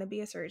why I want to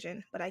be a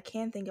surgeon, but I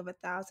can think of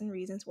 1,000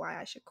 reasons why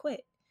I should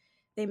quit.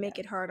 They make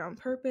it hard on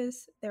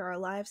purpose. There are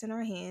lives in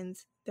our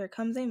hands. There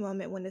comes a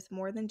moment when it's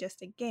more than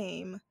just a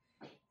game.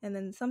 And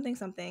then something,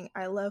 something.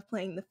 I love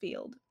playing the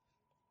field.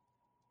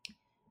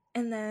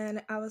 And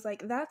then I was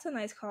like, that's a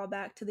nice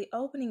callback to the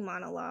opening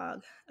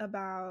monologue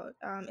about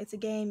it's a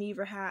game, you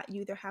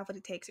either have what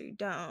it takes or you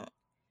don't.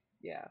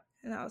 Yeah.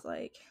 And I was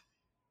like,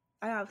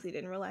 I obviously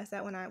didn't realize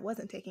that when I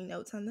wasn't taking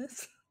notes on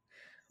this.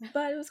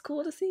 But it was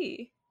cool to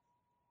see.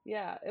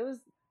 Yeah, it was.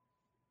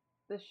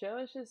 The show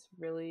is just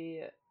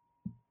really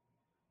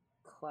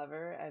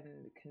clever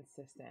and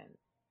consistent.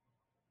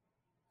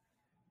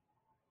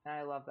 And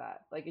I love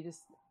that. Like, it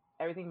just,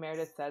 everything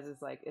Meredith says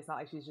is like, it's not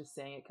like she's just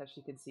saying it because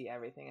she can see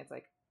everything. It's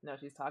like, no,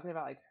 she's talking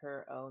about like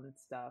her own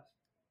stuff.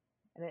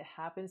 And it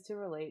happens to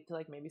relate to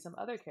like maybe some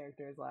other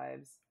characters'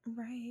 lives.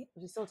 Right.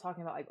 But she's still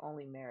talking about like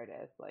only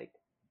Meredith, like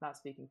not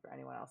speaking for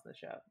anyone else in the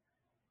show.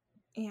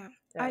 Yeah.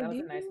 Yeah, that was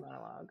a nice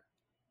monologue.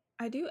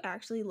 I do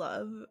actually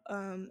love,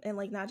 and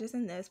like not just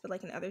in this, but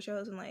like in other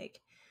shows, and like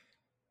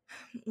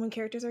when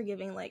characters are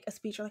giving like a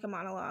speech or like a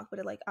monologue, but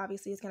it like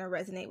obviously is going to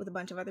resonate with a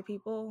bunch of other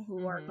people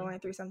who are going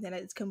through something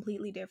that is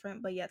completely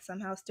different, but yet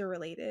somehow still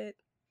related.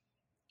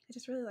 I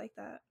just really like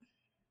that.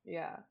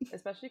 Yeah,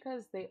 especially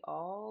because they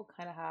all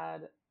kind of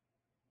had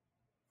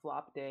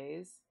flop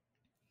days.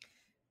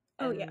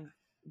 Oh yeah.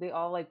 They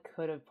all like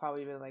could have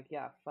probably been like,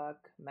 yeah, fuck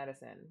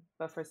medicine,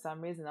 but for some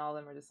reason all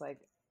of them are just like,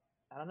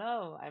 I don't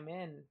know, I'm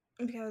in.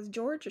 Because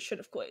George should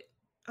have quit.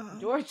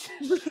 George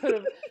should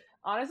have.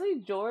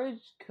 Honestly, George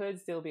could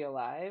still be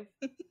alive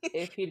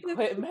if he'd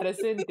quit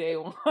medicine day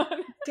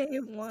one. Day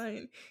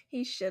one,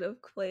 he should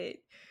have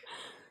quit.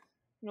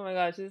 Oh my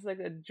gosh, this is like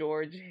a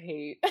George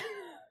hate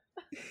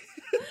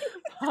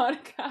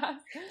podcast. I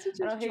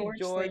don't hate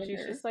George.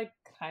 He's just like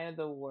kind of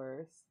the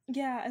worst.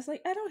 Yeah, it's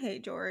like I don't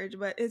hate George,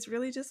 but it's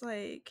really just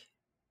like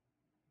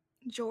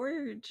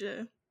George.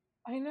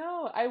 I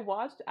know. I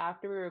watched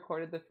after we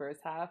recorded the first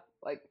half,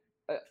 like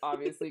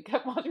obviously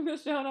kept watching the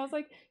show, and I was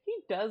like, he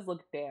does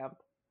look damp.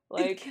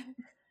 Like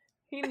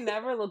he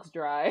never looks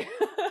dry.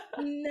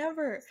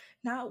 Never.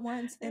 Not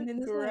once. And then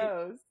it's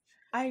gross. Like,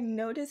 I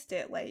noticed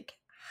it like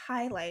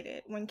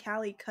highlighted when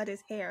Callie cut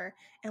his hair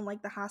in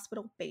like the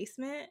hospital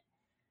basement.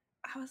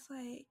 I was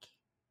like,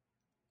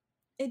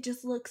 it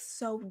just looks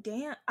so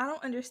damp. I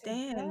don't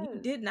understand.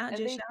 You did not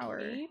just shower.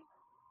 Keep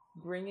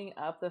bringing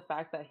up the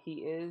fact that he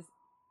is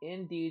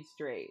indeed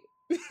straight.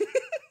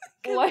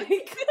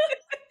 Like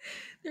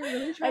they're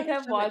really trying I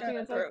kept watching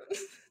it. Like,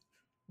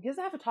 he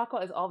doesn't have to talk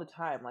about this all the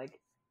time. Like,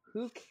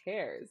 who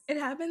cares? It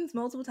happens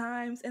multiple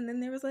times. And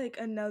then there was like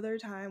another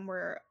time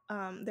where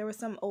there was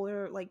some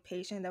older like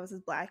patient that was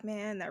this black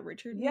man that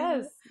Richard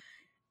knew.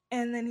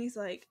 And then he's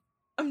like,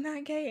 I'm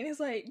not gay. And it's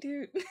like,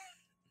 dude,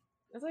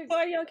 it's like,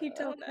 why y'all keep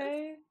telling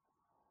us?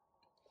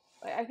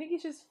 I think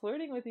he's just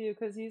flirting with you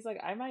because he's like,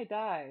 I might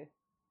die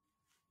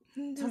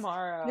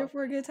tomorrow. Here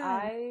for a good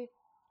time.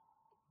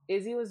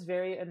 Izzy was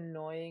very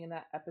annoying in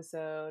that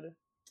episode.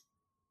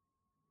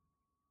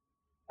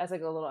 That's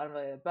like a little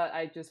unrelated, but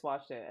I just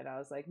watched it and I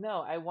was like,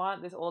 no, I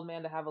want this old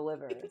man to have a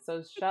liver.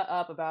 So shut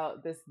up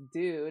about this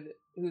dude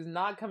who's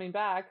not coming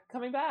back.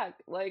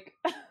 Like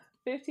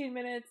 15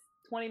 minutes,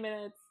 20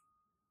 minutes.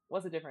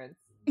 What's the difference?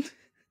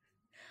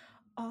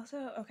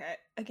 Also, okay,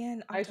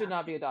 again, I should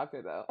not be a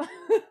doctor though.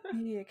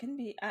 Yeah, it can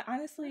be.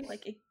 Honestly,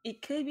 like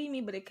it could be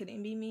me, but it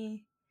couldn't be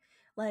me.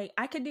 Like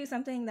I could do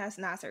something that's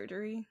not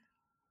surgery.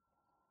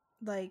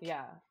 Like,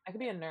 yeah, I could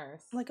be a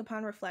nurse. Like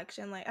upon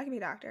reflection, like I could be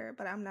a doctor,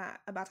 but I'm not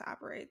about to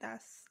operate.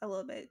 That's a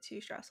little bit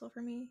too stressful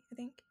for me, I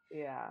think.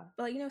 Yeah.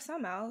 But like,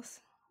 something else.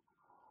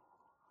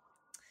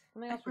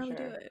 I'd probably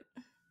do it.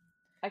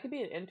 I could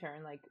be an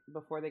intern, like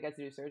before they get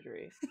to do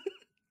surgery.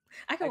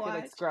 I could watch.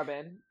 Like scrub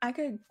in. I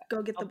could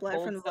go get the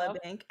blood from the blood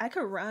bank. I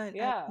could run.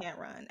 Yeah. I can't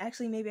run.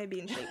 Actually, maybe I'd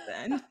be in shape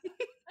then.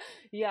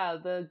 Yeah,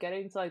 the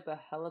getting to like the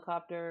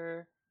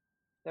helicopter.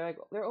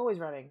 They're always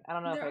running. I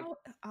don't know they're if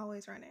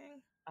always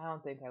running. I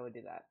don't think I would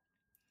do that.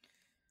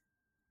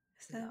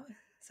 So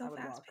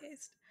fast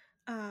paced.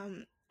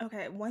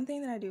 Okay, one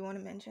thing that I do want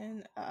to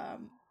mention,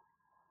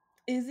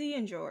 Izzy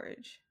and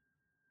George,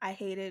 I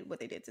hated what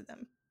they did to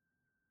them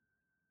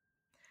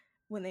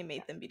when they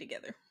made them be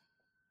together.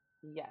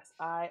 Yes,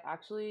 I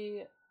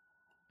actually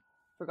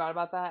forgot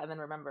about that and then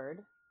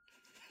remembered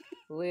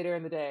later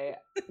in the day.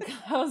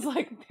 I was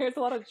like, there's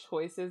a lot of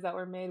choices that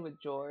were made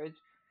with George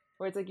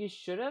where it's like you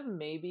should have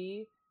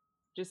maybe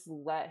just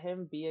let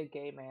him be a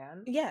gay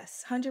man.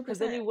 Yes, 100%. Because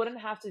then you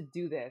wouldn't have to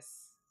do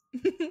this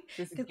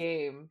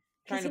game,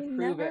 trying to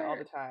prove it all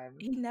the time.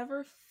 He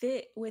never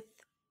fit with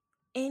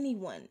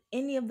anyone,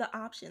 any of the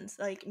options.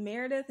 Like,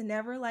 Meredith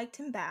never liked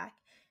him back.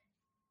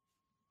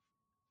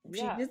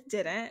 She just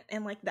didn't,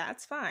 and like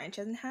that's fine.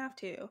 She doesn't have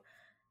to.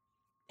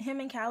 Him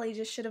and Callie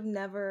just should have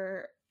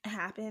never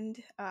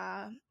happened.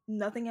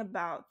 Nothing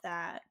about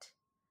that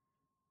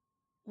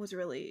was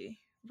really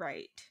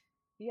right.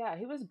 Yeah,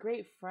 he was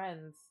great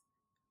friends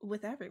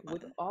with everyone,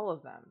 with all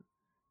of them,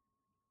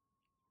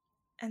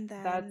 and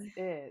then that's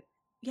it.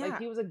 Yeah, like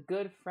he was a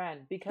good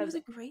friend because he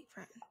was a great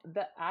friend.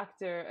 The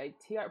actor, like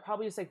TR,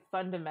 probably just like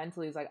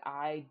fundamentally is like,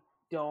 I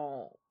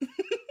don't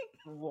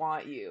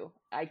want you.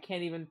 I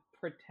can't even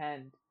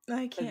pretend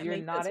I because can't you're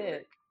make not this it.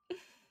 work.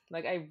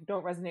 Like, I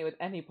don't resonate with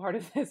any part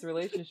of this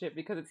relationship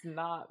because it's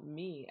not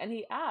me. And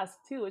he asked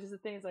too, which is the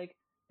thing. Is like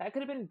that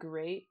could have been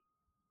great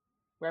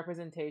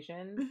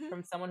representation Hmm.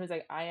 from someone who's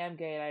like, I am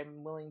gay and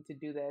I'm willing to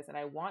do this and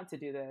I want to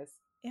do this.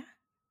 Yeah.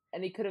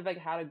 And he could have like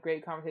had a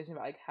great conversation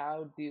about like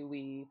how do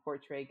we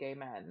portray gay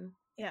men.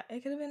 Yeah,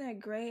 it could have been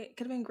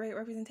great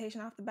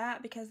representation off the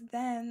bat, because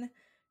then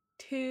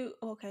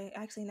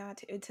actually not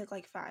two, it took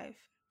like 5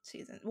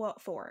 seasons. Well,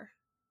 4.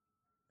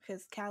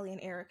 Because Callie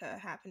and Erica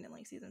happened in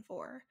like season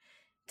 4.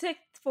 It took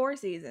 4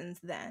 seasons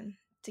then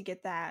to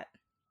get that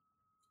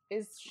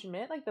Is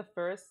Schmidt like the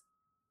first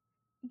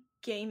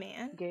gay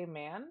man. gay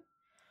man?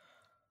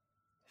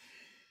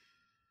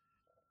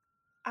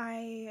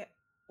 I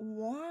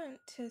want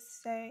to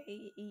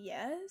say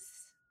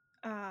yes.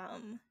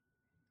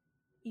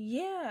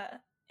 Yeah.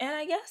 And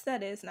I guess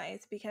that is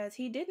nice because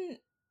he didn't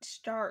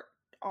start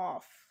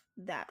off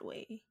that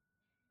way.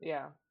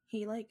 Yeah.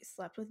 He like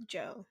slept with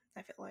Joe,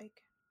 I feel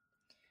like.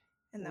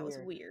 And that was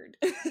weird.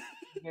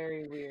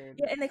 Very weird.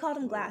 Yeah, and they called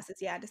him Glasses.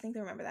 Yeah, I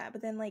distinctly remember that.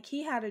 But then like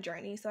he had a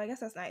journey, so I guess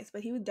that's nice.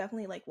 But he would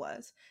definitely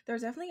was. There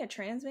was definitely a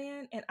trans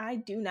man, and I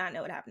do not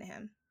know what happened to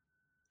him.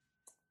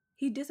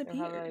 He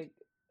disappeared.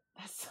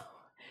 Like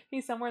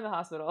he's somewhere in the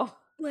hospital.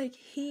 Like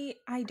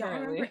I don't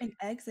remember an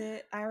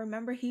exit. I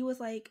remember he was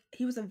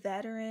a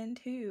veteran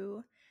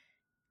too,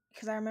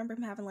 because I remember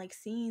him having like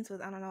scenes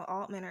with, I don't know,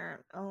 Altman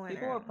or Owen.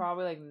 People were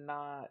probably like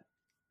not,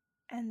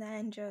 and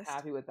then just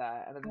happy with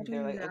that, and then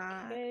they're like,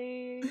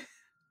 okay,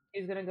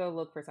 he's gonna go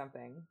look for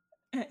something.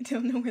 I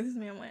don't know where this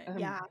man went.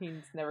 Yeah,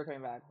 he's never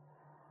coming back.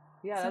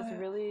 Yeah, that's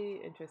really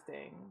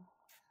interesting.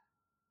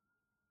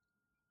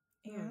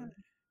 Yeah,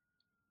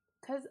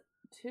 because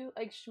too,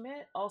 like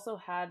Schmidt also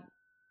had.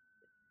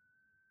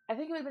 I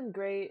think it would have been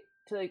great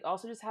to like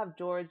also just have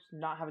George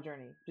not have a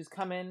journey. Just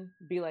come in,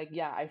 be like,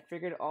 yeah, I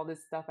figured all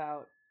this stuff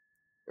out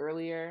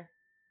earlier.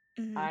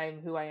 Mm-hmm.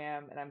 I'm who I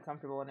am and I'm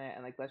comfortable in it,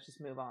 and like let's just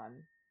move on.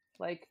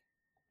 Like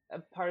a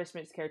part of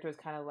Schmidt's character is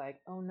kind of like,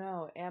 oh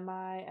no, am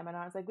I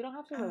not? It's like we don't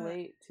have to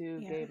relate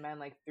to gay men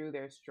like through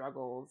their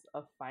struggles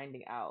of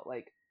finding out.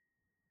 Like,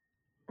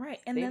 right,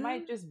 and they then,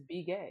 might just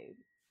be gay.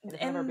 It's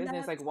none of our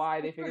business like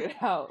why they figured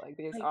it out. Like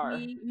they just are.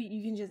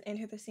 You can just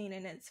enter the scene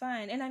and it's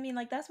fine. And I mean,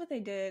 like that's what they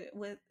did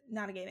with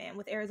Not a Gay Man,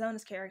 with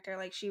Arizona's character.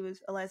 Like she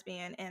was a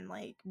lesbian, and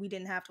like we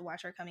didn't have to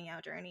watch her coming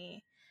out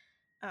journey.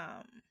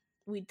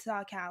 We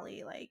saw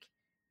Callie like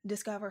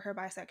discover her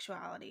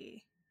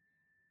bisexuality.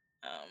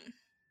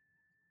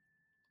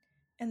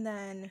 And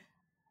then,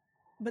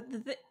 but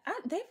the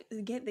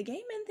gay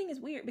men thing is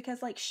weird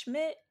because like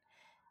Schmidt,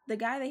 the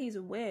guy that he's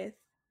with,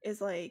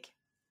 is like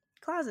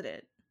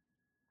closeted.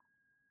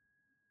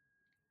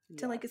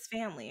 To like his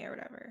family or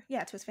whatever.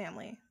 Yeah, to his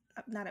family.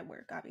 Not at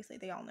work, obviously.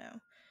 They all know.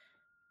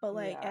 But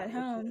like at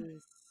home.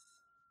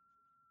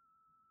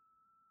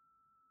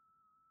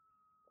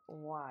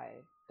 Why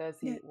does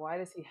he? Why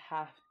does he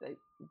have to?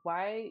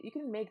 Why you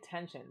can make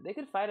tension? They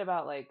could fight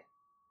about like,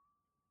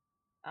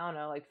 I don't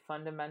know, like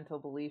fundamental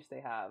beliefs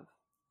they have.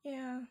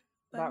 Yeah.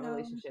 About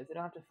relationships. They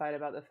don't have to fight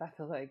about the fact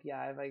that like, yeah,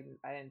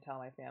 I didn't tell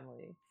my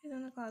family. He's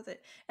in the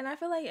closet. And I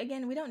feel like,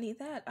 again, we don't need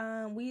that.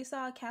 We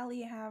saw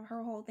Callie have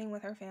her whole thing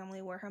with her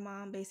family where her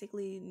mom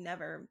basically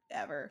never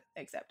ever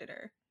accepted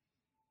her.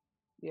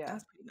 Yeah. That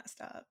was pretty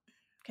messed up.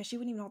 Because she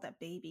wouldn't even hold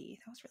that baby.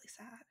 That was really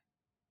sad.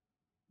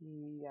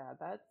 Yeah,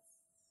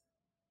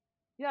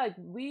 like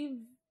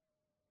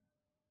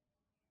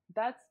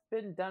that's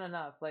been done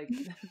enough. Like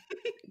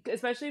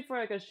especially for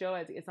like a show,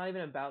 it's not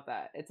even about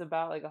that. It's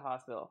about like a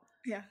hospital.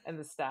 Yeah. And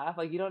the staff.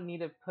 Like you don't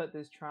need to put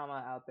this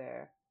trauma out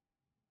there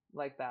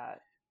like that.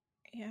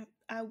 Yeah.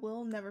 I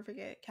will never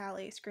forget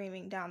Callie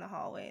screaming down the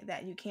hallway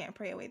that you can't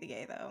pray away the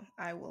gay, though.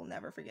 I will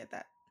never forget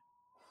that.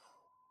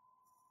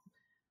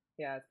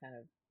 Yeah, that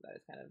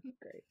is kind of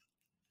great.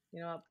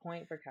 You know what?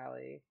 Point for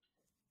Callie.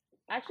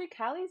 Actually,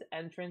 Callie's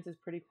entrance is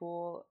pretty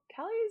cool.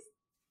 Callie's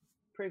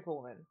pretty cool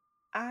woman.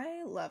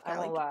 I love Callie. I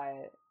won't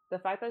lie. The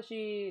fact that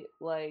she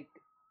like,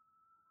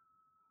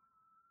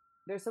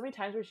 there's so many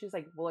times where she's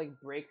like will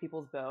like break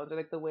people's bones, or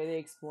like the way they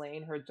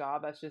explain her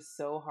job that's just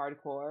so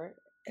hardcore.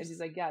 And she's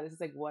like, yeah, this is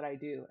like what I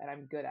do, and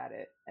I'm good at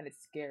it, and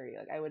it's scary.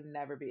 Like I would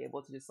never be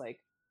able to just like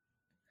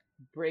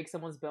break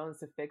someone's bones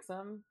to fix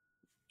them.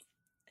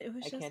 It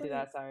was I just can't do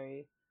that.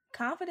 Sorry.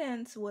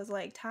 Confidence was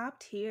like top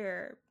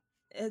tier,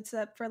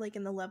 except for like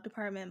in the love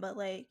department, but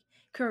like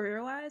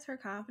career wise, her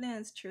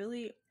confidence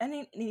truly.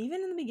 And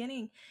even in the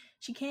beginning,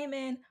 she came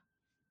in,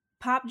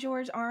 popped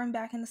George's arm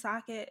back in the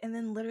socket, and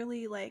then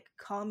literally like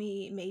call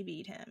me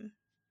maybe'd him.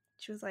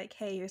 She was like,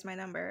 "Hey, here's my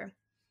number."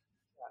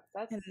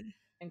 Yeah, that's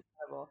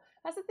incredible.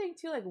 That's the thing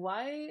too. Like,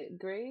 why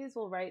Grays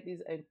will write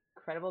these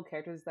incredible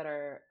characters that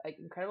are like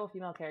incredible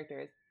female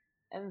characters,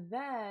 and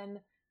then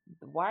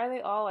why are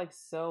they all like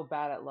so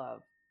bad at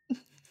love?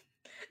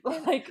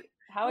 Like,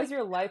 how is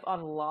your life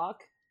on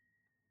lock?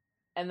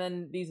 And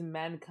then these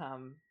men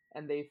come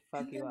and they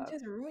fuck you up.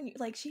 Just ruin you.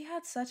 Like she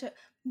had such a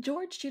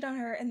George cheated on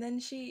her, and then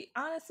she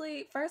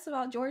honestly, first of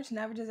all, George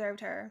never deserved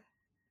her.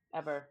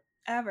 Ever.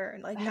 ever.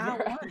 Like,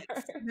 not Ever, once.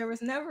 ever. There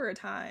was never a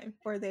time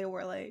where they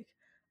were like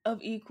of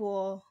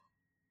equal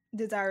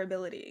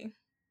desirability.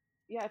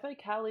 Yeah, I feel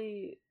like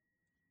Callie,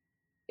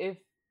 if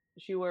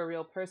she were a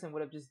real person,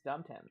 would have just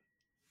dumped him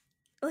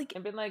Like,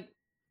 and been like,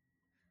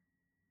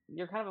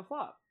 "You're kind of a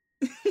flop.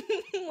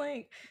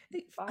 like,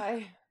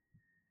 Bye."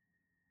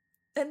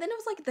 and then it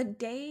was like the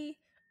day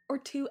or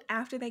two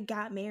after they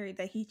got married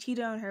that he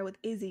cheated on her with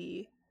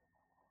Izzy.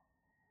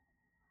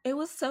 It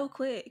was so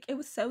quick. It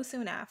was so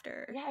soon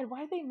after. Yeah, and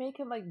why did they make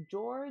him like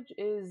George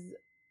is?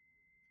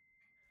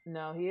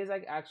 No, he is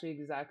like actually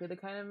exactly the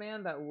kind of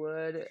man that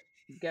would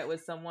get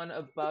with someone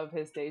above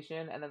his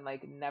station and then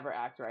like never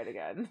act right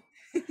again.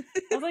 I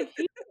was like,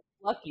 he's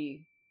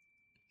lucky.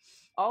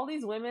 All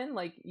these women,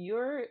 like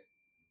you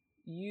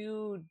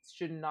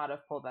should not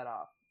have pulled that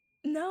off.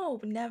 No,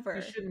 You never.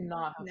 should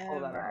not have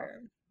pulled that off.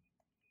 Never.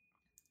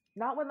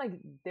 Not when like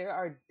there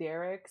are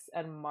Derek's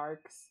and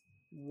Mark's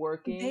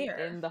working There.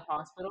 in the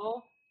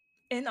hospital.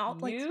 And all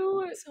like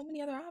You so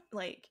many other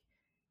like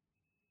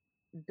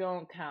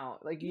don't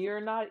count. Like you you're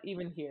not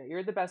even here.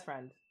 You're the best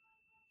friend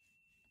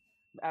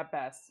at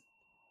best.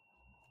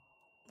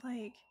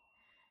 like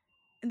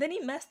and then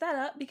he messed that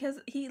up because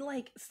he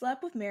like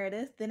slept with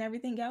Meredith, then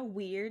everything got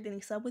weird, then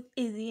he slept with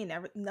Izzy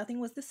and nothing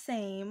was the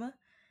same.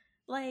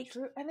 Like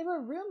True, and they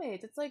were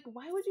roommates. It's like,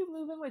 why would you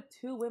move in with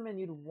two women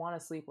you'd want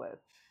to sleep with?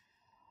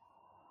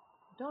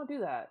 Don't do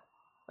that.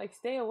 Like,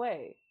 stay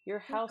away. You're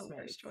housemates. the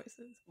worst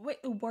choices.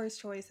 Wait, the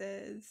worst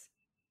choices.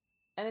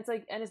 And it's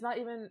like, and it's not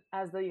even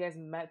as though you guys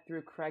met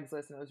through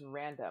Craigslist and it was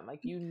random.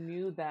 Like, you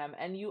knew them,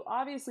 and you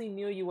obviously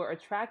knew you were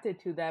attracted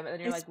to them, and then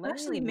you're Especially like,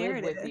 let me live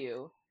Meredith, with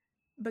you.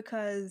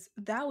 because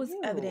that was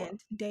Ew.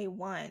 evident day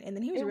one, and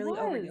then he was It really was.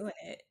 overdoing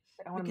it.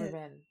 I want to because-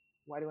 move in.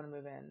 Why do you want to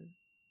move in?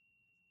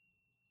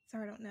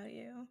 Sorry, I don't know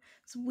you.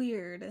 It's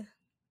weird. And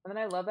then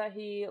I love that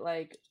he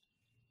like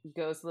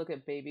goes to look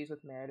at babies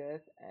with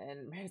Meredith,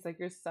 and Meredith's like,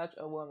 "You're such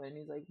a woman."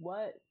 He's like,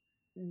 "What?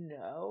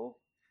 No."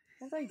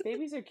 I was like,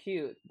 "Babies are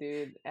cute,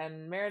 dude."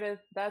 And Meredith,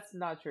 that's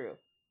not true.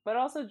 But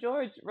also,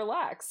 George,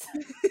 relax.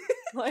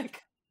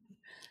 Like,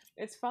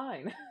 it's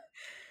fine.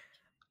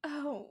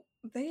 Oh,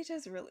 they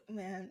just really,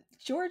 man.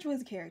 George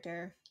was a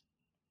character.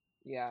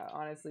 Yeah,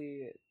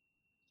 honestly,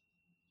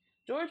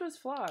 George was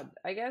flawed.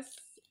 I guess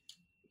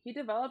he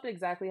developed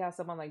exactly how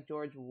someone like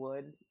George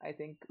would, I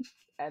think,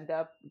 end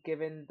up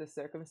given the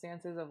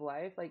circumstances of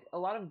life. Like, a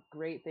lot of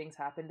great things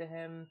happened to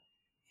him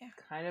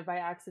kind of by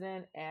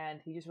accident, and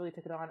he just really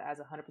took it on as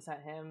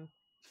 100% him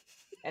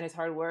and his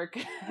hard work.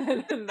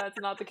 And that's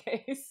not the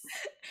case.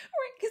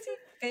 Right, because he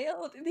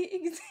failed the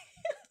exam.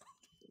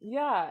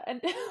 Yeah,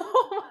 and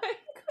oh my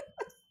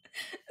god.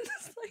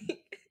 It's like,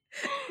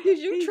 did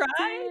you He try?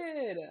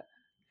 did.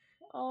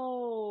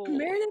 Oh.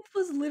 Meredith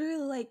was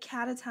literally like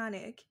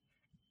catatonic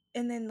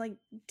and then like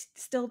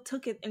still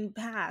took it and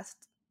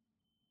passed.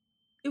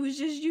 It was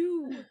just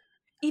you.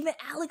 Even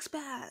Alex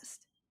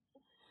passed.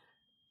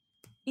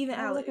 Even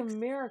That was Alex. like a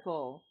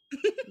miracle.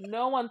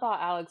 No one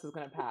thought Alex was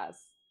gonna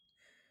pass.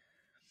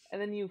 And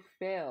then you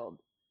failed.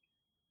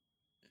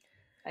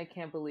 I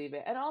can't believe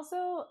it. And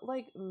also,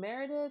 like,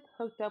 Meredith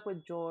hooked up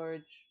with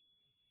George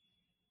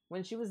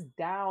when she was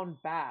down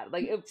bad.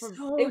 Like, it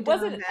down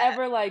wasn't bad.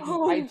 ever like,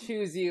 Oh. I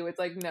choose you. It's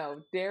like,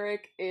 no,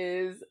 Derek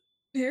is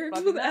Derek's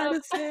fucking with up.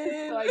 Addison.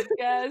 So I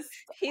guess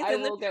He's I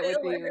in will the get with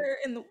you. trailer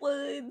in the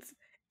woods.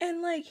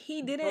 And like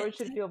he didn't George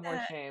should take feel more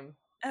that shame.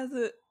 as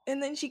a,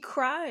 and then she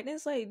cried. And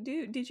it's like,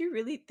 dude, did you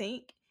really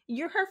think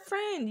you're her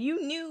friend?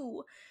 You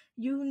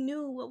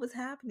knew what was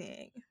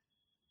happening.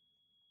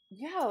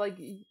 Yeah, like,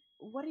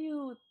 what do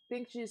you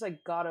think? She just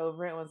like got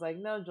over it and was like,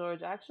 no,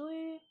 George,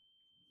 actually,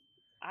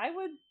 I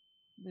would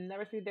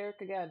never see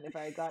Derek again if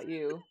I got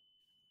you.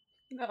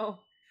 No,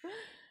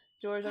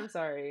 George, I'm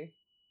sorry.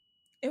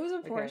 It was a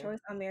poor Okay. choice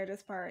on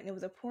Meredith's part, and it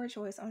was a poor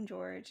choice on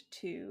George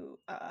to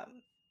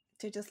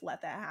just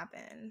let that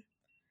happen.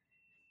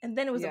 And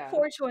then it was Yeah. a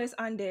poor choice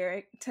on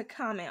Derek to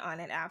comment on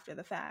it after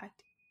the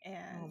fact.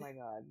 And Oh my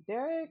god,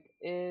 Derek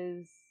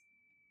is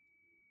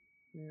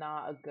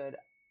not a good.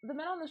 The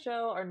men on the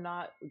show are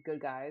not good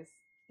guys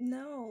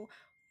no,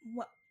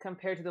 what?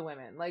 compared to the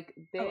women. Like,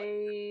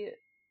 they,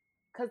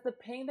 because the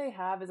pain they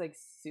have is like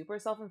super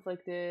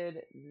self-inflicted,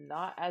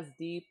 not as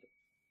deep.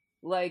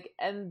 Like,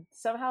 and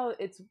somehow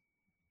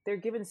they're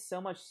given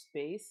so much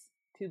space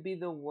to be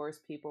the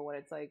worst people when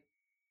it's like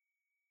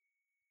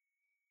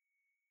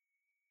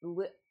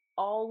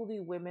all the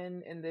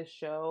women in this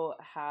show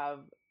have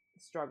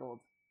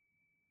struggled.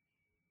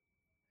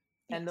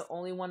 And the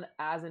only one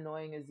as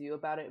annoying as you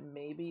about it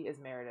maybe is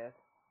Meredith.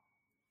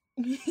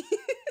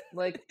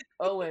 Like,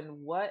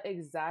 Owen, what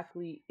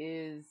exactly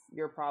is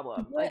your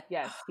problem? What? Like,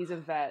 yes, he's a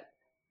vet.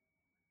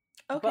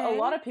 Okay. But a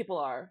lot of people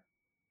are.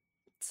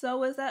 So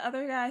was that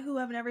other guy who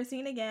I've never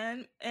seen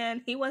again,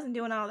 and he wasn't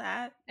doing all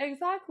that.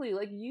 Exactly.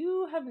 Like,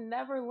 you have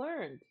never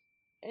learned.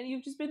 And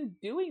you've just been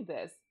doing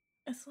this.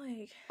 It's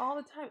like all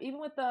the time. Even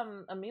with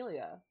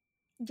Amelia.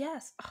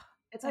 Yes.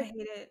 It's like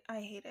I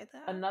hated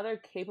that. Another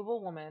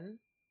capable woman.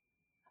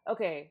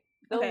 Okay.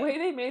 The way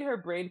they made her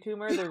brain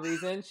tumor the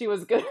reason she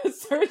was good at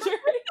surgery.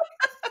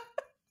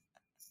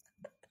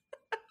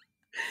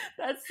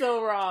 That's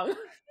so wrong.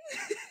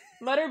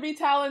 Let her be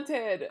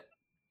talented.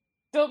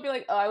 Don't be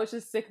like, oh, I was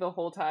just sick the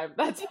whole time.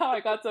 That's how I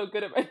got so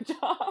good at my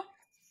job.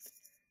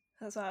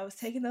 That's why I was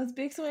taking those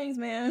big swings,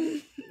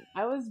 man.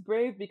 I was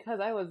brave because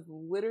I was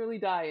literally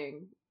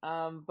dying.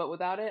 But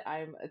without it,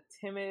 I'm a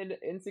timid,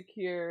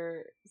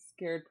 insecure,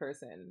 scared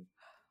person.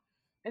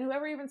 And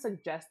whoever even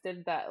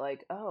suggested that,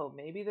 like, oh,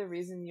 maybe the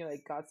reason you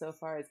like got so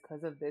far is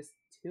because of this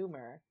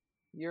tumor,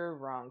 you're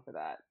wrong for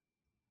that.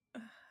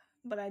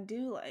 But I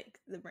do like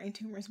the brain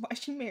tumors. Why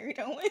she married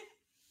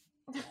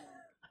Owen?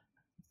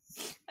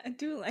 I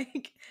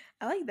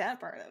like that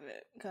part of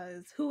it,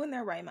 because who in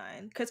their right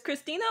mind? Because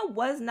Christina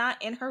was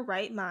not in her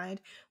right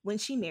mind when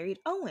she married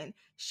Owen.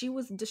 She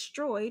was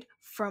destroyed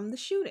from the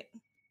shooting.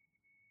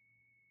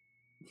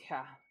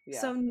 Yeah.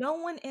 So no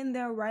one in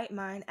their right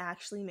mind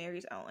actually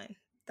marries Owen.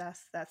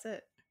 That's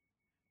it.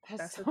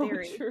 That's the so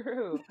theory.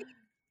 true.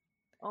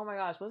 Oh my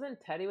gosh, wasn't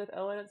Teddy with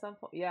Owen at some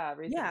point? Yeah,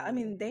 recently. Yeah, I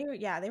mean they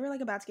were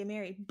like about to get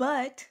married,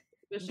 but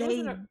She they was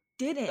in a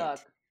didn't. stuck,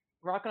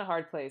 rock in a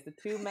hard place. The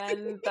two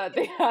men that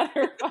they had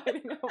her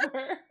fighting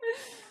over.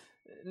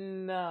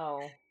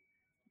 No,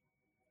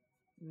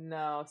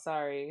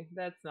 sorry,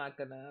 that's not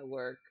gonna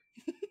work.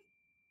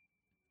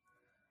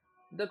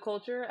 The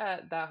culture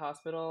at that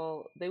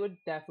hospital, they would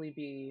definitely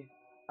be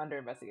under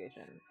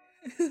investigation.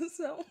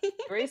 So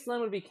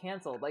Graceland would be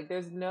canceled. Like,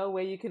 there's no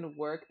way you can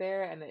work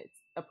there and it's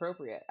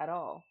appropriate at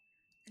all.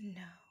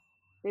 no,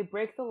 They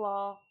break the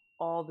law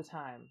all the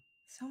time.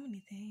 so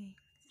many things.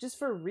 Just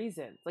for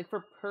reasons, like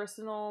for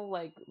personal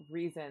like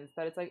reasons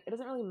that it's like it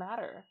doesn't really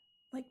matter.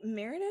 Like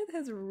Meredith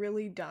has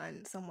really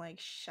done some like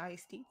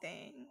shisty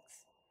things.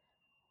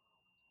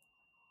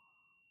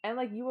 And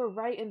like you were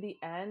right in the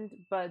end,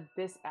 but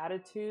this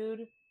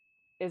attitude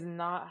is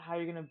not how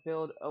you're gonna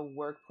build a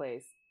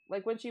workplace.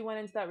 Like when she went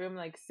into that room and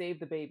like saved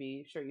the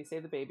baby, sure you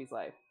saved the baby's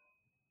life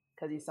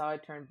because you saw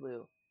it turn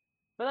blue.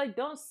 But like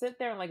don't sit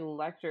there and like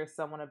lecture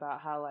someone about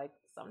how like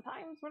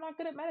sometimes we're not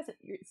good at medicine.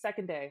 Your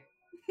second day.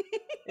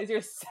 Is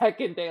your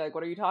second day. Like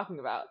what are you talking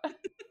about?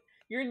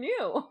 You're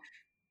new.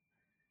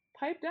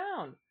 Pipe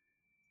down.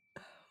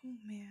 Oh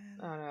man.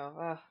 I don't know.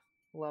 Ugh,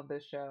 love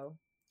this show.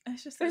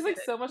 It's just There's like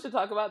so much to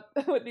talk about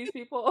with these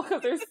people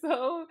because they're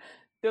so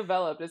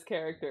developed as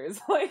characters.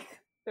 Like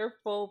they're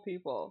full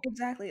people.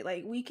 Exactly.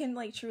 Like we can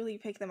like truly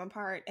pick them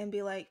apart and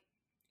be like,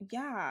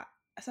 yeah,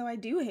 so I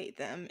do hate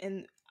them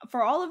and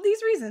for all of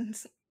these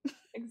reasons.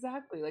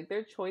 Exactly. Like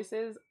their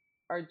choices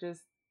are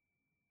just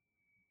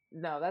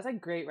no, that's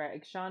like great, right?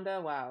 Like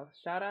Shonda, wow.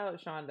 Shout out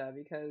Shonda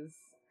because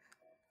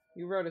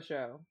you wrote a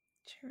show.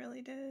 She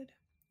really did.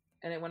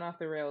 And it went off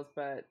the rails,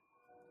 but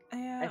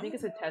I think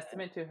it's a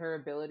testament to her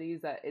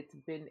abilities that it's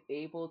been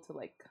able to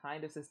like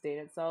kind of sustain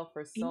itself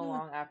for so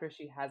long after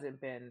she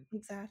hasn't been.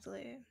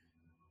 Exactly.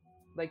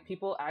 Like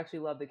people actually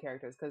love the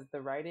characters because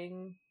the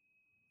writing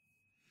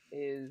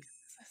is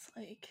it's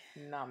like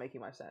not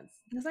making much sense.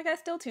 It's like I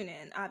still tune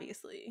in,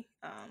 obviously.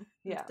 I'm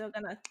still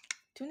gonna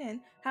tune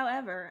in.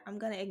 However, I'm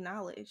gonna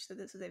acknowledge that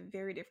this is a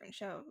very different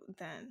show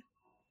than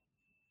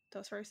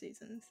those first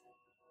seasons.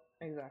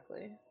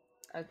 Exactly.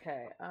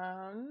 Okay.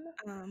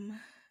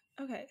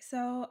 Okay,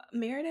 so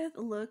Meredith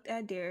looked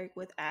at Derek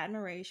with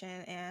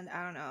admiration and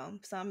I don't know,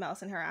 something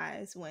else in her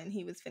eyes when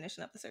he was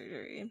finishing up the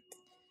surgery.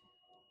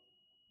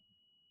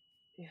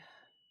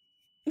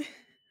 Yeah.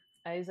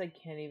 I just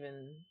like can't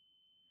even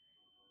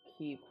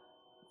keep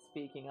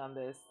speaking on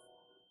this.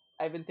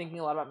 I've been thinking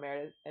a lot about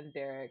Meredith and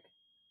Derek.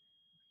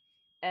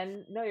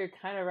 And no, you're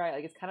kind of right.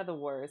 Like it's kind of the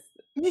worst.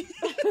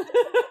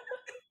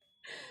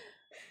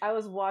 I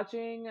was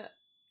watching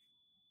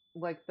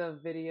like the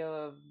video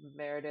of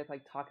Meredith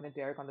like talking to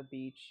Derek on the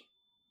beach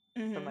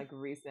from like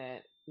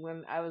recent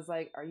when I was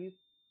like, are you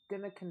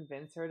gonna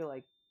convince her to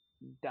like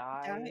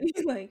die?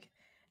 Like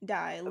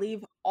die,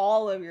 leave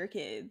all of your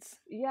kids.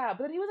 Yeah,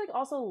 but then he was like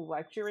also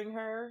lecturing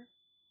her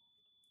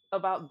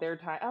about their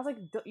time. I was like,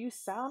 you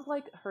sound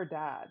like her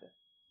dad.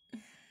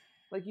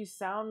 Like you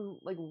sound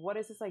like what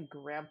is this like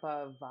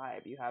grandpa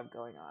vibe you have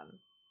going on?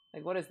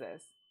 Like what is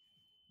this?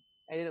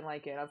 I didn't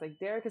like it. I was like,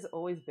 Derek has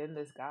always been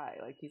this guy.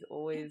 Like he's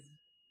always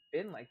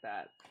been like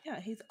that.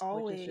 Yeah, he's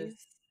always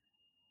just,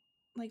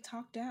 like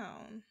talked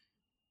down.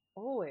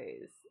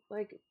 Always.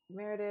 Like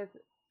Meredith,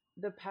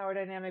 the power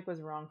dynamic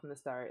was wrong from the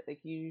start.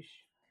 Like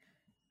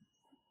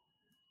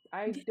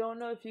I don't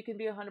know if you can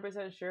be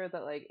 100% sure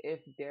that like if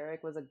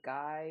Derek was a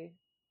guy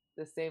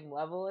the same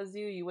level as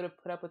you, you would have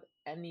put up with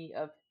any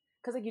of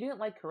because like you didn't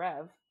like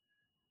Karev.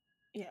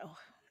 Yeah.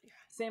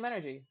 Same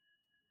energy.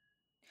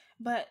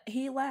 But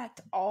he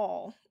lacked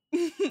all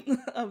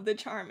of the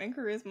charm and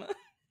charisma.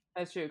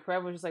 That's true.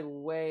 Karev was just like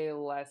way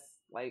less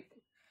like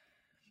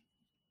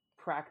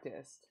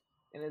practiced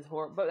in his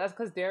horror, but that's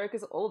because Derek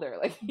is older.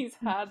 Like he's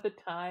had the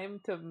time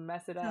to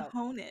mess it up, to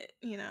hone it.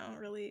 You know,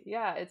 really.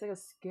 Yeah, it's like a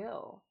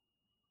skill.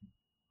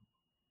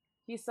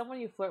 He's someone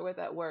you flirt with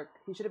at work.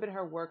 He should have been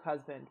her work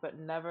husband, but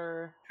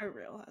never her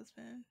real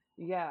husband.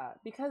 Yeah,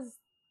 because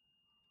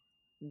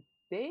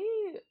they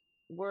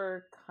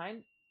were I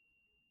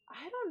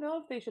don't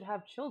know if they should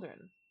have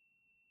children.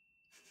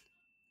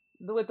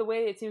 With the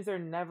way it seems they're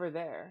never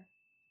there.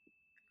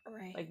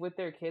 Right. like with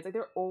their kids. Like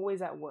they're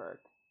always at work.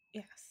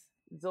 Yes.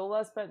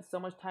 Zola spent so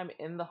much time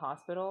in the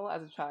hospital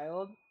as a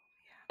child,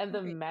 and Yeah.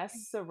 the Right.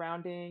 mess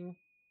surrounding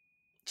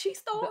She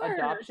stole the her.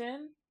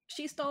 adoption.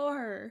 She stole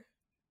her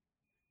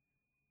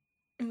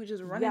and was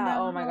just running Yeah,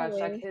 down oh the my gosh, that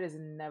hallway. kid is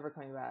never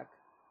coming back.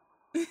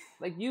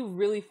 Like you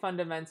really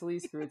fundamentally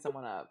screwed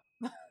someone up.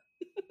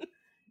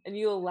 And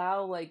you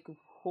allow like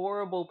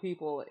horrible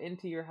people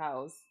into your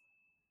house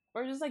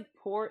or just like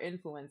poor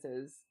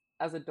influences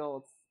as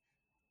adults.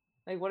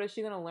 Like what is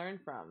she going to learn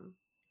from?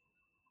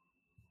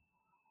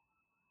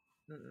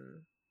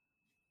 Mm-mm.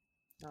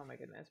 Oh my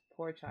goodness,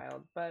 poor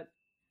child. But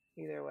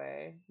either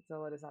way,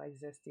 Zola does not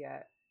exist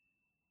yet.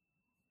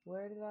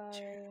 Where did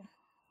I?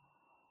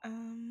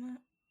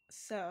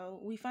 So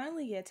we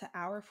finally get to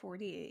hour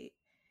 48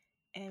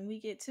 and we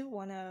get to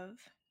one of,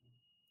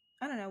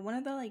 I don't know, one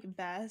of the like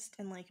best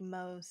and like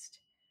most,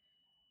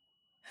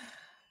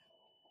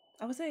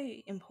 I would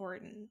say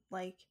important.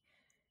 Like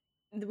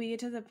we get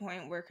to the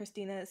point where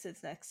Christina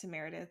sits next to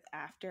Meredith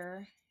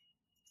after,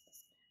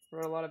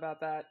 Wrote a lot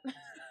about that.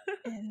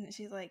 and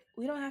she's like,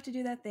 we don't have to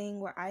do that thing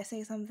where I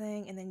say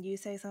something and then you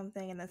say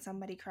something and then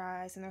somebody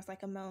cries and there's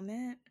like a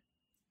moment.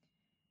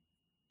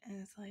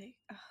 And it's like,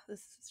 oh, this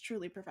is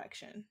truly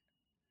perfection.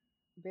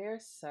 They're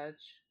such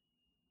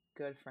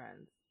good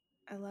friends.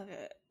 I love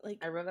it. Like,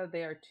 I wrote that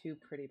they are two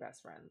pretty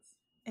best friends.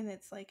 and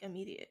it's like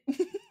immediate.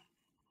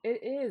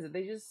 It is.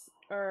 They just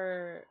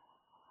are.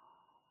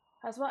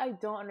 That's what I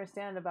don't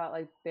understand about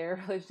like their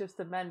relationships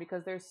to men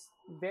because they're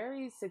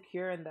very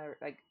secure in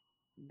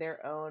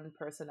their own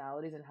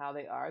personalities and how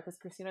they are. Because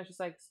Christina's just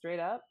like straight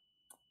up,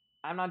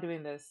 I'm not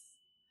doing this.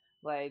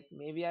 Like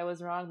maybe I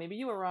was wrong, maybe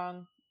you were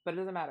wrong, but it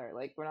doesn't matter.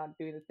 Like we're not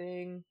doing the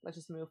thing. Let's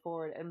just move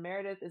forward. And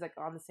Meredith is like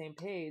on the same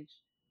page.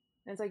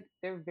 And it's like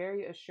they're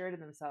very assured in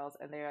themselves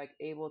and they're like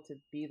able to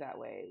be that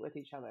way with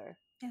each other.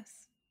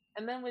 Yes.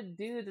 And then with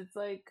dudes, it's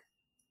like,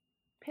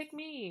 pick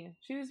me,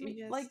 choose me.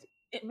 You Like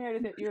just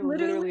Meredith, you're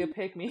literally a literally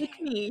pick me.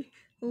 pick me.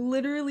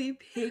 Literally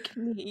pick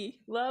me.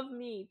 Love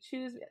me,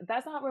 choose me.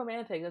 That's not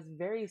romantic. That's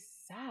very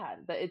sad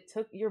that it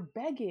took. You're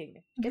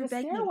begging in You're a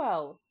begging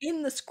stairwell.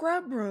 in the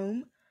scrub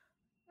room,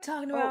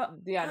 talking Oh, about.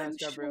 yeah, no,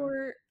 scrub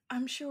room.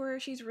 I'm sure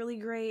she's really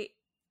great.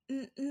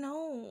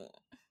 No,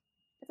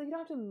 It's like you don't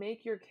have to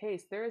make your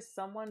case. There is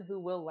someone who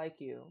will like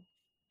you.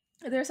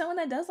 there's someone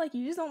that does like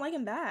you. You just don't like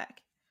him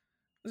back.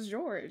 It's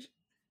George.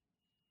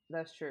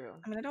 That's true.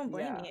 I mean, I don't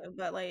blame Yeah, you,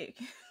 but like,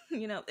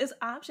 there's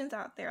options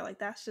out there. Like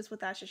that's just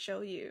what that should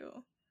show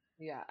you.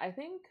 yeah. I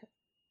think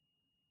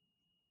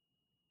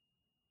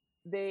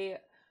they.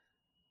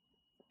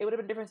 It would have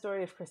been a different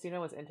story if Christina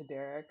was into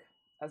Derek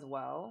as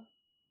well,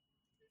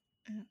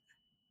 Mm.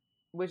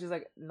 which is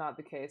like not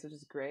the case, which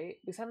is great.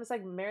 Because I'm just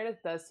like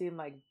Meredith does seem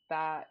like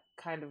that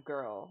kind of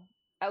girl,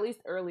 at least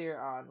earlier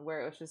on,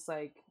 where it was just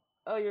like,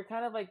 oh, you're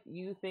kind of like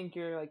you think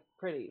you're like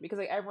pretty because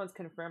like everyone's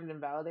confirmed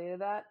and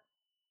validated that,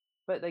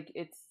 but like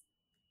it's.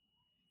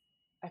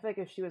 I feel like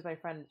if she was my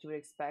friend, she would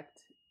expect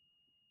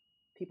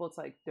people to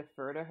like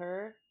defer to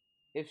her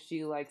if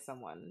she likes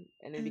someone,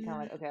 and it'd be kind of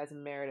like, okay, that's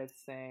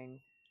Meredith's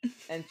thing,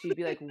 and she'd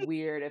be like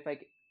weird if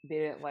like they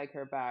didn't like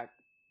her back,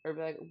 or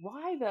be like,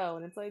 why though?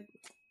 And it's like,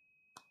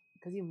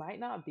 because you might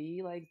not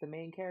be like the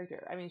main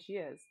character. I mean, she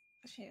is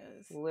She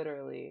is.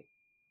 literally.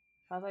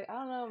 I was like, I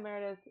don't know,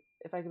 Meredith,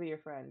 if I could be your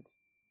friend,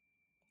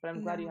 but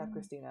I'm glad you have No,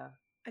 Christina.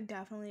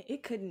 definitely.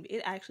 It couldn't.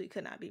 It actually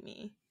could not be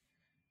me.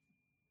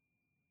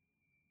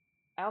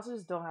 I also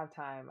just don't have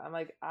time. I'm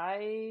like,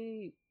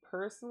 I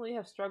personally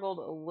have struggled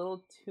a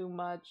little too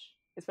much,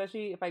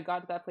 especially if I got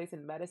to that place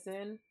in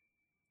medicine.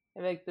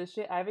 And like the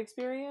shit I've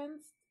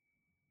experienced,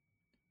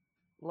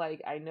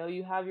 like I know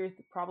you have your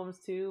problems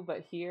too,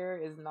 but here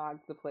is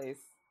not the place.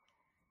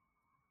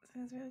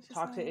 So it's really just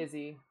Talk to like,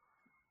 Izzy.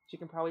 She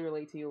can probably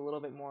relate to you a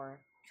little bit more.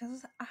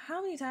 because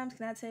how many times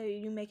can I tell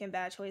you making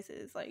bad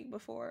choices like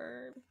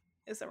before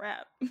it's a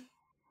wrap?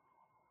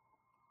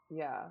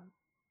 Yeah.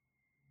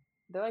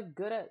 They're like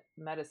good at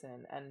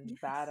medicine and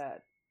bad Yes.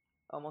 at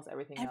almost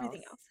everything else.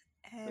 Everything else.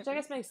 Which I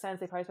guess Everything. makes sense.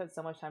 They probably spent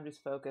so much time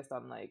just focused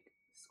on like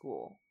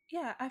school.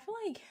 Yeah, I feel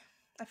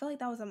like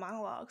that was a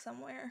monologue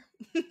somewhere.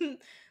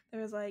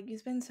 There was like you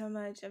spend so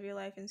much of your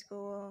life in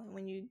school, and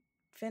when you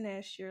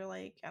finish, you're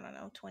like, I don't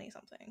know, 20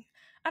 something.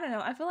 I don't know.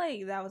 I feel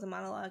like that was a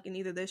monologue in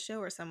either this show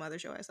or some other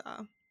show I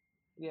saw.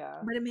 Yeah.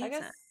 But it I made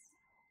guess sense.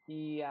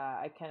 yeah,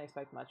 I can't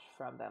expect much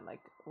from them. Like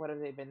what have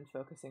they been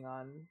focusing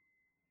on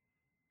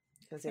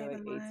since they were like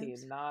Saving 18?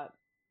 lives. Not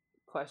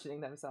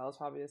questioning themselves,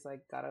 probably just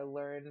like gotta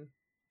learn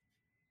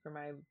for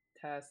my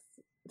tests,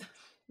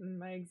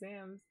 my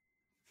exams.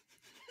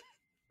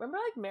 Remember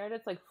like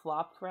Meredith's like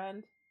flop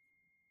friend?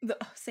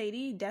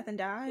 Sadie, Death and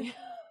Die.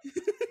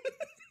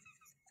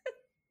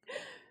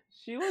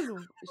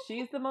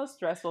 She's the most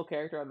stressful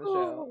character on the show.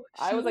 Oh,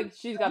 I she was was like,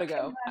 she's so gotta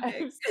go.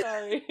 chaotic. I'm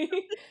sorry.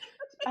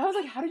 I was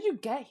like, how did you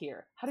get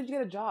here? How did you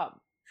get a job?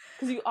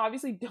 Because you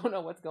obviously don't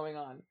know what's going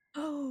on.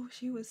 Oh,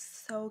 she was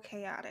so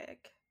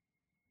chaotic.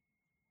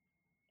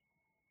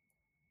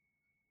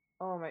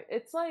 Oh my,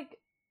 it's like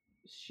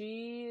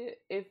she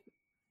if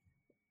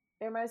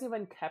it reminds me of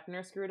when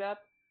Kepner screwed up.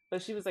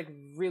 but she was like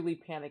really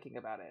panicking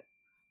about it,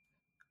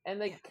 and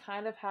like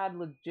kind of had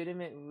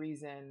legitimate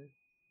reason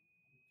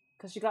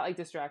because she got like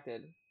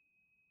distracted.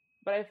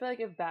 But I feel like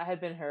if that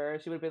had been her,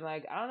 she would have been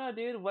like, I don't know,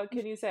 dude, what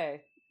can you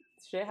say?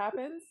 Shit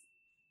happens.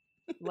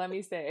 Let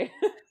me stay.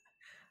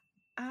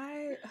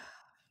 I'm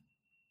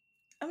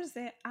just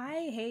saying,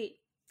 I hate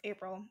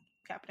April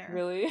Kepner.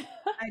 Really?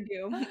 I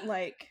do.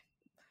 Like,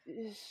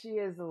 She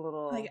is a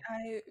little. She's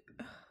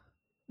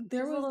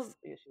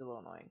a little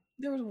annoying.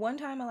 There was one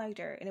time I liked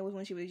her, and it was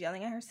when she was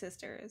yelling at her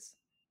sisters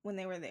when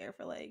they were there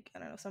for like, I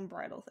don't know, some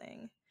bridal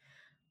thing.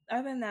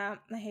 Other than that,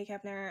 I hate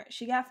Kepner.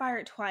 She got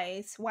fired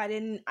twice. Why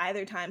didn't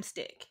either time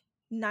stick?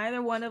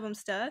 Neither one of them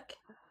stuck.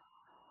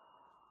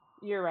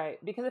 You're right.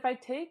 Because if I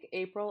take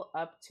April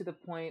up to the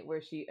point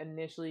where she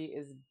initially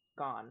is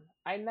gone,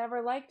 I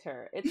never liked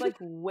her. It's like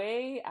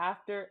way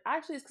after.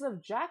 Actually, it's because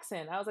of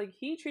Jackson. I was like,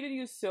 he treated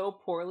you so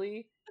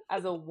poorly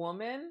as a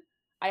woman.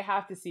 I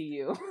have to see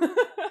you.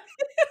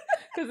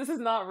 Because this is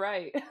not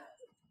right.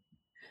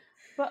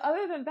 But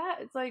other than that,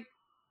 it's like,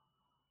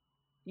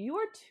 you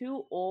are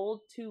too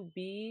old to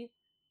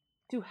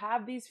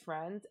have these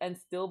friends and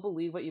still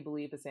believe what you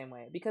believe the same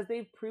way, because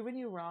they've proven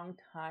you wrong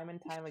time and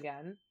time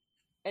again,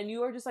 and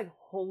you are just like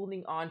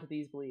holding on to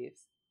these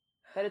beliefs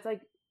that it's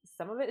like,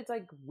 some of it, it's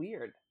like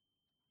weird.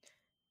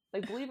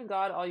 Like, believe in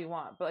God all you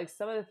want, but like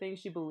some of the things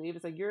she believes,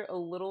 it's like you're a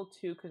little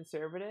too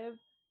conservative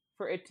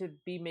for it to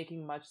be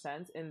making much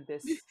sense in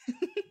this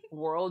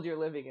world you're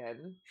living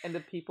in and the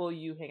people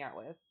you hang out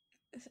with.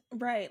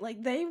 Right,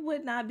 like they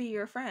would not be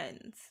your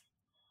friends.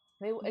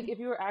 They, like, if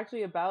you were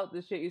actually about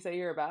the shit you say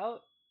you're about,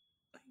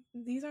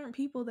 these aren't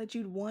people that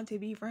you'd want to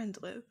be friends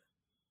with.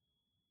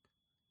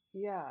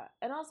 Yeah.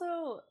 And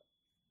also,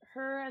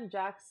 her and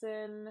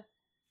Jackson,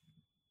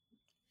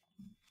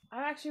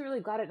 I'm actually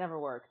really glad it never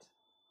worked.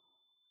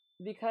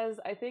 Because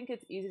I think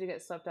it's easy to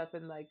get swept up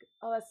in like,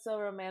 oh, that's so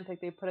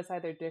romantic. They put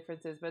aside their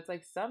differences. But it's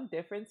like, some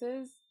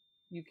differences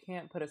you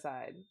can't put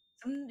aside.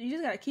 You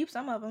just gotta keep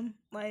some of them.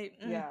 Like,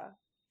 yeah.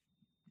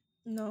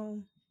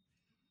 No.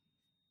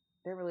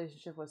 Their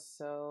relationship was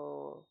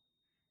so...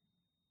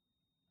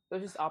 It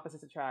was just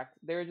opposites attract.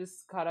 They were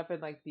just caught up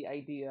in like the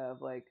idea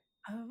of like,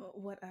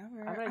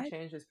 whatever. I'm gonna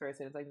change this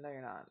person. It's like, no,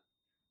 you're not.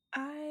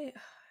 I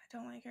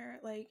don't like her.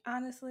 Like,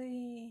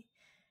 honestly,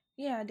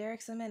 yeah,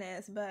 Derek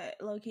Jimenez, but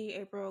low-key,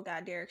 April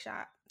got Derek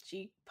shot.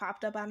 She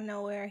popped up out of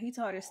nowhere. He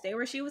told her to stay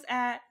where she was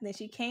at. Then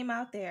she came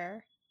out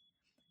there,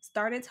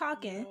 started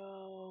talking.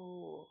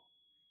 No.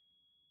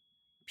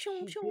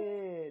 She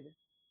did.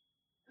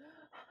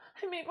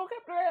 I mean,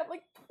 Kepner, I have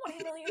like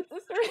 20 million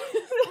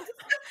sisters.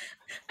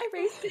 I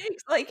raised 6.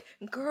 Like,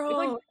 girl,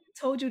 like,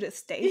 told you to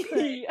stay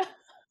put. Yeah.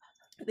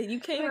 Then you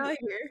came out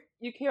here.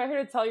 You came out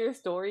here to tell your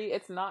story.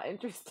 It's not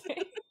interesting.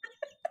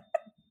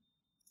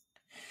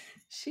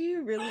 She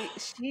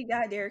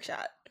got Derek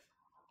shot.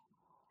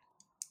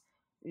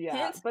 Yeah,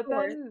 henceforth,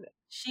 but then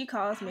she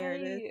caused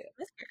Meredith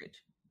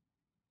miscarriage.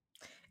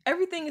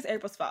 Everything is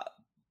April's fault.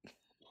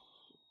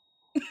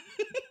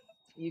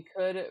 You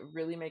could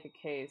really make a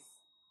case.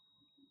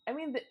 I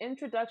mean, the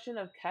introduction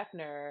of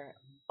Kepner,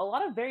 a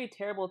lot of very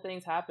terrible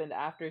things happened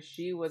after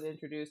she was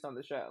introduced on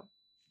the show.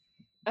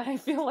 And I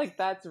feel like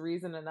that's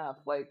reason enough.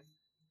 Like,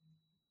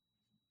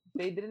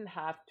 they didn't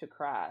have to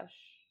crash.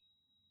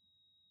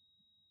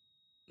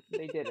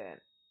 They didn't.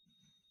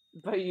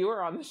 But you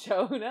were on the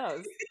show, who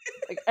knows?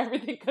 Like,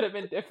 everything could have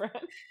been different.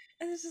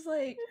 And it's just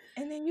like,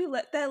 and then you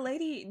let that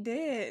lady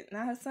did.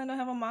 Now her son don't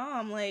have a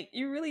mom. Like,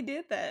 you really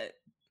did that.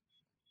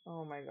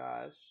 Oh my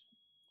gosh.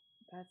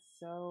 That's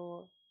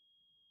so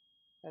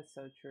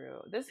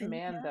true. This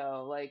man,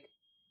 though, like,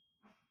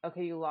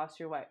 okay, you lost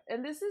your wife.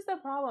 And this is the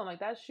problem. Like,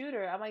 that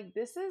shooter, I'm like,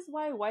 this is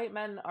why white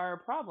men are a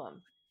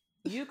problem.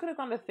 You could have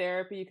gone to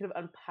therapy. You could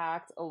have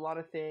unpacked a lot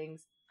of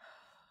things.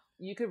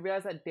 You could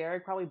realize that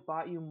Derek probably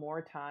bought you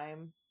more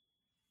time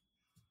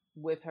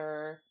with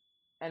her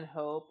and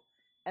Hope,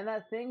 and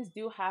that things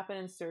do happen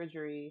in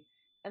surgery,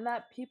 and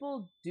that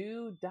people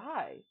do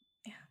die.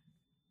 Yeah.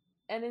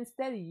 And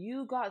instead,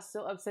 you got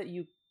so upset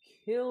you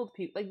killed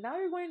people. Like, now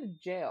you're going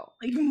to jail.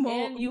 Like,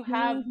 and you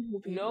have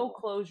no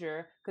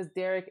closure because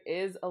Derek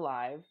is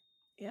alive.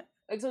 Yeah.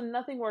 Like, so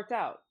nothing worked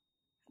out.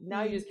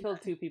 Now you just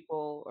killed 2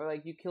 people, or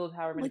like you killed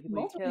however many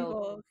people you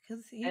killed,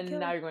 and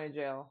now you're going to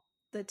jail.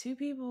 The 2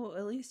 people,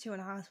 at least 2 in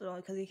the hospital,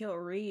 because he killed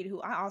Reed, who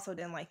I also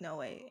didn't like no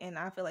way, and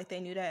I feel like they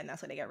knew that, and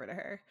that's why they got rid of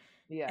her.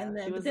 Yeah, and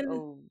then, she was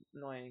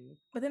annoying.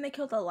 But then they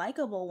killed the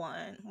likable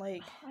one.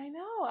 Like, I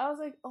know. I was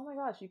like, oh my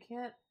gosh, you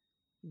can't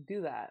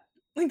do that.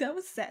 Like, that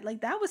was sad. Like,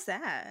 that was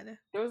sad.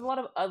 There was a lot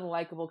of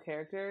unlikable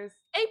characters.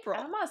 April.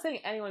 And I'm not saying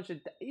anyone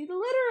should die.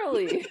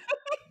 Literally.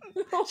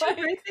 Like,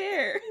 right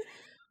there.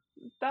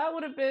 That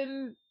would have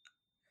been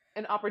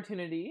an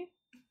opportunity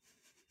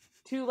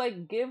to,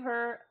 like, give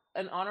her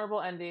an honorable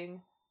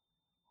ending,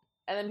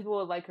 and then people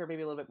would like her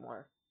maybe a little bit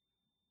more.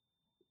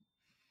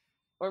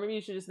 Or maybe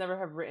you should just never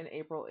have written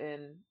April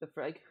in the...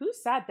 Like, who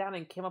sat down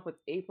and came up with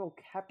April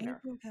Kepner?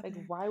 Like,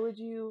 why would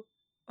you...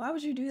 Why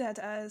would you do that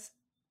to us?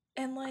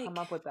 And, like... come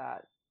up with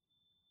that?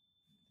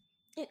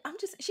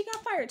 She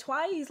got fired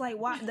twice. Like,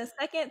 why? The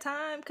second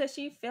time, because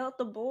she failed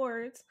the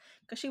boards,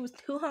 because she was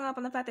too hung up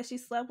on the fact that she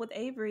slept with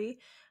Avery.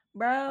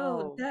 Bro,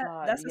 Oh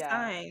God, that's a yeah,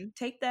 sign.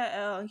 Take that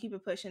L and keep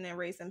it pushing and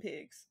raise some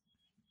pigs.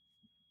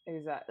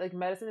 exactly. Like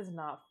medicine is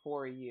not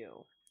for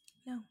you.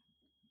 No.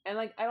 And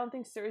like I don't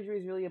think surgery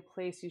is really a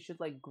place you should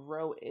like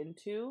grow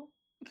into.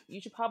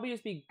 You should probably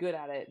just be good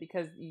at it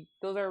because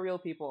those are real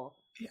people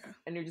Yeah.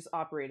 and you're just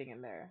operating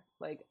in there.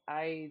 Like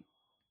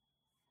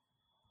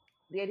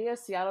the idea of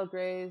Seattle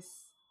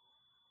Grace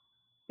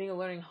being a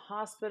learning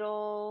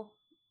hospital,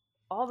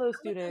 all those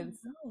How would that students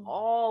go?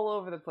 all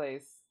over the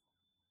place.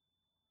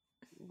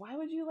 Why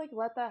would you like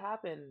let that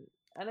happen?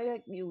 I know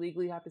like you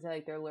legally have to say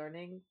like they're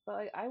learning, but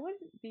like I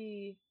wouldn't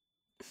be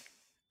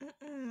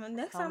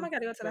Next time I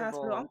gotta go to the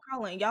hospital, I'm comfortable,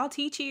 calling. Y'all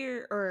teach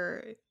here,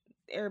 or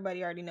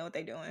everybody already know what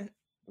they doing.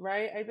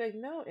 right? I'd be like,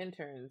 no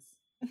interns,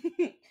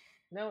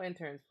 no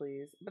interns,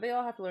 please. But they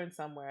all have to learn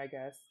somewhere, I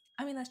guess.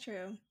 I mean, that's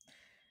true.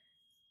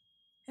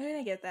 I mean,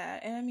 I get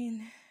that. And I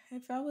mean,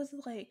 if I was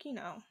like, if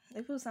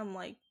it was something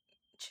like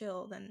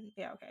chill, then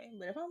yeah, okay.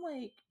 But if I'm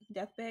like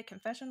deathbed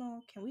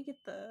confessional,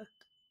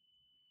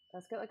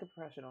 Let's get like a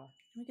professional.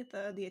 can we get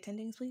the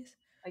attendings, please?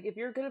 Like if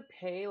you're gonna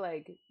pay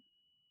like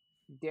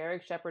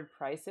Derek Shepherd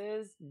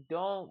prices,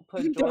 don't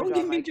put George Don't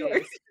give on my me George.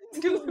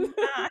 case. Do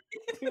not.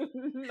 Do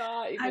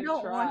not I even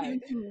don't want try.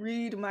 him to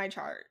read my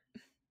chart.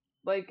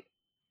 Like,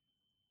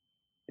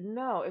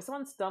 no, if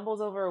someone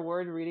stumbles over a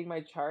word reading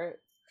my chart,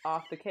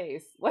 off the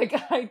case. Like,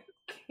 I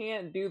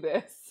can't do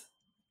this.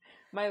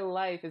 My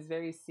life is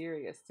very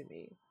serious to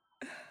me.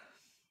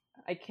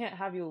 I can't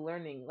have you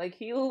learning. Like,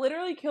 he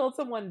literally killed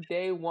someone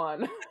day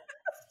one.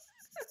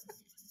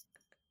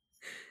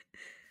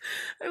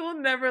 I will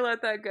never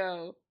let that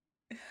go.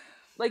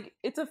 Like,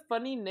 it's a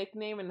funny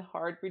nickname and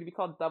hard for you to be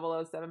called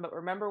 007, but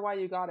remember why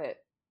you got it.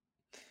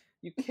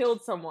 You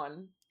killed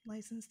someone.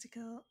 License to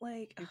Kill.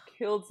 Like, You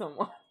killed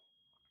someone.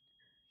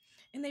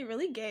 and they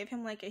really gave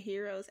him like a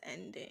hero's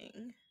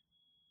ending.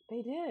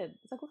 They did.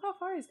 It's like, look how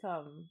far he's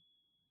come.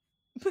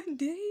 But did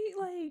he,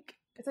 like,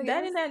 It's like,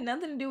 that didn't have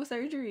nothing to do with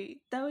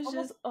surgery. That was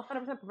almost just,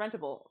 100%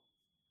 preventable.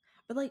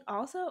 but like,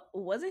 also,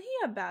 wasn't he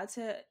about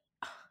to,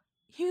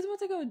 he was about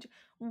to go,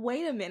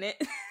 wait a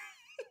minute.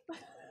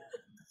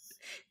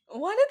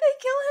 Why did they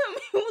kill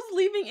him? He was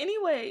leaving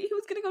anyway. He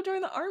was gonna go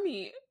join the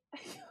army.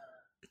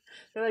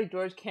 They're like,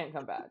 George can't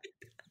come back.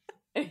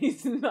 And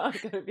he's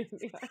not gonna be in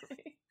the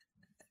army.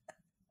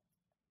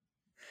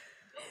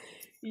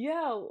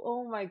 Yeah,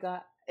 oh my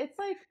god. It's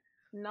like,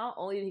 not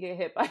only did he get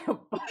hit by a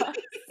bus,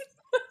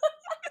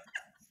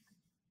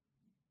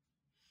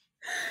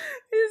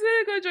 he's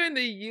gonna go join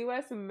the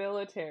US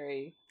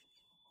military.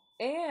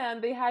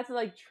 And they had to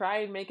like try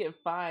and make it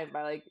fine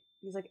by like,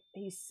 he's like,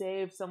 he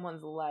saved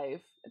someone's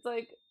life. It's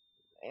like,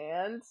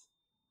 and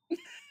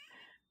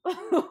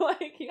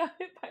like he got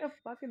hit by a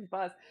fucking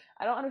bus.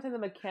 I don't understand the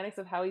mechanics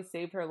of how he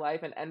saved her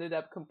life and ended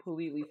up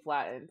completely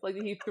flattened. Like,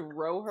 did he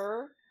throw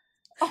her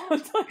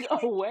like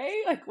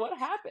away? Like, what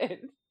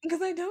happened?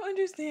 Because I don't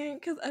understand.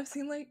 Because I've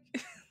seen like,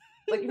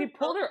 Like, if he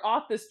pulled her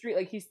off the street,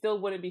 like he still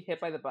wouldn't be hit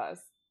by the bus.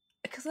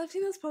 because I've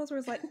seen this post where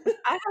it's like,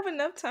 I have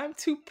enough time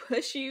to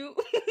push you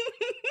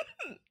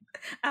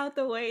out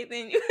the way,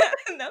 then you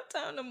have enough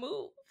time to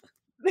move.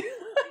 I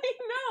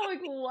know,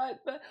 like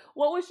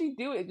what was she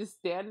doing? Just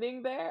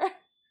standing there?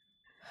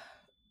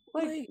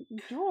 Like,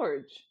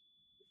 George,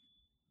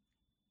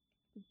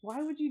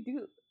 why would you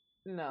do?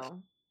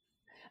 No,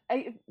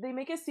 they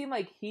make it seem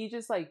like he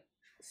just like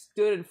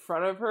stood in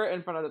front of her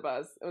in front of the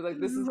bus. It was like,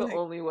 this is the Like,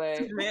 only way.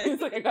 Superman. He's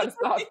like, I gotta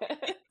stop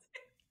it.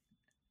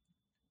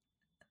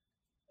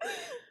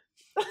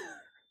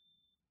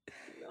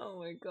 Oh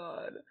my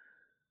god,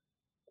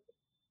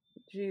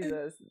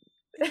 Jesus.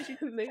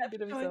 They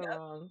did him so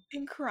wrong.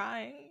 And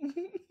crying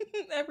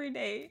every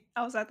day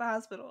I was at the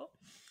hospital.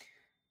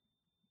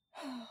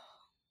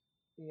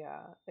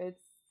 Yeah,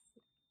 it's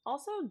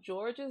also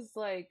George is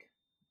like,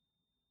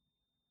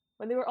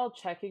 when they were all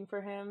checking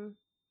for him,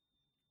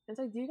 it's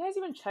like, do you guys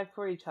even check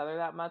for each other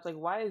that much? Like,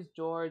 why is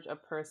George a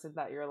person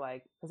that you're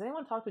like, does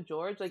anyone talk to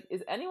George? Like,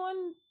 is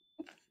anyone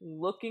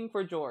looking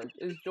for George?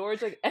 Is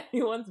George like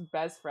anyone's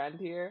best friend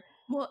here?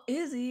 Well,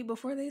 Izzy,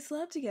 before they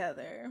slept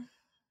together.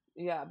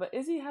 Yeah, but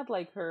Izzy had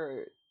like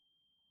was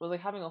like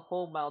having a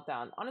whole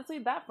meltdown. Honestly,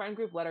 that friend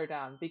group let her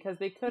down because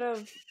they could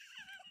have,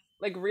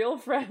 like, real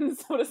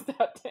friends would have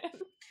stepped in.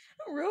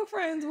 Real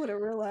friends would have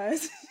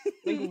realized.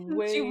 Like, She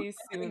way was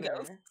having sooner.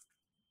 ghosts.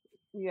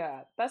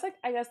 Yeah, that's like,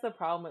 I guess the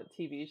problem with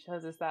TV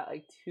shows is that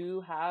like,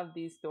 to have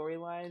these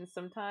storylines,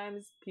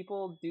 sometimes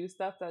people do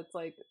stuff that's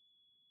like,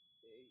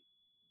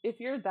 if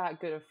you're that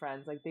good of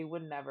friends, like they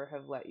would never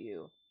have let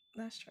you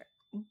That's true.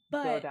 go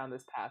But down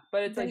this path.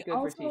 But it's they like good for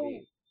also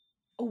TV.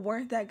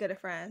 weren't that good of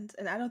friends,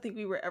 and I don't think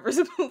we were ever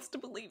supposed to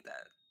believe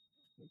that.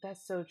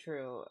 That's so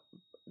true.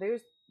 They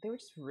were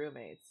just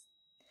roommates.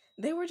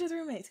 They were just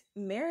roommates.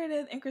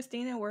 Meredith and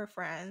Christina were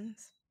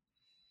friends.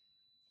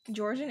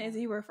 George and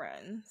Izzy were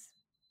friends.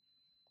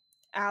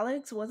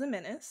 Alex was a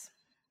menace.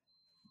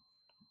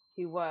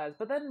 He was.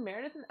 But then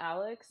Meredith and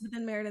Alex, But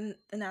then Meredith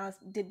and Alice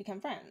did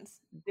become friends.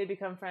 they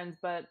become friends,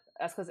 but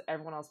that's because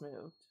everyone else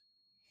moved.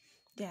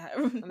 Yeah.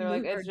 And they're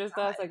like, Move or it's just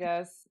us, I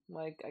guess.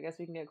 Like, I guess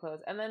we can get close.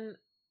 And then,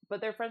 but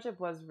their friendship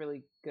was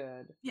really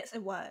good. yes,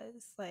 it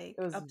was. Like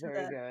It was up to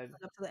very good.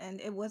 up to the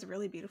end. It was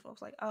really beautiful.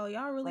 It's like, oh,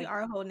 y'all really Like,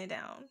 are holding it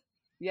down.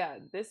 yeah,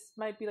 this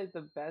might be like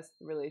the best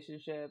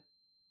relationship.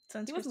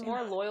 Since He was Christina.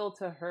 more loyal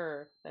to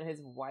her than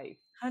his wife.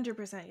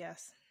 100%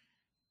 yes.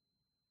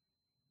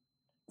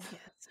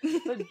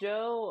 Yes. But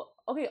Joe,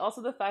 okay,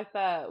 also the fact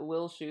that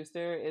Will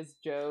Schuester is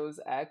Joe's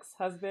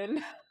ex-husband.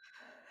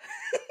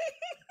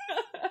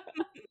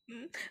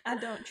 I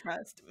don't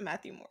trust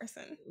Matthew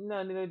Morrison.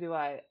 No, neither do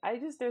I.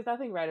 There's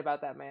nothing right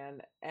about that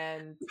man.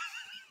 And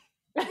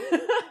I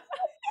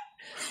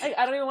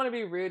don't even want to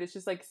be rude. It's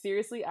just like,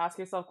 seriously ask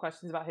yourself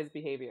questions about his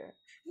behavior.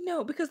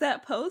 No, because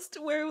that post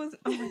where it was,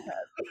 oh my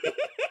god.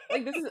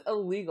 Like, this is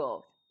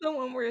illegal. The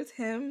one where it's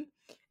him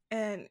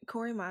and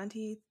Corey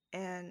Monteith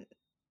and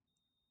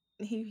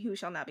he who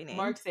shall not be named.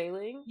 Mark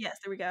Sailing? Yes,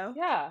 there we go.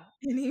 Yeah.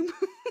 And he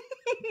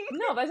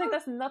No,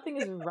 that's nothing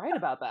is right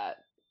about that.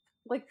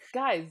 Like,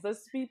 guys,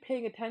 let's be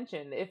paying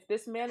attention. If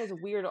this man is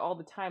weird all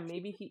the time,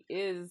 maybe he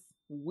is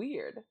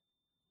weird.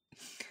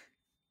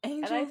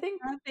 Angel, and I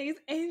think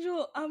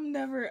Angel, I'm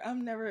never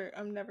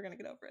gonna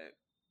get over it.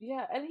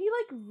 Yeah, and he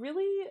like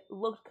really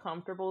looked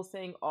comfortable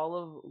saying all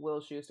of Will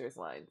Schuester's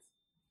lines.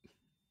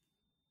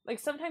 Like,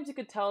 sometimes you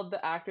could tell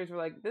the actors were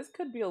like, this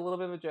could be a little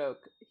bit of a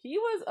joke. He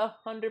was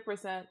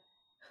 100%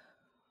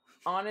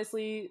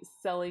 honestly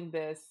selling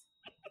this.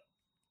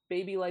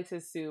 Baby likes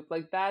his soup.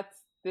 Like,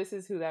 this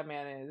is who that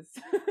man is.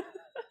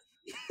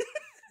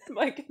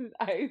 Like,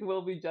 I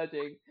will be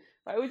judging.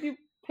 Why would you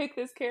pick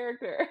this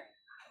character?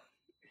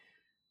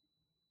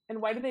 And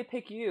why did they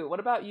pick you? What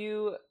about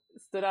you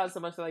stood out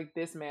so much that, like,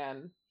 this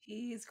man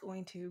He's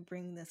going to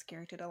bring this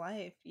character to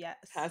life. Yes.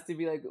 has to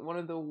be like one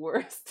of the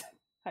worst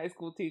high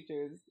school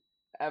teachers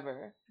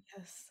ever.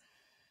 Yes.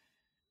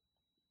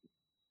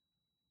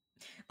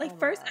 Like, Oh my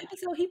first God.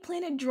 episode, he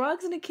planted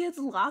drugs in a kid's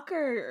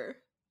locker.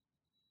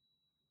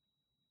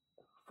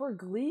 For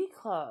Glee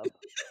Club.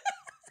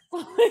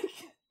 Like,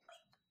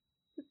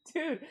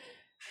 dude,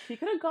 he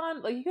could have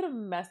gone, like, he could have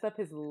messed up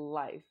his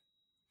life.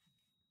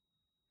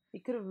 He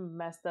could have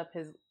messed up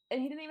his,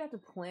 and he didn't even have to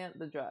plant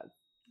the drug.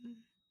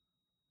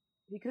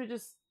 He could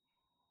have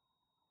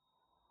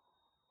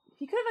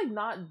like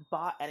not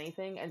bought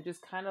anything and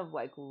just kind of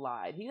like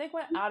lied. He like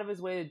went out of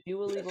his way to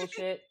do illegal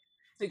shit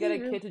to get a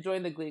kid to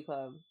join the Glee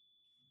Club.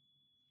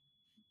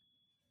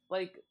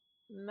 Like,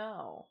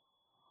 no.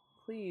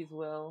 Please,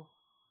 Will.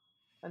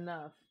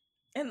 Enough.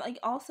 And like,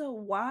 also,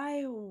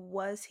 why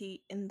was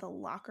he in the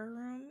locker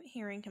room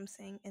hearing him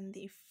sing in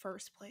the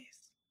first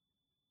place?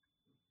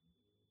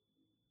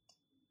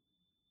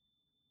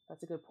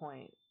 That's a good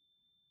point.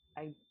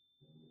 I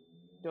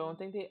don't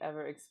think they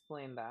ever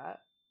explained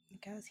that.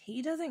 Because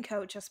he doesn't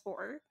coach a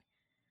sport.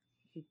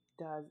 He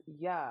does.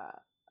 Yeah.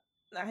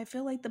 I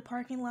feel like the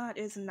parking lot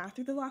is not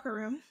through the locker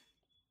room.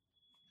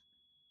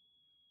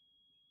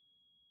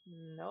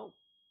 Nope.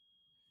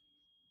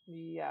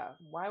 Yeah.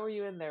 Why were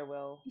you in there,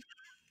 Will? I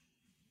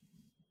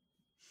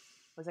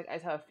was like, I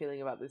just have a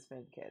feeling about this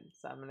Finn kid,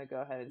 so I'm gonna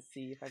go ahead and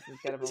see if I can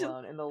get him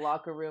alone in the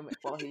locker room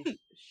while he's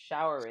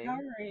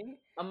showering.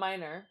 A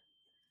minor.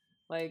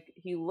 Like,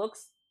 he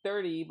looks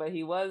 30, but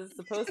he was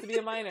supposed to be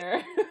a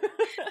minor.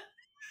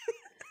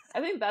 I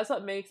think that's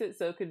what makes it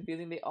so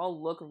confusing. They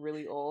all look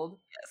really old.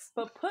 Yes.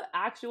 But put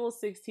actual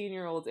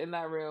 16-year-olds in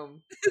that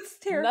room. It's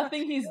terrible.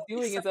 Nothing he's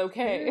doing is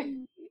okay.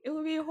 It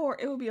would be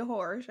a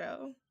horror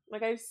show.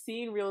 Like, I've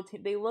seen real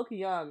they look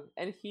young,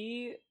 and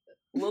he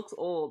looks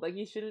old. Like,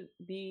 he shouldn't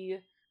be.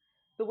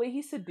 The way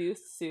he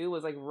seduced Sue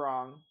was like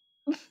wrong.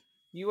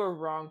 You were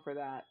wrong for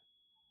that.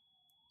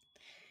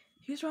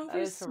 He was wrong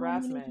for so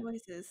many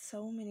choices.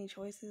 So many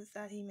choices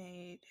that he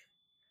made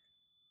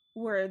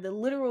were the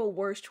literal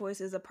worst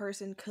choices a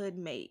person could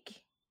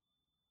make.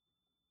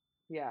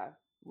 Yeah.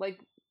 Like,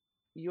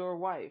 your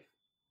wife.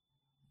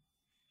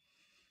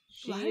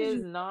 She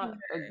is not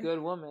a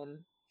good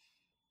woman.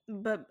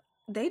 But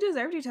they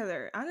deserved each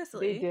other,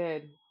 honestly.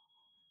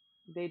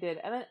 They did.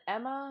 And then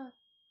Emma,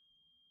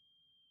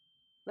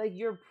 like,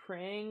 you're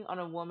preying on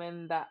a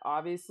woman that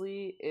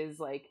obviously is,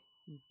 like,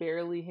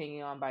 barely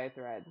hanging on by a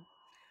thread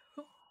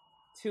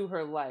to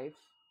her life.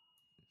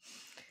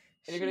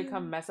 And you're going to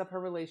come mess up her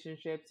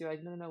relationships. You're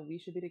like, no, we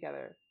should be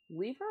together.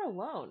 Leave her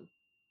alone.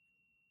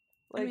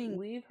 Like,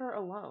 leave her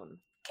alone.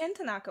 Ken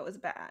Tanaka was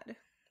bad.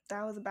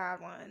 That was a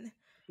bad one.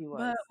 He was.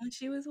 But when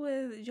she was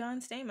with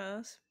John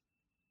Stamos.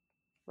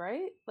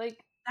 Right?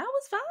 Like, that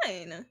was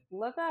fine.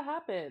 Let that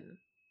happen.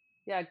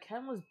 Yeah,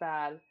 Ken was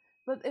bad.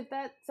 But if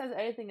that says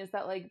anything, is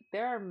that, like,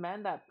 there are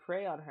men that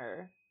prey on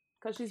her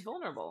because she's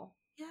vulnerable.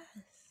 Yes.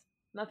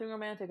 Nothing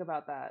romantic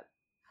about that.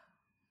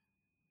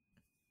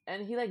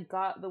 And he, like,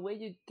 the way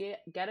you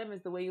get him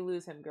is the way you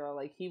lose him, girl.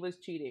 Like, he was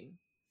cheating.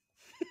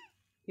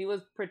 He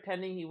was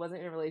pretending he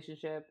wasn't in a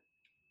relationship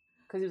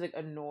because he was, like,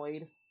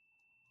 annoyed.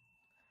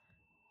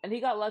 And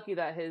he got lucky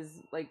that his,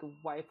 like,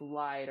 wife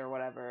lied or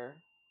whatever.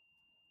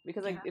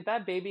 Because Yeah. like if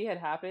that baby had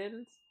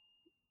happened,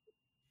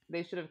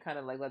 they should have kind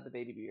of like let the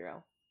baby be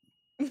real.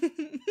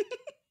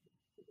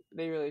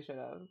 They really should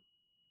have.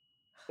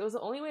 It was the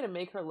only way to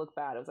make her look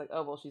bad. It was like,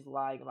 oh well, she's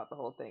lying about the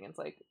whole thing. It's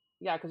like,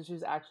 yeah, because she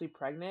was actually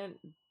pregnant.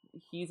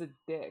 He's a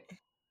dick,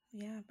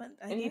 Yeah, but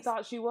I and he guess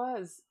thought she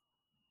was.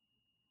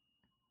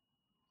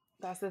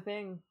 That's the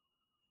thing.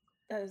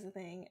 that is the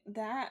thing.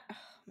 That, oh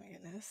my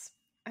goodness.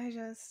 I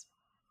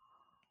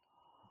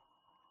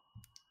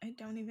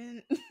don't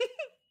even.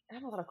 I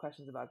have a lot of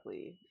questions about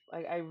Glee.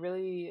 Like, I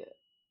really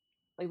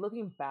like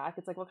looking back.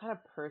 It's like, what kind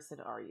of person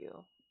are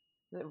you?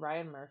 Is it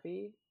Ryan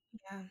Murphy?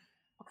 Yeah.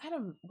 What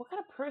kind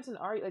of person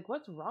are you? Like,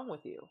 what's wrong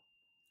with you?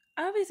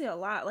 Obviously, a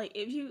lot. Like,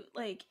 if you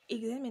like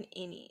examine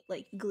any,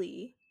 like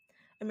Glee,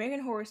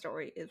 American Horror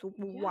Story is Yeah,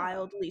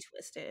 wildly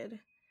twisted.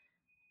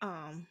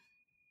 Um,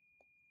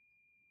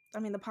 I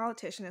mean, the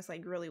politician is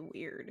like really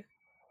weird.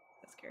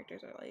 His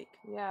characters are like,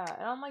 yeah.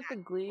 And on like the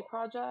Glee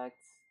project,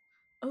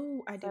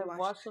 oh, I so did I watch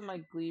watched some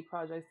like Glee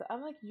projects. That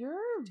I'm like, you're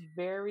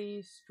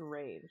very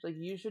strange. Like,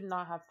 you should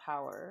not have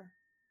power.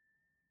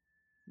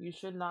 You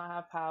should not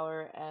have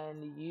power,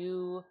 and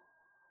you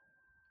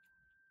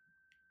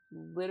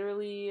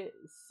literally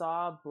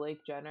saw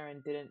Blake Jenner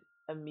and didn't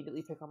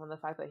immediately pick up on the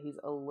fact that he's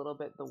a little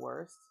bit the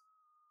worst.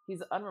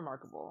 He's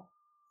unremarkable.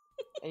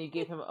 And you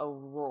gave him a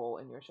role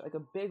in your show, like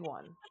a big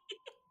one.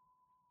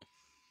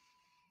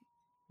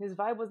 His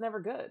vibe was never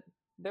good.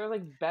 There were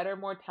like better,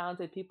 more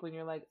talented people, and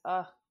you're like,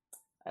 ugh,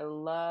 I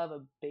love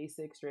a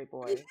basic straight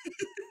boy. it.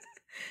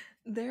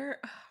 They're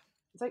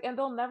It's like, and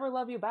they'll never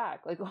love you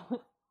back. Like,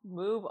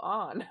 move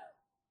on.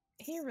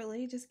 he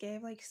really just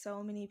gave like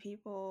so many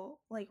people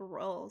like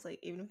roles, like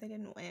even if they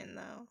didn't win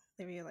though.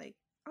 They were like,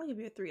 I'll give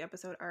you a 3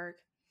 episode arc.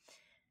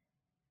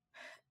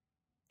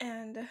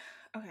 And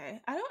okay,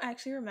 I don't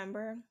actually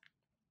remember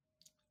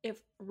if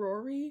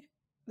Rory,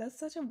 that's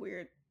such a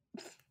weird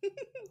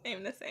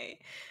name to say.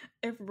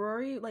 If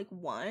Rory like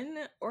won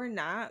or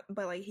not,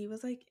 but like he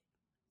was like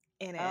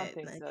in I don't it.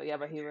 think Like, so. Yeah,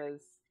 but he's on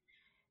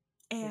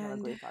a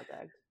and Glee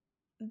project.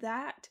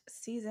 that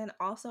season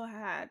also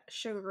had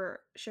Sugar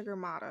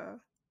Mata,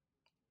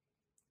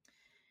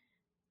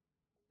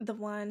 the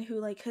one who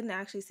like couldn't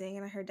actually sing,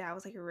 and her dad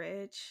was like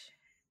rich.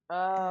 And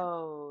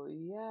Oh,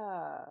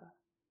 yeah.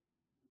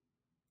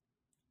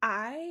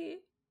 I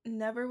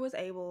never was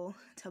able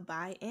to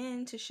buy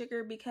into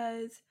Sugar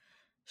because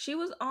she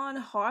was on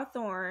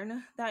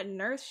Hawthorne, that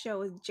nurse show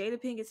with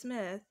Jada Pinkett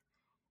Smith,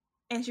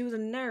 and she was a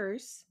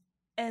nurse.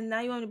 And now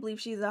you want me to believe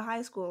she's a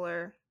high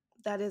schooler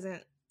that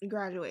isn't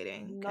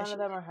graduating because None she of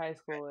was them are high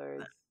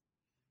schoolers.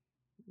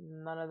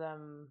 None of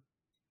them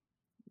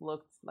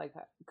looked like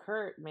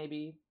Kurt,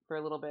 maybe, for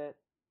a little bit.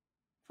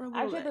 for a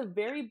little Actually, at bit. the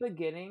very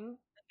beginning,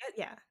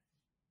 Yeah.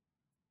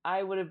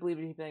 I would have believed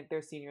if like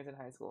they're seniors in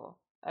high school.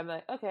 I'm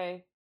like,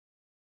 okay,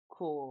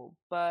 cool.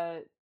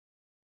 But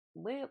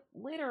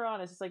later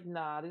on, it's just like,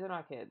 nah, these are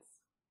not kids.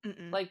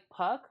 Mm-mm. Like,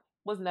 Puck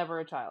was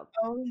never a child.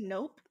 Oh,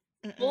 nope.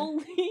 Mm-mm.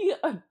 Fully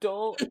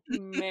adult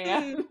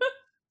man.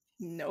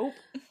 Nope.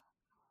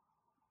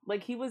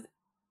 Like, he was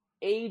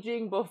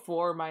aging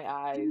before my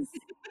eyes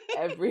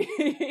every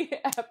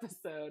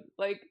episode.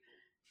 Like,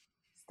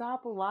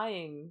 stop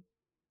lying.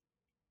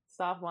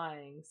 Stop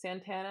lying.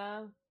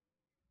 Santana?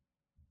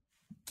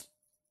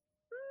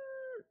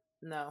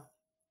 No.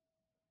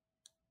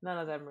 None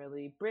of them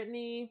really.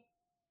 Brittany?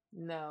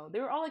 No. They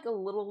were all like a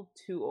little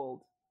too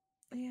old.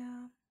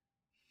 Yeah.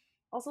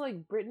 Also,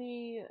 like,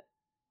 Brittany.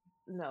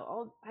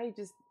 No.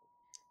 This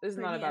is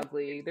not Brittany and about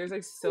Glee. There's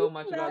like so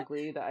much about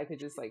Glee that I could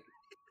just like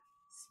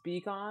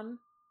speak on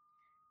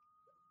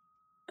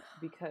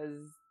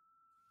because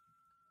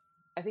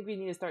I think we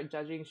need to start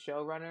judging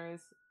showrunners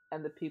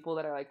and the people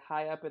that are like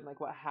high up in like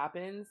what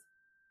happens.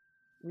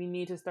 We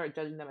need to start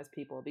judging them as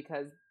people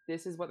because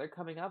this is what they're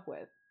coming up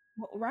with.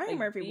 Well, Ryan Like,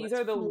 Murphy these was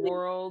are the fully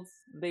worlds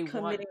they want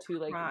committing to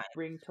like crime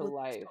bring to with the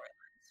life.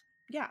 storylines.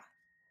 Yeah.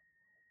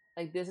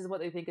 Like, this is what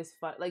they think is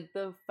fun. Like,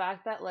 the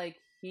fact that like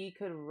he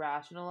could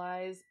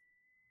rationalize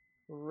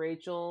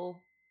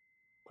Rachel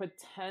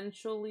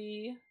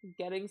potentially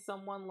getting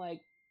someone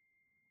like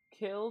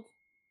killed.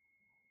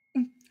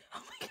 Oh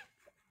my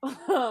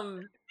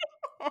god.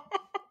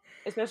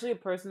 Especially a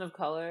person of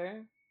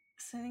color.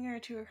 Sending her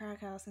to a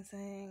crack house and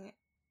saying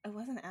it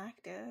wasn't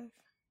active.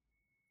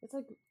 It's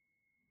like,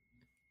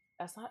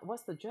 that's not,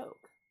 what's the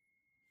joke?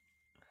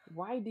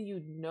 Why do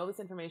you know this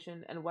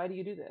information and why do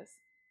you do this?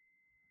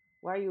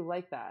 Why are you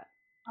like that?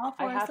 All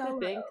I for have solo.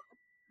 to think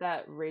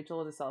that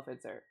Rachel is a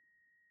self-insert.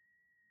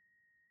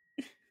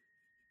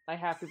 I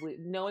have to believe,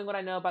 knowing what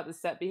I know about the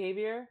set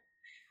behavior,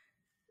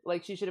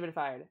 like, she should have been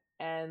fired.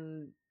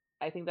 And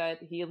I think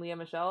that he and Leah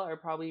Michelle are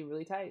probably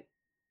really tight.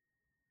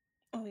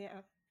 Oh yeah,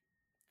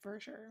 for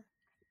sure.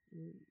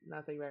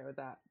 Nothing right with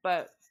that.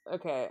 But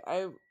okay,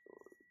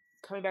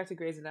 coming back to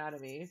Grey's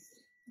Anatomy.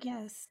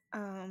 Yes.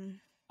 I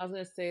was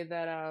gonna say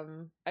that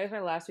I guess my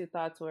last few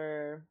thoughts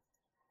were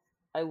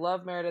I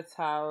love Meredith's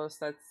house.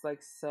 That's like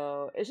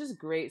it's just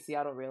great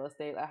Seattle real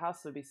estate. That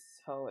house would be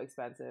so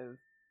expensive.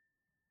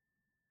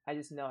 I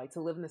just know, like,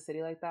 to live in the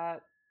city like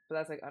that, but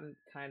that's like on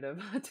kind of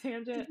a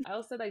tangent. I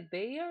also like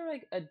they are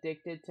like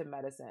addicted to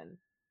medicine,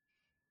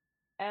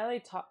 and they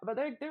talk, but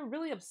they're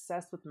really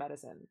obsessed with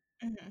medicine,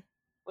 Mm-hmm.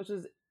 which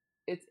is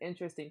it's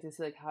interesting to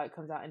see like how it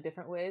comes out in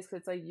different ways because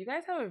it's like you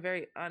guys have a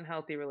very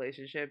unhealthy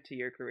relationship to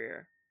your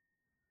career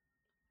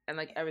and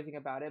like Yeah. everything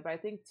about it. But I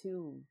think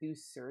to do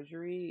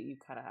surgery, you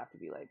kind of have to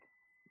be like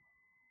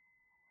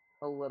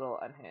a little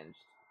unhinged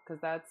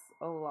because that's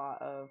a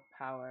lot of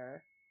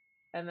power.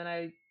 And then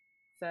I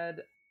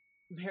said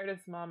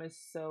Meredith's mom is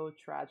so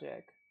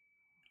tragic,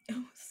 It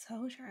was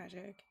so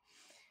tragic.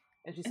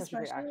 and she's such a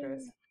great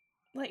actress.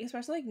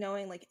 Especially like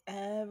knowing like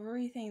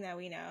everything that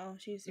we know.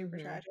 She's super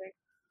Mm-hmm. tragic.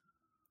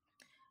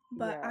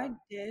 But Yeah. I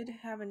did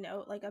have a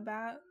note like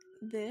about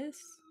this.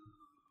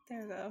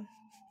 There's a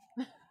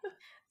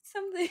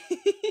something.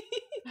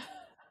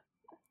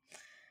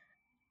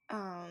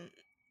 um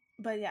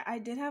but yeah, I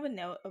did have a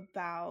note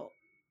about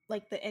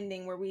like the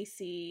ending where we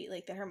see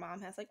like that her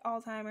mom has like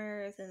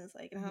Alzheimer's and is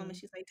like in home and Mm-hmm.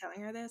 she's like telling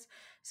her this.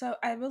 So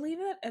I believe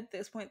that at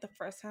this point, the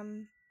first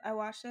time I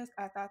watched this,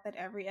 I thought that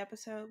every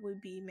episode would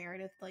be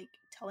Meredith like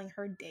telling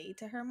her day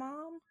to her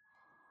mom,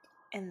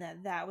 and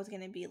that was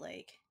gonna be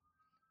like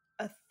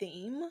a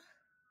theme.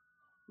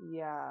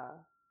 Yeah.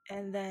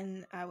 And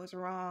then I was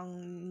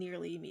wrong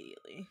nearly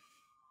immediately.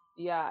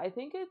 Yeah, I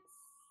think it's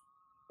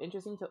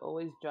interesting to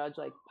always judge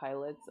like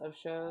pilots of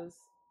shows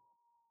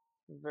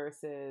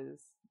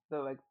versus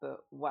the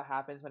what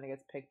happens when it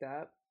gets picked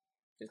up.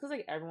 Just because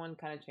like everyone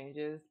kind of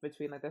changes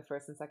between like the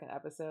first and second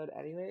episode,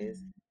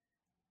 anyways. Mhm.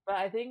 But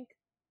I think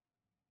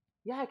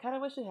yeah, I kind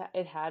of wish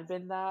it had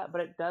been that,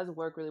 but it does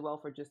work really well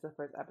for just the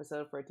first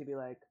episode for it to be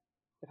like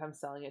if I'm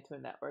selling it to a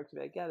network to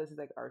be like yeah, this is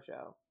like our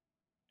show.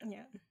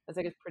 Yeah. It's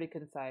like it's pretty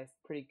concise,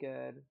 pretty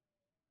good.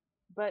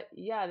 But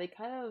yeah, they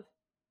kind of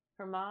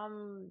her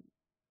mom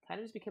kind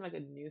of just became like a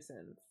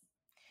nuisance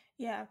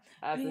Yeah.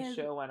 as the Because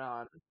show went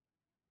on.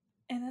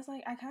 And it's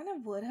like I kind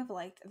of would have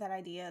liked that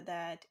idea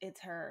that it's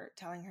her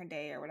telling her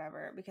day or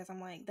whatever, because I'm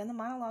like, then the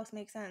monologues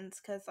make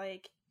sense because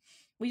like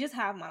we just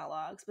have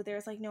monologues, but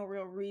there's like no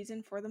real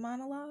reason for the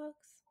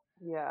monologues.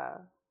 Yeah,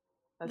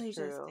 that's They just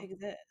true.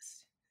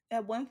 exist.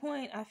 At one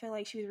point, I feel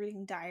like she was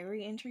reading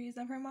diary entries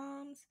of her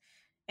mom's,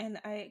 and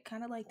I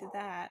kind of liked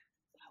that.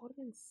 That would have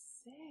been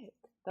sick.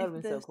 That would If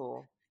have been so this,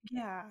 cool.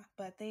 yeah,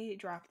 but they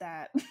dropped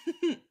that.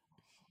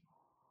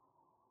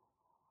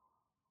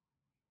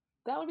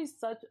 That would be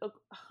such a.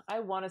 I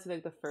want to see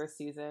like the first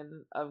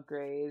season of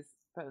Grey's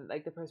from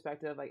like the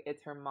perspective of like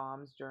it's her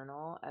mom's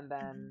journal and Mhm.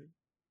 then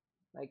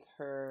like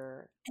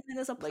her And then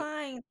it's like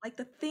applying like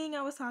the thing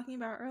I was talking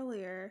about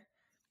earlier.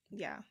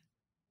 Yeah.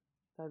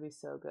 that would be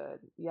so good.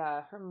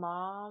 Yeah, her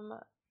mom.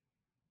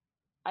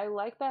 I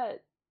like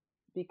that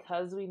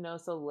because we know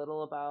so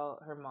little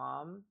about her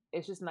mom.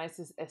 It's just nice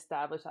to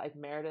establish like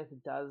Meredith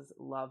does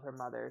love her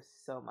mother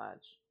so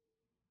much,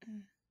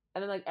 Mm.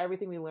 and then like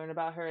everything we learn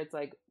about her, it's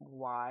like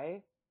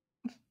why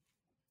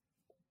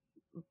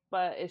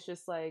but it's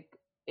just like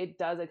it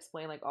does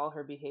explain like all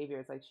her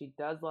behaviors. Like she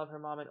does love her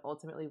mom and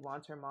ultimately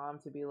wants her mom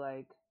to be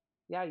like,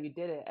 yeah, you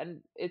did it.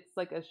 And it's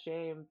like a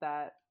shame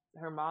that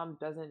her mom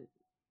doesn't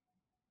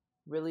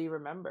really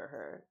remember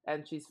her.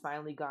 And she's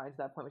finally gotten to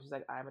that point where she's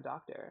like, I'm a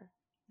doctor.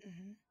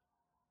 Mhm.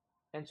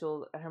 And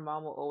her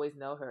mom will always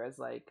know her as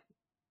like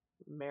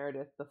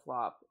Meredith the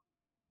flop,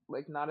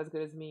 like not as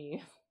good as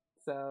me.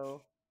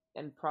 So,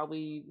 and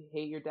probably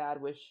hate your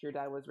dad, wish your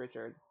dad was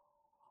Richard.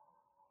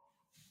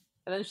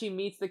 And then she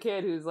meets the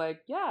kid who's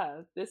like,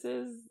 yeah, this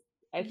is,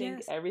 I think,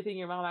 Yes, everything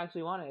your mom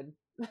actually wanted.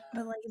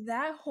 but like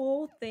that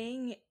whole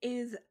thing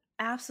is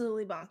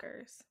absolutely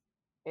bonkers.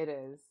 It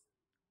is.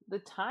 The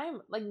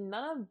time, like,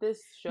 none of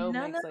this show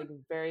None makes, of like,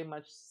 very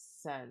much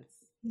sense.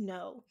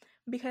 no,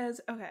 because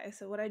okay,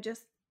 so what I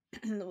just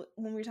when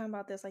we were talking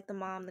about this, like the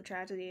mom, the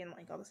tragedy, and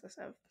like all this other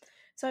stuff.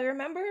 So I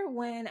remember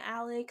when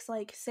Alex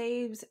like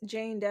saves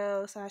Jane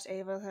Doe slash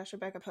Ava slash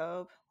Rebecca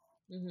Pope,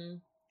 Hmm.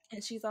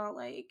 and she's all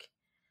like,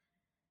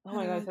 Oh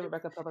my god, I uh, said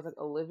Rebecca Pope. I was like,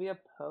 Olivia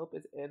Pope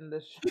is in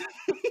the show.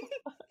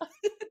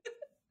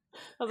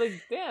 I was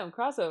like, damn,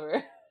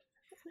 crossover.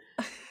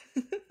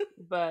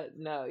 But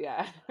no, yeah,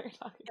 I know what you're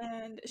talking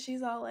and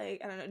she's all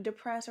like, I don't know,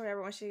 depressed or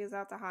whatever when she gets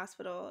out the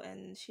hospital,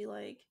 and she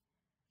like,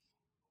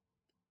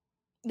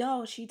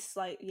 no, she'd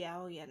slice, yeah,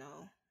 oh yeah,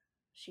 no,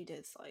 she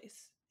did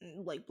slice,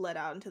 and, like bled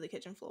out into the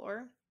kitchen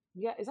floor.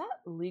 Yeah, is that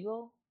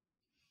legal?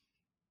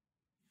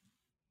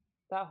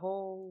 That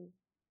whole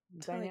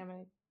To like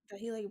dynamic? that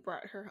he like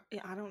brought her.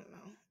 Yeah, I don't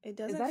know. It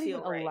Is doesn't that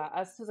even feel right. allowed?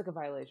 That feels like a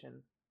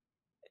violation.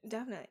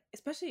 Definitely,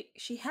 especially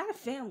she had a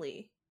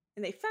family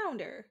and they found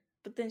her,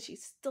 but then she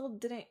still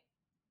didn't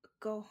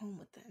go home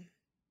with them.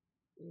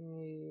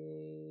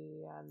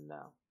 Yeah,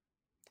 no.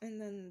 And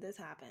then this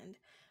happened.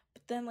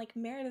 But then like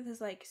Meredith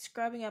is like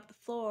scrubbing up the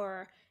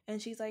floor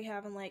and she's like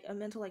having like a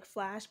mental like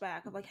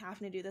flashback of like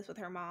having to do this with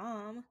her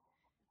mom.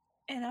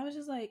 And I was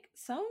just like,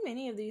 so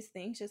many of these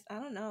things just I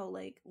don't know,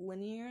 like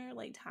linear,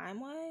 like time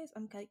wise,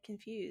 I'm like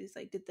confused.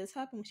 Like, did this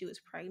happen when she was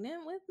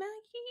pregnant with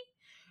Maggie?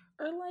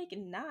 Or like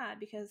not?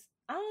 Because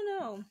I don't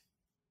know.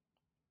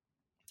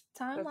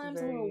 That's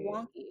Timeline's a little very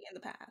wonky in the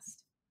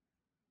past.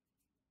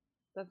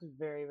 That's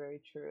very,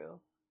 very true.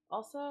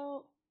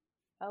 Also,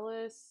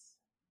 Ellis,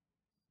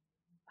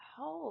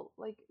 how,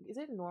 like, is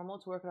it normal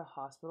to work at a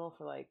hospital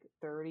for like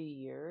 30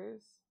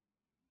 years?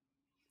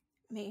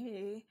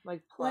 Maybe.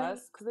 Like, Like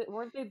plus? Because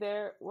weren't they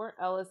there? Weren't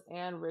Ellis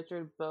and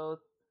Richard both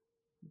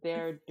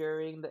there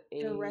during the the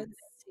AIDS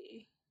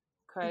residency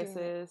during the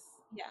crisis?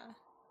 yeah.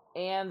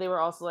 And they were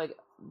also like,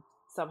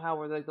 somehow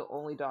were like the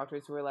only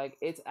doctors who were like,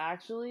 it's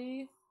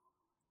actually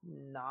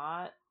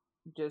not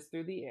just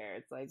through the air.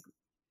 It's like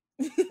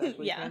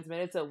sexually Yeah.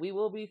 transmitted, so we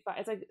will be fine.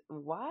 It's like,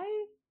 why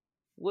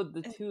would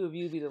the two of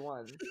you be the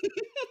ones?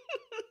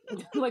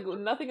 Like,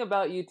 nothing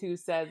about you two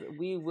says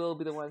we will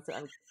be the ones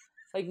to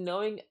like,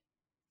 knowing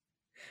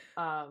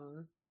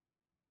um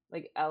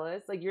like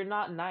Ellis, like, you're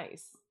not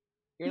nice,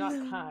 you're not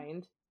No.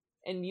 kind,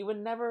 and you would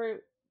never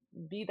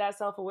be that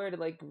self-aware to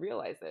like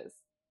realize this.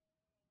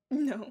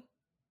 No.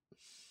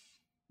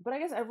 But I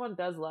guess everyone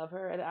does love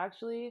her, and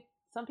actually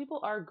some people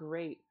are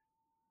great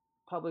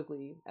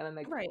publicly and then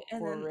like Right.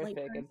 And then like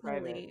horrific in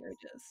private. personally or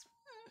just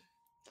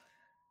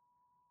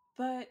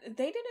but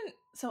they didn't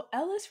so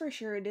Ellis for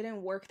sure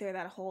didn't work there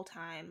that whole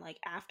time. Like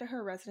after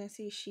her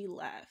residency, she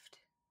left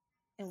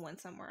and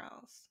went somewhere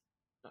else.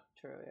 Oh,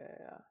 true, yeah,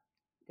 yeah.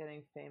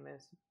 Getting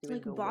famous To doing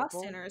like the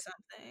Boston Whipple. or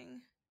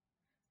something.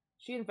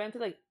 She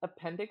invented like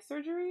appendix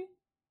surgery.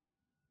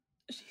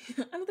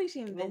 I don't think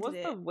she Well, invented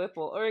what's the it.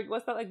 Whipple, or like,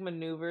 what's that like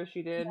maneuver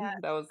she did Yeah.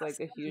 that was like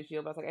a huge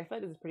deal? But I was like, I feel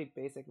like this is pretty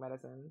basic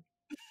medicine.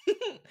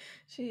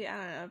 She, I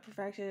don't know,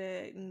 perfected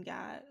it and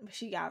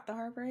she got the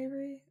Harper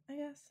Avery, I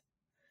guess.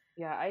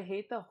 Yeah, I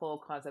hate the whole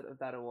concept of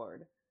that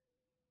award.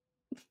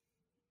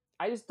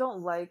 I just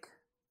don't like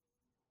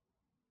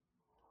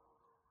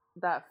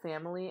that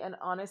family, and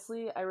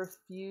honestly, I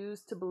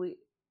refuse to believe,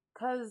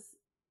 because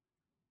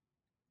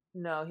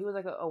no, he was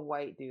like a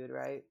white dude,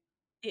 right?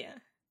 Yeah.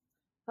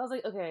 I was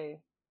like, okay,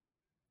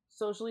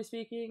 socially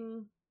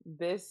speaking,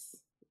 this,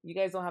 you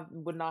guys don't have,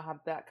 would not have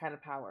that kind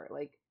of power.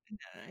 Like,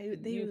 He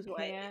you was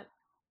white. can't.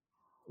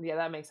 Yeah,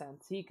 that makes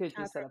sense. He could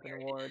just set Catherine up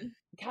an award. Merriman.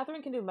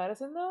 Catherine can do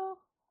medicine though.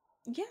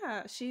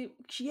 Yeah,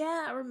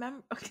 yeah, I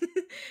remember. Oh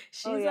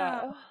She's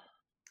yeah,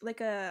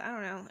 like a, I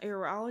don't know, a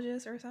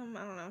urologist or something.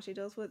 I don't know. She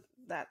deals with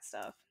that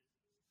stuff.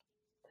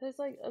 because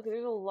like, okay,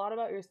 there's a lot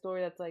about your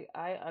story that's like,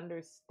 I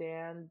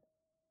understand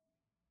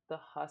the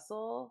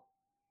hustle.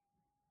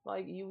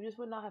 Like, you just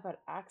would not have had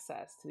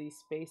access to these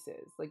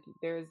spaces. Like,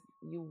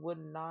 you would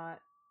not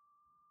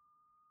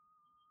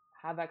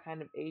have that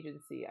kind of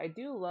agency. I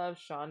do love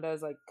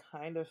Shonda's like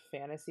kind of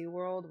fantasy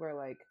world where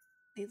like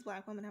These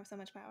black women have so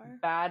much power.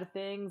 bad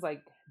things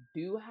like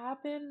do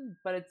happen,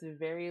 but it's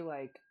very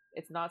like,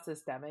 it's not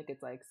systemic.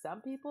 It's like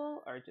some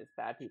people are just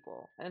bad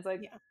people, and it's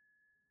like, Yeah.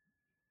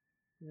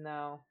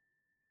 no,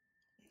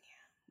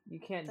 you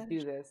can't That do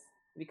is this,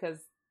 because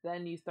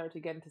then you start to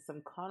get into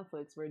some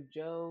conflicts where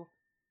Joe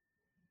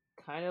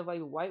kind of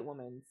like white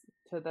woman's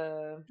to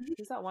the, true.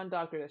 who's that one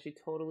doctor that she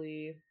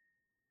totally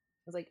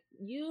was like,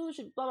 you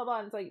should blah blah blah,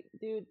 and it's like,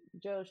 dude,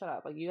 Joe, shut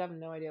up. Like, you have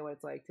no idea what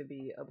it's like to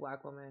be a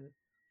black woman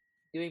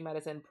doing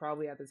medicine,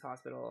 probably at this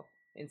hospital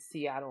in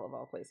Seattle of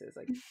all places.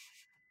 Like,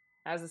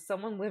 as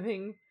someone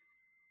living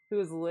who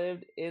has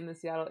lived in the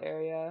Seattle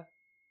area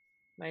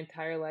my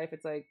entire life,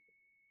 it's like,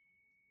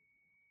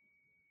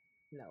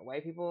 no,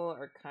 white people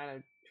are kind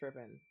of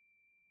tripping.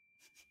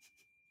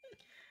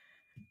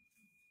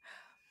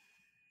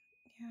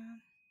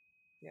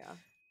 Yeah.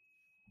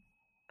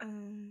 Yeah.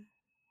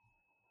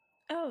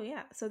 Oh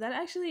yeah. So that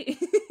actually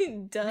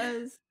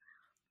does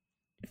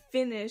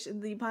finish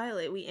the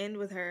pilot. We end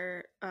with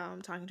her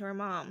talking to her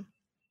mom.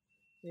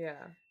 Yeah.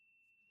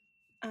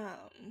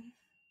 Um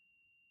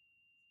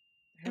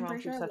Her I'm mom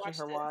pretty sure keeps I touching watched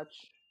her it. watch.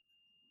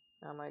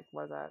 And I'm like,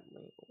 what is that?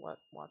 Wait, what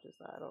watch is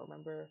that? I don't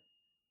remember.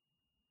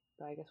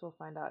 But I guess we'll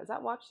find out. Is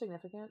that watch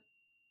significant?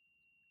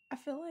 I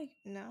feel like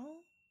no.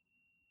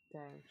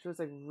 Dang. She was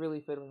like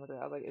really fiddling with it.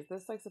 I was like, is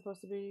this like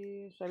supposed to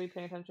be, should I be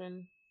paying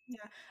attention?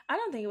 Yeah. I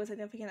don't think it was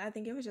significant. I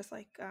think it was just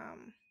like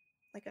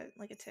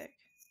a tick.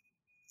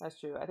 That's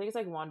true. I think it's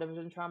like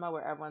WandaVision trauma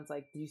where everyone's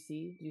like, do you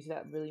see? Do you see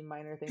that really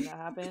minor thing that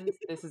happens?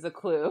 This is a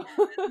clue.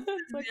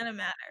 It's Like, gonna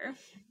matter.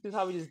 she's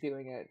probably just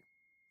doing it.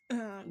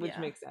 Which Yeah.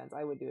 makes sense.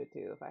 I would do it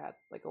too if I had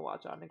like a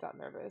watch on and got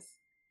nervous.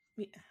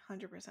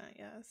 100%,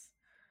 yes.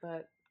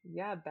 But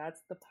yeah,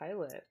 that's the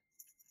pilot.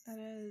 That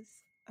is.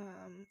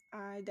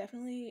 I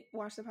definitely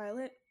watched the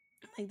pilot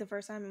like the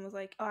first time and was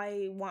like,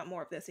 I want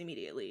more of this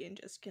immediately, and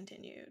just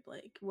continued.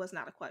 Like, was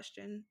not a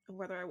question of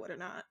whether I would or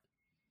not.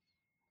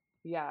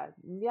 Yeah,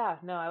 yeah.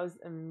 No, I was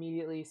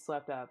immediately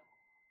swept up.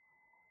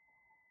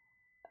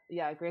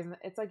 Yeah, Grey's.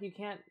 It's like you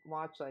can't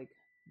watch like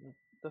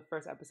the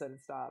first episode and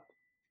stop.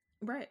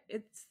 Right.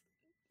 It's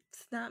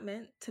not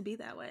meant to be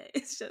that way.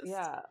 It's just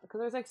Yeah, because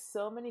there's like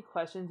so many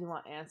questions you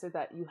want answered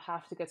that you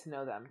have to get to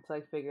know them to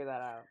like figure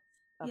that out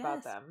about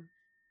yes, them.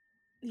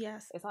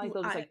 yes. It's not like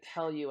they'll just like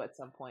tell you at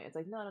some point. It's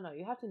like, no, no, no.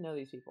 You have to know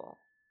these people.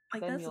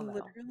 Like Then that's you'll know.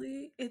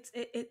 literally it's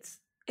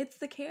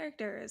the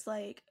characters.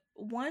 Like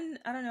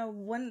I don't know,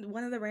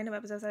 one of the random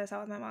episodes that I saw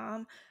with my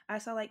mom, I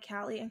saw like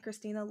Callie and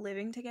Christina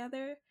living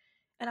together,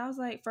 and I was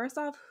like, first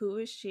off, who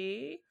is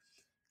she?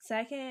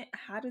 Second,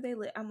 how do they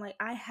live? I'm like,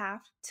 I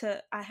have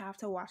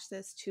to watch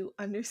this to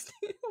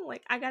understand. I'm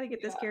like, I gotta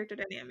get this Yeah, character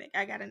dynamic.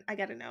 I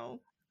gotta know.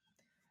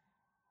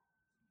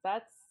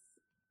 that's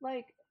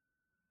like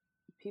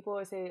people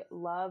always say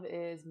love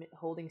is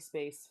holding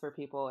space for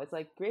people. It's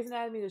like Grey's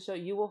Anatomy, the show,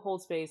 you will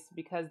hold space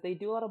because they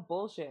do a lot of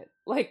bullshit.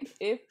 Like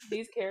if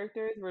these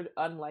characters were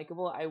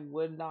unlikable, I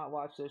would not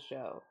watch this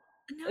show.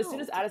 As soon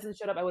No, as Addison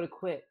showed up, I would have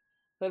quit.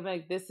 But I'm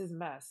like, this is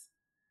mess.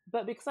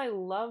 But because I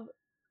love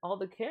all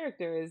the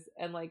characters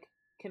and like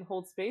can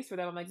hold space for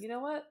them, I'm like, you know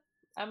what?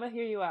 I'm gonna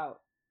hear you out.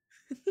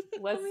 I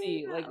Let's mean,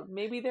 see. Like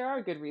maybe there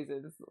are good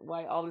reasons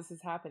why all this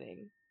is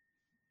happening.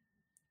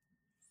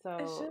 it's So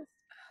just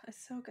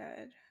it's so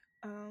good.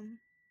 Um,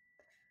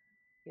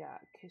 yeah,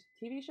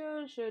 TV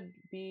shows should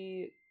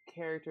be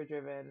character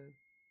driven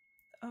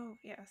oh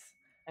yes,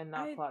 and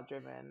not I plot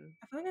driven.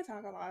 I feel like I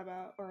talk a lot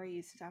about, or I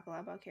used to talk a lot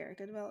about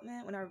character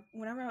development.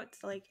 Whenever I would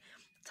like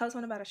tell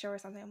someone about a show or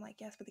something, I'm like,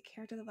 yes, but the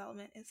character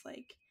development is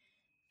like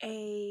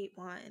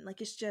A1.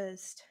 Like it's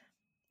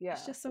Yeah.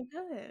 just so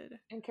good.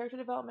 And character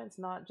development's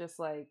not just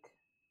like,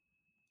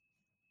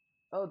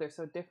 oh, they're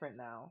so different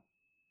now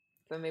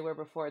than they were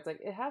before. It's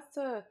like it has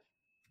to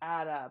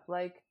add up.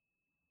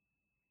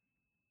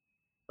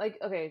 Like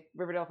okay,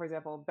 Riverdale for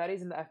example,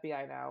 Betty's in the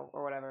FBI now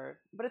or whatever.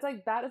 But it's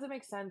like that doesn't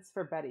make sense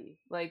for Betty.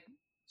 Like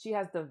she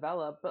has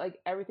developed, but like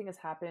everything has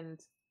happened.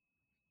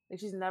 Like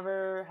she's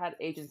never had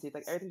agency.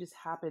 Like everything just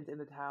happens in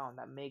the town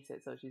that makes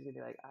it so she's gonna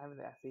be like, I'm in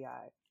the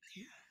FBI.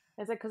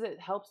 It's like because it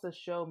helps the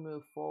show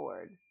move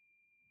forward.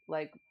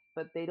 Like,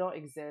 but they don't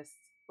exist.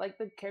 Like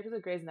the characters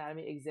of Grey's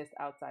Anatomy exist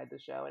outside the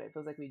show, and it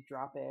feels like we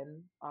drop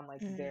in on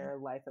like Mm. their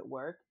life at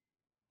work.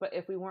 But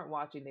if we weren't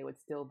watching, they would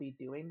still be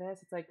doing this.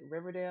 It's like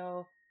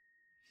Riverdale.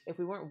 If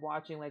we weren't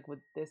watching, like,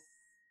 would this?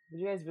 Would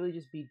you guys really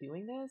just be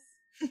doing this?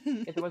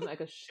 If there wasn't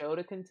like a show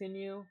to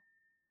continue,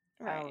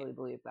 I don't Right. really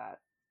believe that.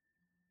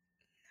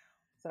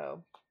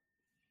 So,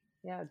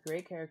 yeah,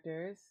 great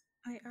characters,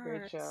 They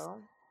great are.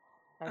 show.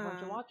 Everyone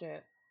should Um, watch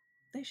it.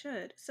 they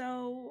should.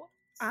 So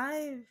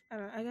I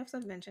don't know, I guess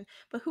I've mentioned,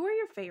 but who are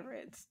your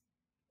favorites?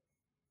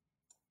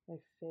 My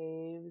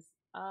faves.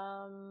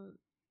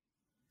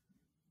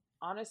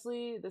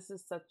 Honestly, this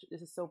is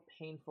so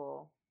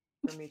painful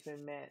for me to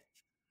admit.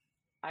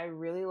 I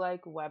really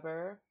like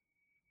Weber.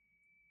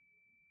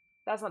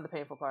 That's not the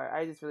painful part.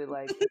 I just really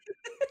like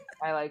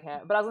I like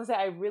him. But I was gonna say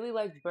I really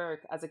like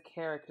Burke as a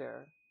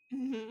character,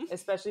 Hmm.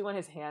 especially when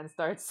his hand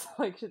starts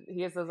like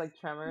he has those like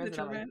tremors,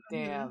 The and I'm like, German. Hmm.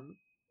 damn,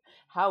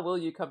 how will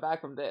you come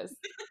back from this?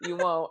 You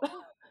won't.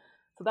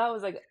 So that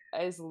was like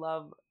I just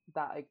love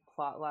that like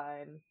plot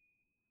line,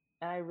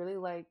 and I really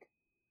like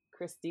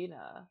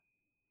Christina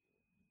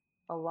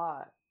a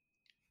lot.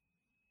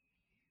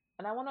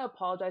 And I want to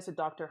apologize to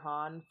Dr.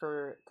 Han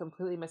for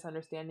completely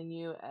misunderstanding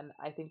you. And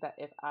I think that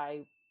if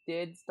I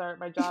did start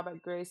my job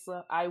at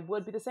Graceland, I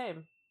would be the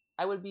same.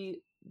 I would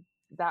be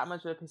that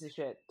much of a piece of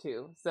shit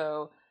too.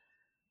 So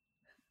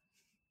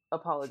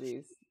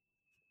apologies.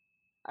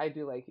 I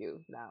do like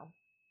you now.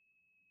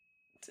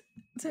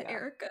 To Yeah.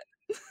 Erica.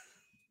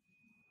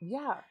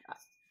 Yeah.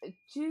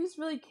 She just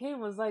really came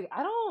and was like,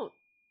 I don't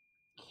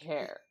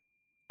care.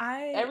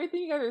 I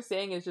Everything you guys are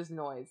saying is just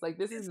noise. Like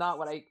this is it's not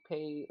what I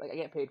pay. Like I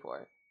get paid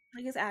for.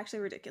 like it's actually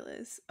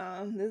ridiculous.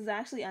 This is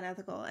actually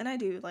unethical, and I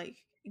do like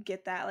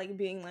get that, like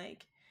being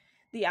like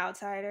the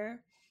outsider.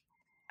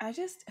 I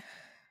just,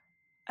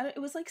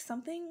 it was like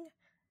something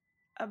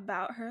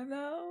about her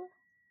though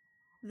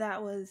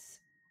that was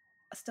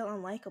still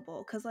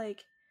unlikable because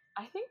like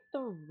I think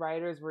the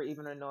writers were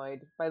even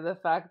annoyed by the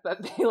fact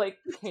that they like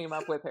came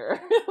up with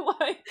her.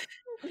 Like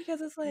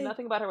because it's like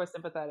nothing about her was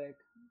sympathetic.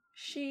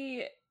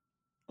 she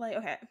like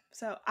okay,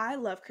 so I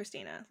love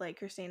Christina. Like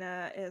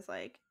Christina is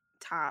like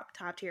top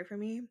tier for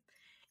me,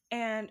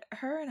 and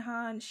her and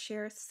Han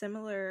share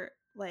similar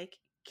like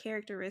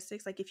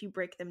characteristics. Like if you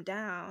break them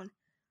down,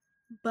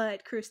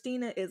 but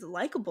Christina is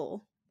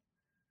likable.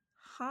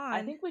 I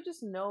Han, think we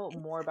just know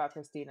more it's about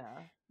Christina.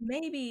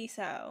 maybe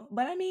so,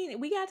 but I mean,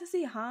 we got to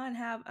see Han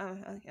have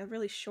a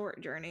really short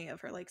journey of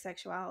her like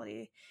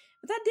sexuality,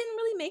 but that didn't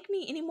really make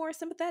me any more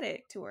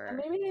sympathetic to And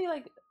her. maybe they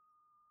like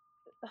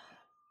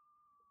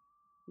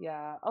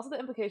yeah. Also the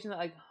implication that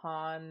like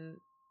Han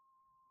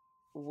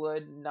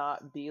would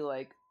not be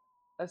like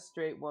a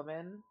straight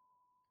woman.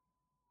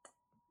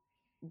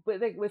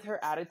 But like with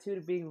her attitude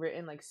of being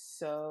written like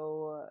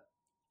so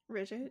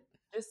Rigid.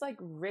 just like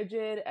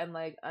rigid and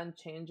like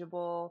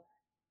unchangeable,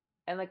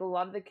 and like a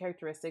lot of the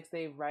characteristics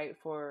they write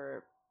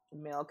for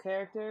male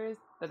characters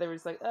that they were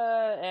just like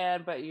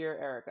and but you're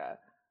Erica,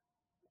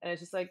 and it's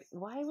just like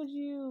why would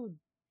you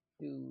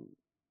do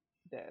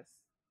this?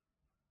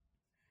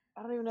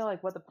 I don't even know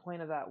like what the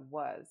point of that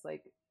was.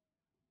 Like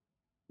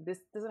this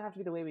doesn't have to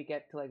be the way we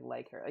get to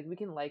like her. Like we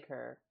can like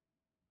her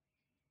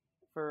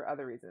for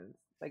other reasons.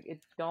 Like it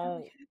No, we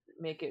don't could-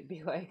 make it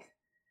be like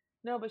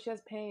no, but she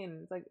has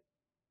pain. It's like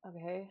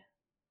okay,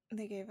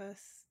 They gave us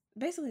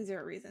basically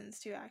zero reasons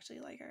to actually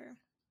like her,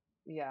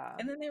 yeah.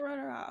 and then they wrote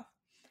her off,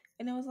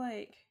 and it was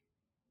like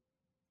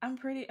I'm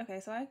pretty okay.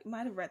 So I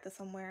might have read this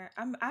somewhere.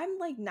 I'm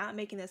like not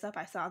making this up.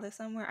 I saw this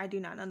somewhere. I do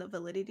not know the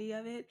validity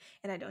of it,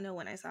 and I don't know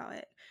when I saw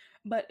it.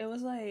 But it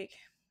was like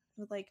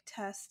with like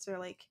tests or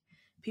like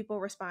people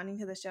responding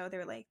to the show. They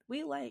were like,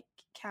 "We like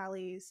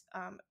Callie's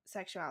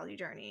sexuality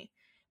journey.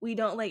 We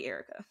don't like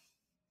Erica.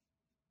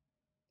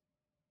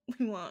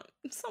 We want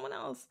someone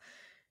else."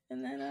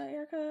 And then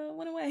Erica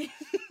went away,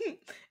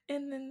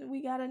 and then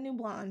we got a new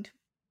blonde.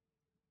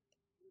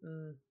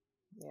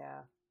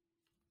 Yeah.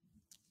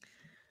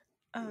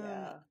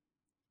 Um,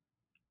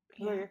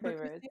 Who are yeah, your but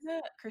favorites?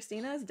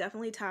 Christina is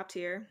definitely top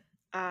tier.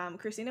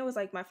 Christina was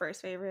like my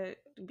first favorite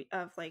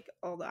of like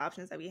all the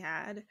options that we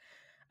had.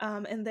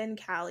 And then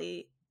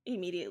Callie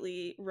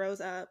immediately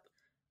rose up.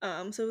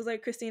 So it was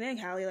like Christina and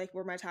Callie like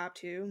were my top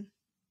two.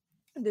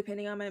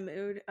 Depending on my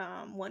mood,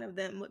 one of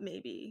them would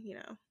maybe,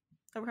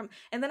 overcome.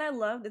 And then I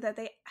loved that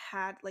they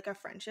had like a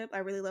friendship. I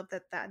really loved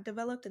that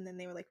developed, and then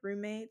they were like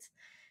roommates,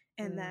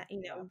 and that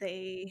Yeah.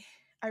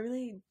 I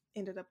really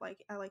ended up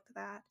like I liked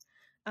that.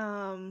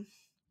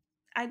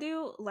 I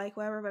do like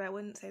Weber, but I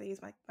wouldn't say that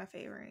he's my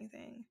favorite or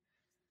anything.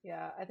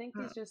 Yeah, I think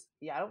he's just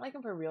I don't like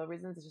him for real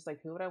reasons. It's just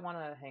like who would I want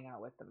to hang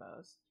out with the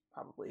most,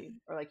 probably,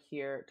 or like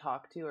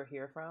talk to, or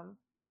hear from.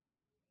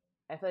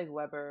 I feel like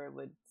Weber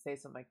would say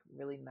some like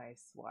really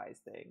nice, wise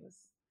things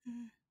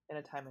in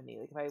a time of need.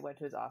 Like if I went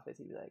to his office,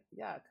 he'd be like,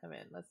 "Yeah, come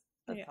in, let's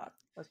Yeah, talk,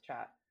 let's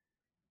chat."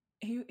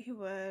 he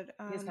would.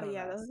 He's kind But of a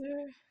yeah, mess.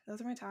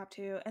 those are my top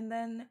two, and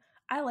then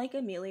I like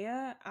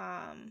Amelia.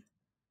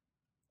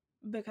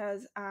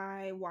 Because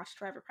I watched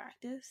Private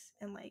Practice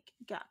and like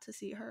got to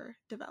see her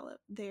develop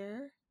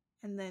there,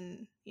 and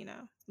then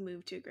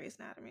move to Grey's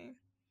Anatomy.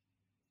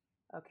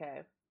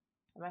 Okay,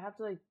 I might have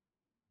to like.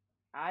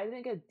 I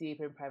didn't get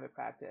deep in Private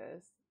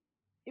Practice,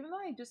 even though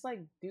I just like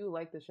do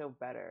like the show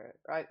better.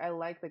 I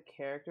like the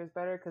characters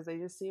better because they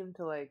just seem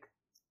to like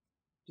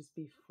just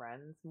be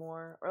friends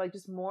more, or like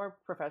just more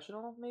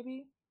professional.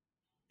 Maybe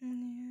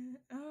Yeah,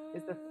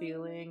 is the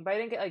feeling, but I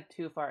didn't get like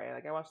too far in.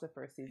 Like I watched the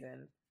first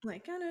season.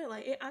 like kind of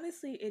like it.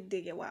 Honestly, it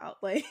did get wild.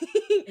 Like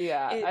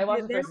Yeah, I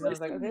watched the there first season. I was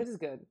was like, okay, this is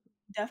good.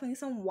 definitely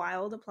some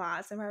wild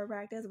plots in Private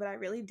Practice, but I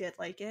really did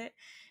like it,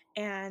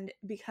 and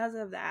because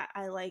of that,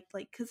 I liked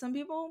like because some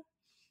people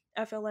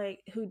I feel like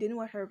who didn't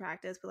watch her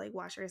practice but like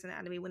watched Grey's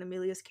Anatomy when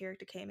Amelia's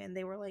character came in,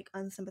 they were like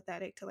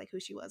unsympathetic to like who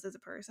she was as a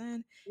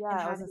person, Yeah,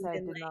 and I was gonna having say I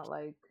been did like not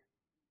like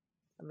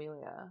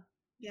Amelia.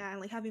 yeah, and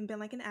like having been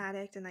like an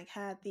addict and like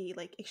had the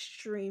like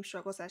extreme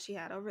struggles that she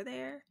had over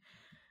there,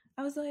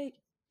 I was like,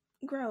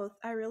 growth.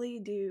 I really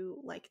do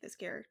like this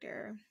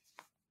character.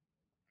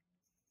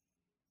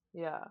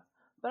 Yeah,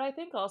 but I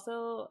think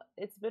also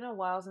it's been a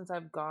while since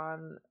I've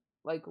gone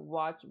like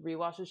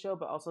rewatch the show,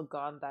 but also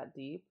gone that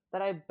deep.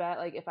 That I bet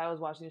like if I was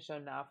watching the show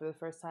now for the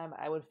first time,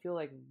 I would feel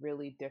like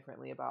really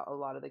differently about a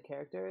lot of the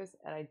characters,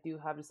 and I do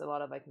have just a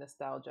lot of like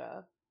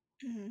nostalgia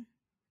Mm-hmm.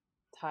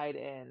 tied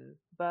in.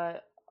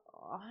 But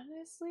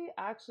honestly,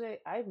 actually,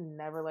 I've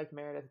never liked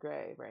Meredith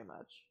Grey very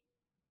much.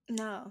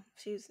 No,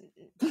 she's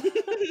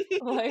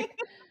Like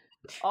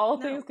all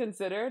no. things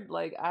considered,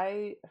 like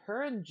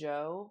her and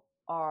Joe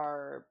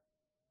are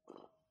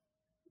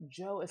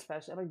Joe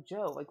especially. I'm like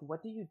Joe, like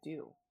what do you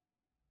do?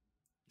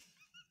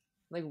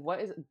 Like what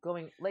is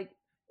going like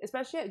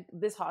especially at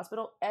this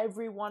hospital,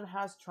 everyone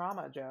has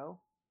trauma, Joe.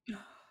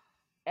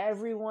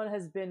 Everyone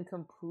has been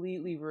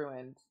completely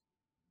ruined.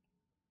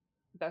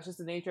 That's just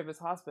the nature of this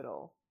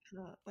hospital.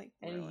 Like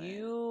And ruin.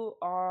 you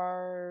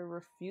are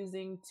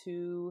refusing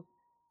to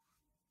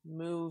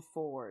move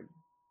forward.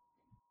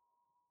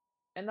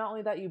 And not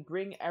only that, you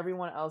bring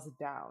everyone else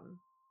down.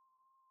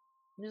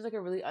 It's just like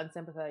a really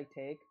unsympathetic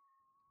take,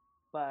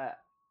 but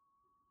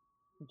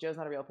Joe's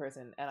not a real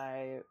person, and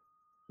I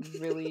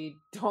really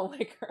don't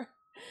like her.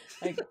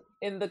 Like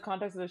in the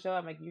context of the show,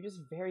 I'm like, you're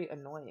just very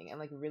annoying and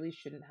like really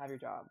shouldn't have your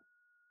job.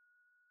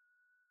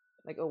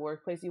 Like a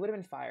workplace, you would have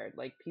been fired.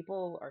 Like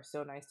people are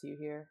so nice to you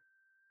here.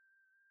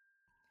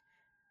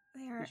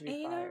 They You are, should be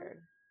and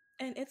fired.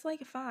 and it's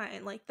like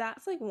fine. Like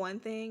that's like one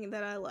thing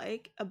that I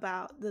like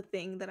about the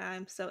thing that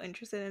I'm so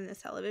interested in is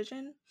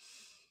television.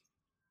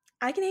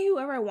 I can hate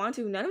whoever I want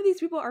to. None of these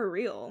people are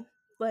real.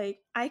 Like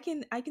I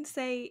can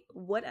say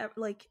whatever.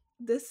 Like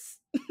this,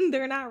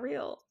 they're not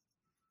real.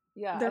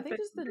 Yeah, I They're think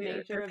just the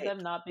nature they're of fake.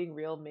 them not being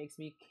real makes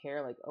me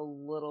care like a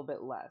little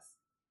bit less.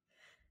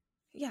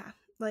 Yeah,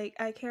 like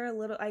I care a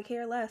little. I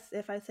care less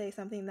if I say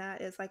something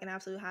that is like an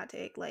absolute hot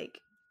take, like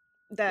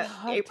that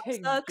Hot April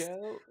take sucks.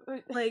 Joe.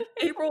 Like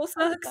April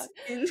Oh sucks. god.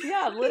 And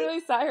Yeah,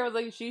 literally Sahir was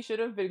like she should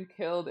have been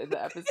killed in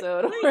the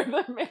episode where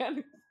like the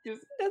man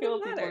just doesn't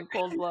killed people matter. in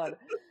cold blood.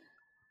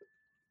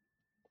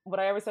 Would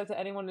I ever say to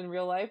anyone in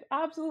real life?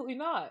 Absolutely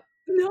not.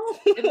 No,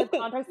 In the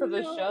context of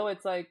the show, no.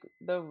 it's like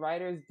the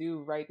writers do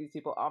write these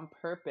people on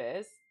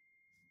purpose,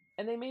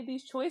 and they made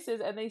these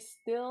choices, and they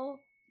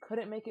still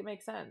couldn't make it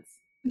make sense.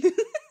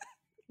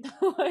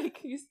 Like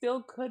you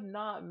still could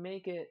not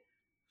make it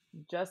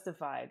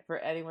justified for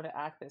anyone to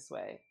act this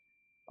way.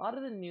 A lot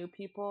of the new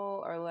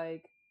people are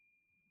like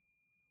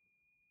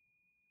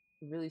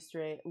really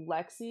straight.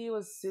 Lexi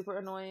was super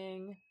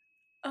annoying.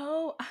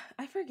 Oh, I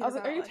I forget was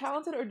like, are about you like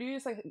talented or do you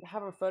just like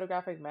have a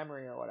photographic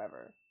memory or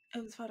whatever?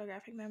 it was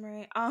photographic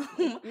memory.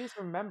 Like you just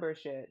remember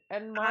shit.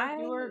 And Mark,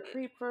 you were a I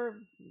creep for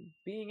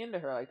being into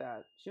her like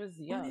that. She was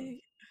young.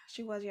 like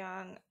she was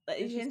young,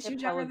 Did she and she skip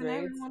was hella younger than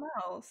grades? everyone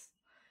else.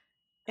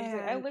 And she's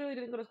like, I And literally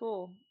didn't go to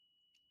school.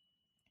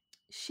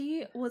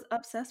 she was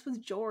obsessed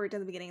with George at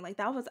the beginning. Like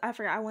that was I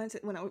forgot. I wanted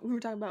to we were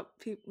talking about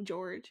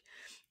George.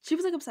 She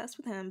was like obsessed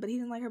with him, but he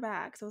didn't like her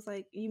back. So it's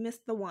like you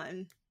missed the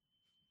one.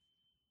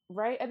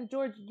 Right? And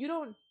George, you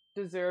don't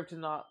deserve to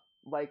not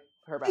like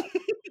her back.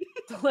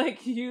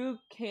 Like you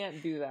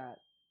can't do that.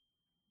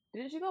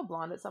 Didn't she go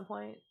blonde at some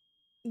point?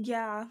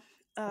 Yeah.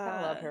 I kind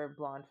of loved Uh her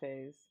blonde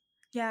phase.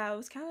 yeah, it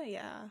was kind of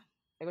yeah.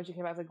 Like when she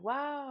came out, I was like,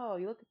 wow,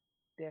 you look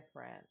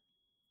different.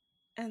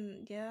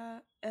 And yeah,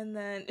 and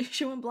then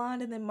she went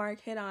blonde and then Mark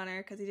hit on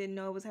her cuz he didn't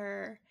know it was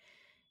her.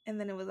 And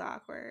then it was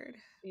awkward.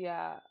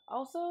 Yeah.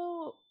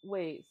 Also,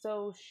 wait,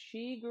 so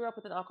she grew up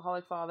with an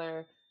alcoholic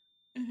father.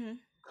 Mhm.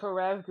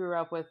 Karev grew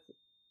up with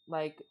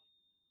like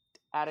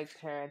addict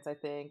parents, I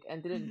think,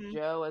 and didn't Mhm.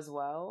 Joe as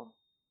well?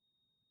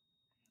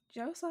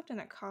 Joe slept in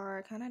a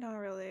car. Kind of don't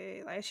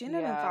really like. She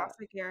ended up in Yeah.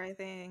 foster care, I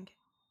think.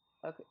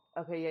 Okay.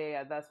 Okay.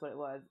 Yeah. That's what it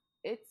was.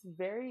 It's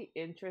very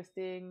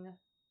interesting.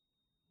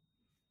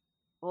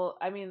 Well,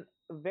 I mean,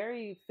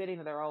 very fitting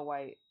that they're all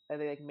white and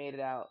they like made it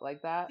out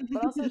like that.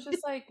 But also, it's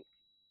just like,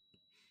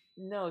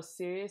 no,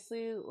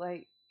 seriously,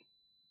 like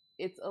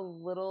it's a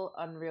little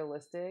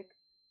unrealistic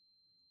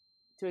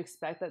to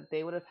expect that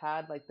they would have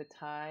had like the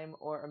time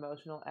or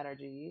emotional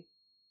energy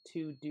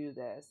to do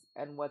this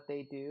and what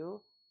they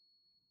do.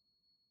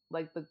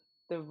 Like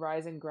the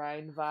rise and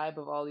grind vibe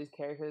of all these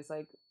characters,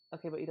 like,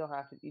 okay, but you didn't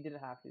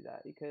have to do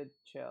that. You could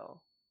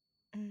chill.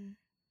 Mm.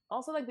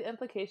 Also, like the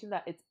implication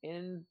that it's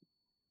in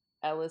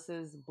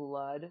Ellis's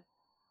blood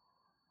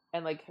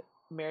and like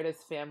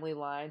Meredith's family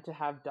line to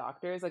have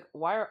doctors. Like,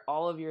 why are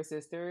all of your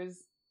sisters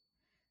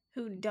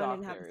Who don't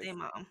even have the doctors? same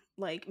mom.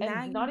 Like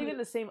And not Maggie. even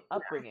the same Yeah.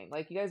 upbringing.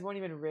 Like, you guys weren't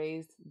even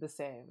raised the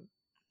same.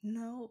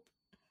 Nope.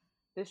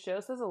 This show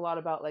says a lot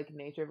about like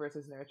nature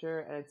versus nurture,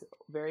 and it's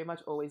very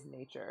much always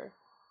nature.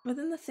 But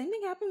then the same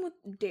thing happened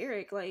with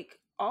Derek. Like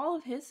all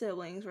of his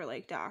siblings were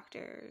like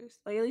doctors.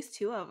 Like at least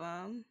two of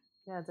them.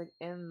 Yeah, it's like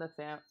in the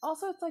fam.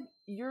 Also, it's like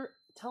you're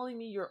telling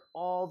me you're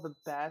all the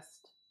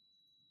best.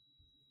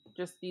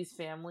 Just these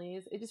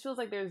families. It just feels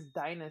like there's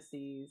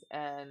dynasties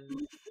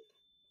and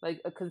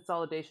like a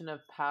consolidation of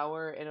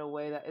power in a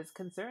way that is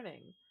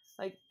concerning.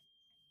 Like,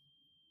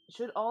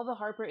 should all the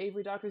Harper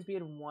Avery doctors be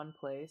in one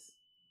place?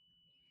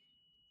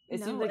 It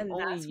seems No, like and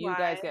only you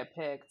guys get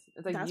picked.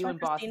 It's like that's you why in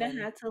Christina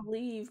Boston. had to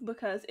leave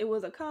because it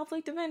was a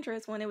conflict of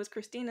interest when it was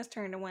Christina's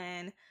turn to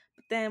win.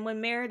 But then when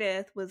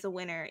Meredith was the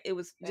winner, it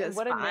was And just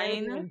what did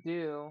Meredith fine. even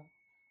do?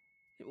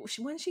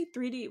 Wasn't she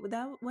 3D?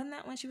 Wasn't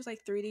that when she was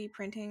like 3D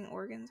printing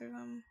organs or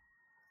something?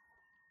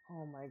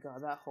 Oh my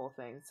god, that whole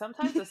thing.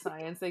 Sometimes the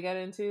science they get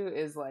into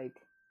is like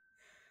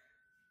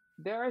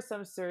there are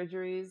some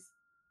surgeries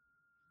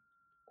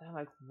that I'm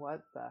like,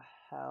 what the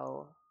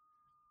hell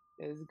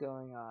is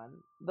going on?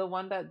 The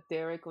one that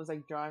Derek was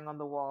like drawing on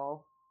the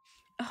wall,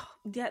 Oh,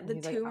 yeah, and the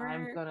he's like, I'm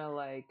tumor gonna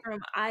like.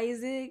 from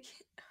Isaac.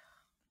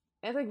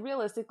 And it's like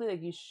realistically,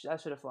 like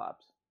that should have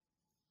flopped.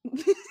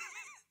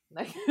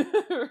 Like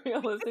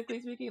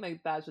realistically speaking,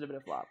 like that should have been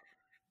a flop.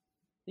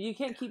 You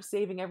can't keep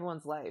saving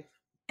everyone's life.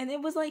 And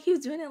it was like he was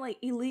doing it like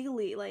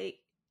illegally. Like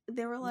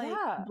they were like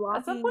Yeah,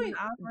 at some blocking point,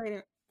 the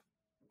operator.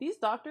 these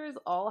doctors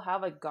all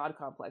have like god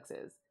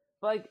complexes.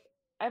 But like,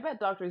 I bet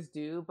doctors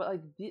do. But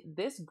like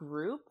this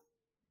group,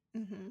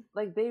 Mm-hmm.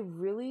 like they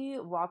really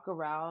walk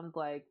around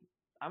like,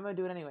 I'm gonna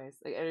do it anyways.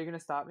 Like, are you gonna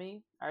stop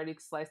me? I already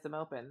sliced them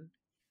open.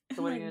 So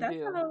And what are you like gonna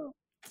do?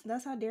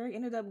 that's how Derek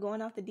ended up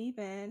going off the deep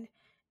end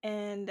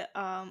and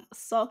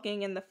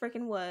sulking in the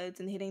freaking woods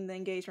and hitting the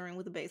engagement ring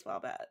with a baseball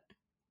bat.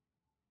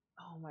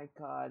 Oh my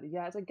god.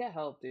 Yeah, it's like get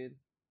help, dude.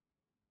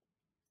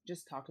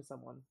 Just talk to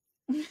someone.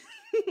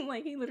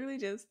 Like he literally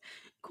just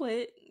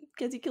quit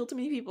because he killed too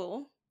many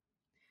people.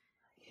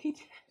 He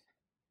did.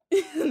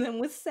 And then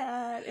was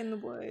sad in the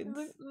woods.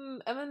 Like,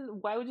 and then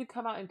why would you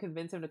come out and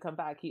convince him to come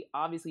back? He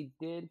obviously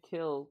did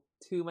kill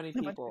too many A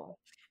bunch of people.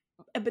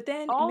 people. But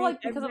then All made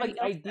like because of everybody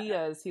like else sad.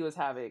 ideas he was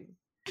having.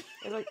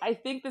 It's like I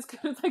think this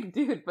could like,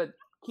 dude, but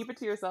keep it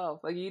to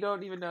yourself. Like you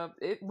don't even know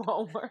if it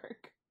won't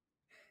work.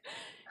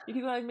 You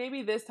can be like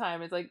maybe this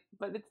time. It's like,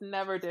 but it's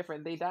never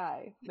different. They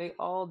die. They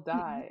all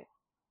die.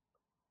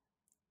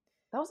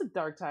 That was a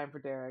dark time for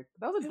Derek.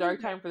 That was a It was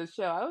dark time for the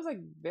show. I was like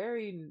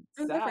very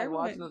it was like for sad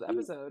everyone. watching those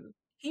episodes.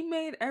 He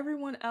made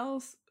everyone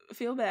else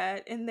feel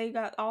bad and they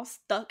got all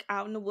stuck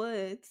out in the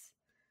woods.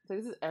 It's like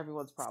this is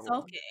everyone's problem.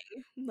 Sulking.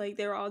 Like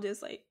they were all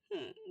just like,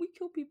 we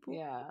kill people.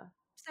 Yeah.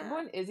 Sad. Remember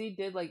when Izzy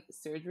did like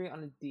surgery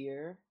on a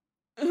deer?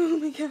 Oh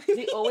my god.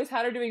 They always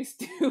had her doing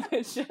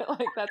stupid shit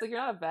like that. It's like you're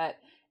not a vet,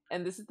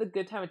 and this is the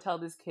good time to tell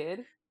this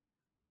kid.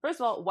 First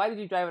of all, why did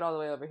you drive it all the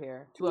way over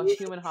here to a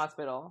human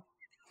hospital?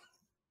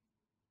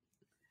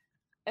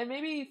 And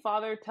maybe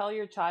father, tell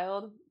your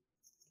child.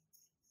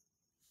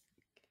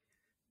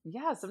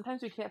 Yeah,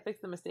 sometimes we can't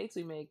fix the mistakes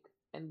we make.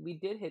 and we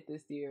did hit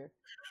this deer,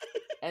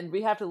 and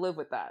we have to live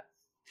with that.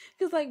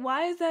 Because, like,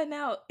 why is that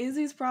now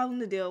Izzy's problem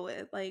to deal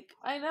with? Like,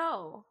 I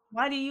know.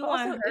 why do you But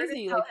want also, her to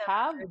Izzy, tell like, him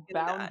have that he's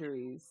gonna die?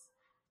 boundaries.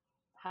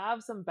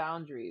 Have some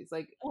boundaries.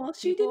 Like, Well,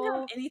 she didn't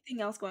have people,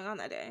 anything else going on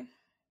that day.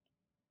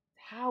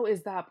 how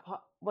is that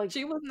like,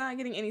 She was not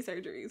getting any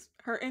surgeries.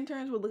 Her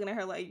interns were looking at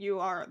her like, you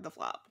are the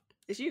flop.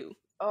 It's you.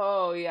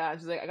 oh yeah,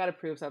 she's like, I gotta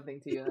prove something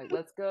to you. Like,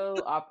 let's go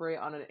operate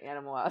on an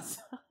animal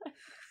outside.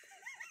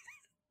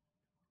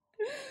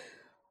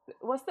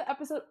 What's the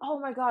episode? Oh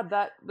my god,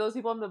 that those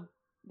people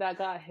that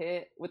got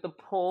hit with the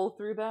pole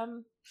through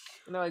them,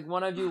 and they're like,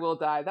 one of you will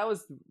die. That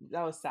was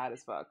sad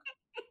as fuck.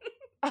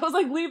 I was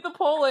like, leave the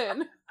pole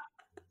in.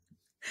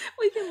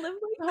 We can live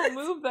like Don't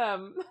this. move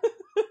them.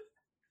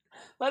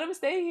 Let him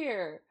stay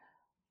here.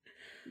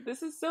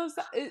 This is so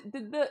sad.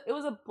 It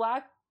was a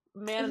black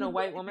man and a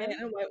white woman. Man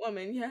and a white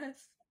woman,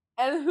 yes.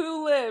 And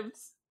who lived?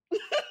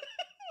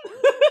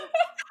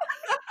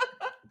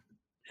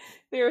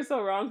 They were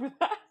so wrong for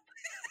that.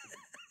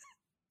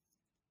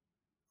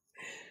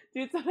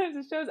 Dude, sometimes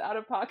the show's out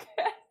of pocket.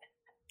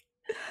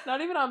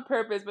 Not even on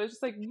purpose, but it's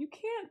just like, you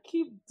can't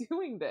keep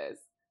doing this.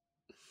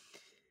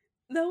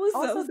 That was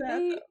Also, so sad.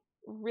 they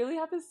really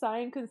have to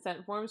sign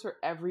consent forms for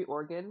every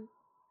organ.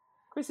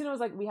 Christina was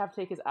like, we have to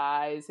take his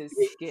eyes, his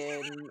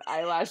skin,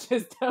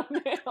 eyelashes,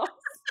 toenails.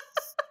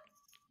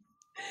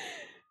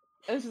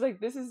 And she's like,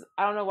 this is,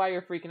 I don't know why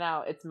you're freaking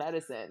out. It's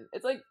medicine.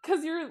 It's like,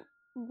 because you're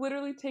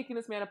literally taking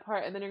this man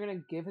apart and then you're going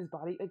to give his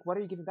body, like, what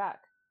are you giving back?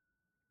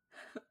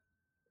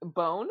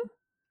 Bone?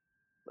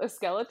 A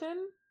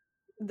skeleton?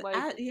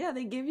 Like, yeah,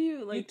 they give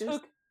you like you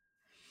took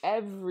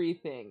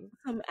everything.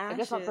 some ashes. I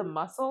guess not the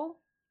muscle.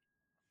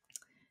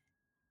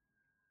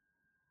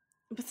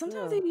 But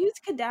sometimes Yeah. they use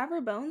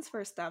cadaver bones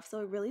for stuff,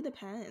 so it really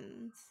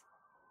depends.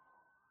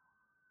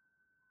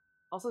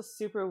 Also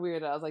super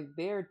weird. I was like,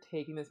 they're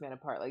taking this man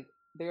apart. Like,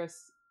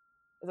 it's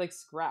like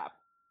scrap.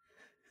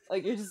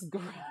 Like, you're just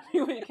grabbing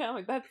what you can.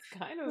 Like, that's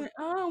kind of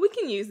Oh, we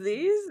can use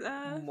these.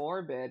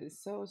 morbid.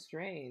 It's so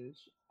strange.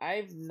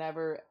 I've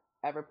never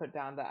ever put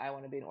down that I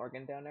want to be an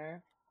organ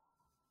donor.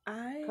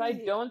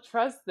 I don't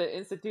trust the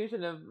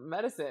institution of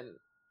medicine.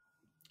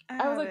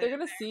 I was like, they're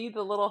gonna see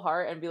the little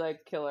heart and be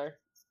like, kill her.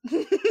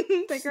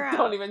 Take her out.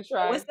 Don't even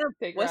try. What's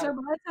your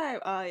blood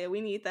type? Oh yeah,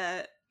 we need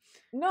that.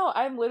 No,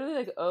 I'm literally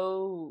like,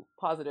 O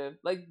positive.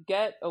 Like,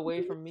 get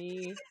away from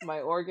me,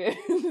 my organs.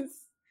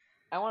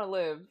 I want to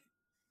live.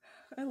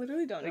 I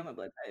literally don't know my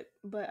blood type,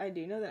 but I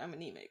do know that I'm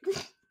anemic.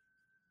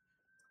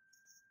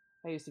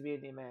 I used to be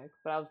anemic,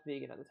 but I was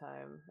vegan at the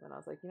time, and I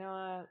was like, you know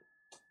what?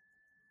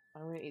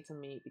 I'm gonna eat some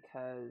meat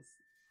because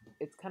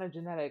it's kind of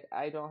genetic.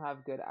 I don't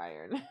have good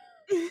iron.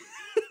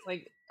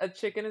 Like, a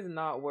chicken is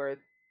not worth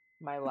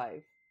my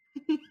life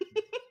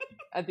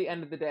at the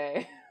end of the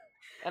day,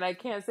 and I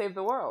can't save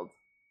the world.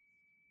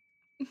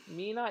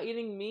 Me not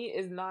eating meat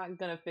is not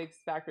gonna fix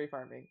factory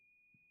farming.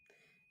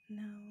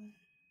 No,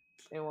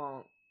 it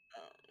won't.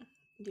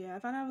 Yeah, I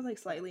found out I was like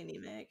slightly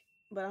anemic,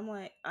 but I'm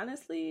like,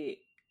 honestly,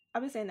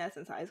 I've been saying that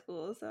since high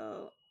school,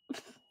 so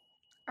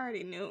I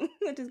already knew.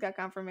 I just got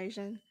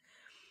confirmation.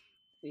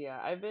 Yeah,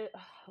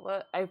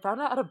 I found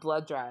out at a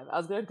blood drive. I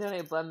was gonna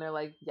donate blood, and they're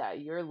like, "Yeah,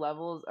 your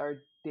levels are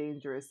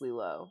dangerously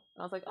low."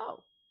 And I was like, "Oh."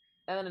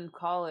 And then in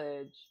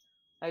college,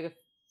 like a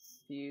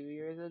few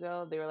years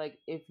ago, they were like,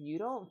 "If you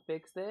don't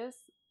fix this,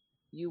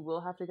 you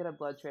will have to get a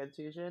blood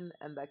transfusion,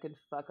 and that could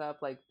fuck up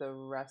like the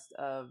rest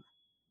of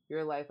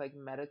your life, like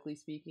medically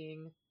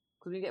speaking.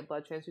 Because when you get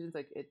blood transfusions,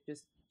 like it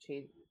just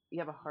change. You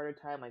have a harder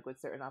time like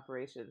with certain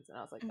operations." And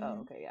I was like, Mhm.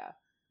 "Oh, okay, yeah.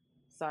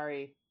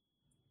 Sorry,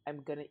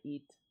 I'm gonna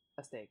eat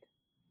a steak."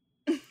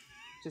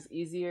 Just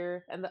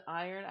easier. And the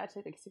iron, I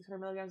take like 600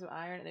 milligrams of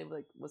iron, and it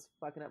like was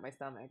fucking up my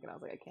stomach, and I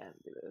was like, I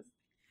can't do this.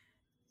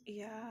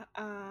 Yeah.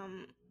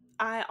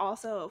 I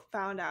also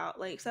found out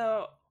like,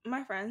 so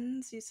my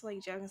friends used to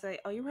like joke and say,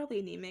 "Oh, you're probably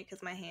anemic,"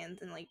 because my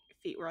hands and like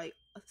feet were like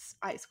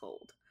ice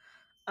cold.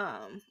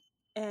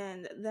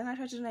 And then I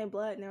tried to donate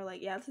blood, and they were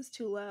like, "Yeah, this is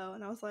too low,"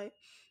 and I was like,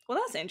 "Well,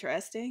 that's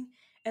interesting."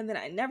 And then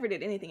I never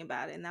did anything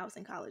about it, and that was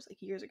in college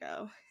like years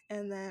ago.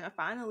 And then I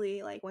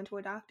finally like went to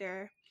a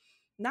doctor.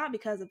 Not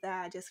because of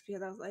that, just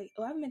because I was like,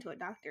 oh, I haven't been to a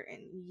doctor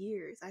in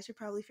years. I should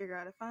probably figure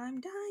out if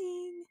I'm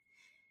dying.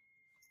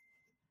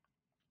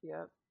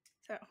 Yep.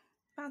 So,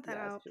 found that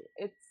out.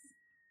 It's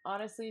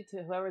honestly,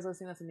 to whoever's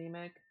listening that's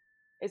anemic,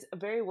 it's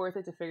very worth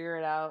it to figure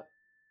it out.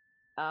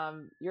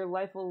 Your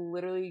life will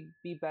literally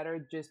be better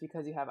just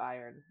because you have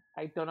iron.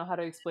 I don't know how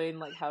to explain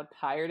like how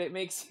tired it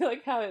makes you,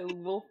 like how it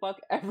will fuck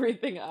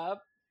everything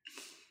up.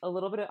 A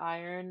little bit of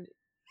iron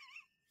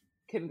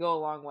can go a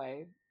long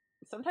way.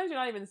 Sometimes you're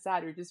not even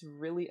sad, you're just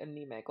really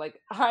anemic. Like,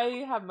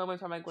 I have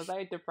moments where I'm like, was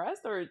I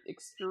depressed or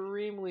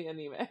extremely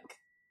anemic?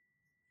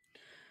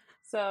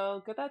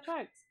 So get that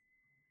checked.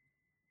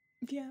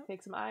 Yeah.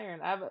 Take some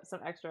iron. I have some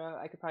extra.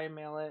 I could probably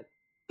mail it.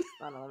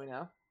 I don't know, let me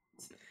know.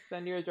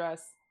 Send your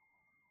address.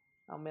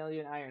 I'll mail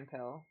you an iron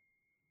pill.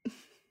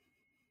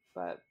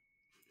 But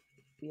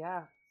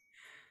yeah.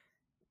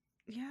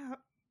 Yeah.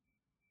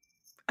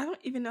 I don't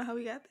even know how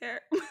we got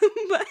there.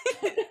 But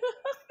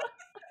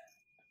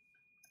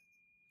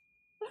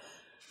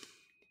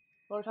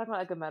Well, we're talking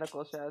about like a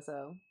medical show,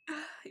 so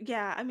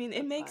Yeah, I mean,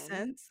 it that's makes fine.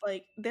 sense.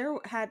 Like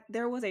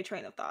there was a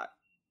train of thought.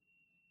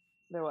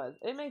 There was.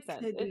 It makes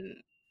sense. It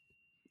didn't.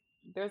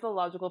 There's a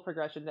logical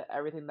progression to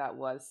everything that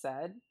was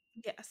said,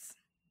 Yes,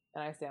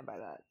 and I stand by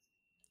that.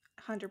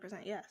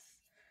 100% yes.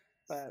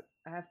 But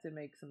I have to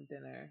make some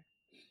dinner.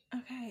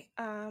 Okay.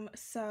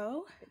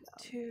 So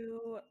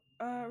to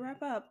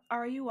wrap up,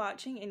 are you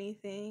watching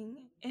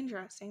anything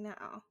interesting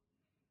now?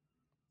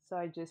 So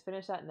I just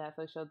finished that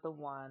Netflix show, The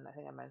One. I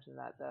think I mentioned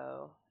that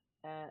though.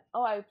 And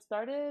oh, I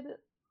started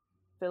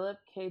Philip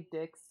K.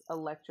 Dick's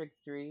Electric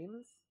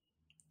Dreams.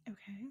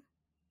 Okay.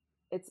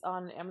 It's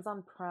on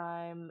Amazon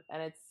Prime,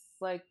 and it's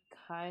like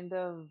kind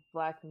of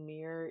Black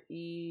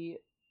Mirror-y,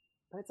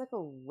 but it's like a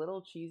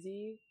little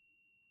cheesy.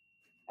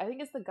 I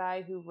think it's the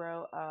guy who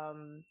wrote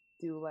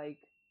Do Like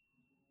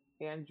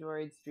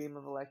Androids Dream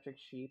of Electric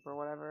Sheep or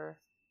whatever.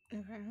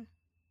 Okay.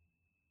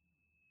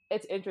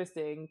 It's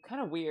interesting,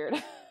 kind of weird.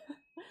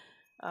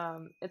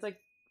 It's like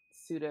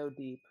pseudo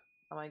deep.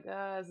 I'm like,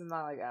 this is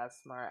not like as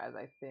smart as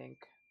I think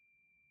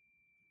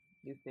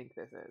you think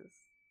this is.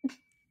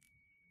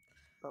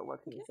 But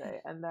what can you Yeah.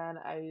 say? And then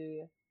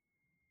I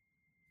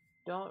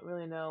don't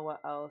really know what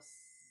else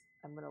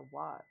I'm gonna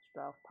watch,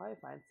 but I'll probably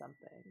find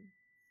something.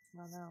 I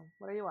don't know.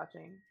 What are you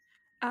watching?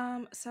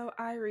 So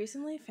I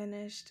recently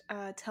finished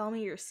Tell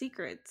Me Your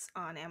Secrets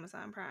on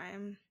Amazon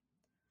Prime.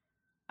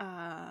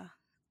 Uh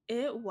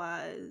it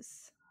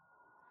was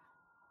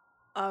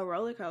a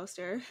roller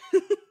coaster.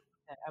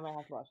 I might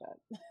have to watch that.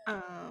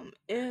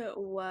 It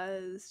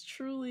was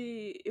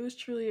truly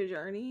a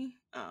journey.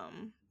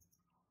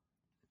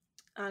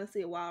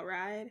 Honestly a wild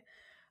ride.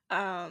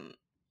 Um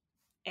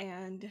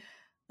and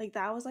like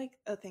that was like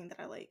a thing that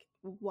I like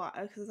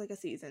watched because it's like a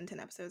season, 10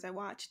 episodes. I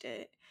watched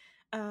it.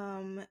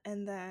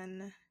 And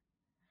then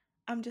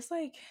I'm just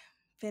like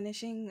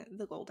finishing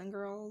The Golden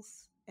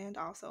Girls and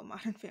also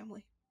Modern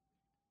Family.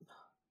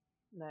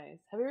 Nice.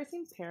 Have you ever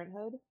seen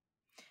Parenthood?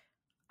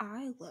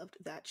 I loved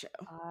that show.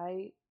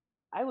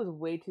 I was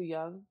way too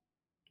young.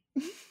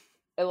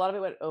 A lot of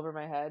it went over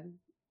my head.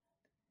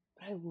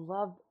 But I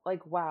loved,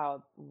 like,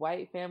 wow,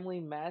 white family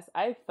mess.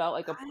 I felt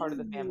like a I part of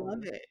the love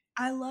family. it.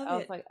 I love I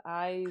was it. like,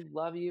 I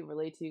love you,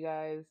 relate to you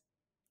guys,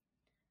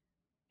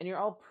 and you're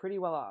all pretty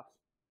well off.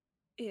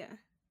 Yeah.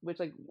 Which,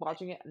 like,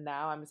 watching it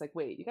now, I'm just like,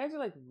 wait, you guys are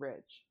like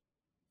rich.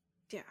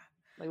 Yeah.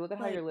 Like, look at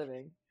how Like you're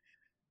living.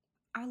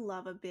 I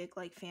love a big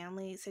like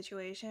family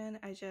situation.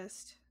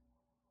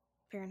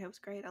 Parenthood's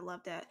great. I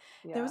love that.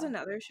 There was Yeah.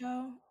 another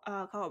show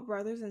called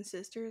Brothers and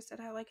Sisters that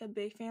had like a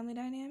big family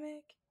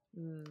dynamic.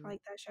 I Mm,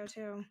 like that show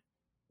too.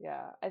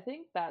 yeah. I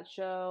think that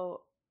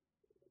show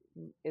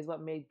is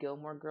what made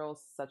Gilmore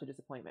Girls such a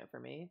disappointment for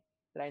me.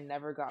 That I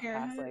never got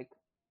past, Parenthood. like,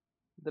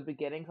 the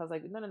beginning. 'Cause I was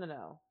like, no, no, no,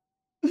 no.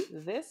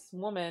 This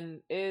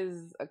woman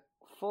is a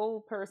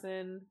full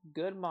person,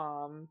 good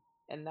mom,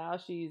 and now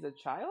she's a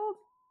child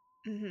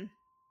hmm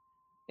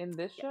in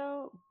this Yeah.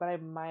 show. But I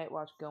might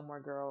watch Gilmore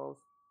Girls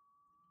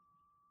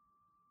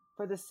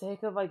for the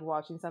sake of like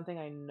watching something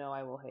I know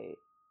I will hate.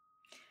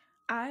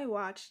 I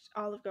watched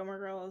all of Gilmore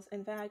Girls.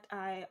 In fact,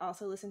 I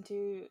also listened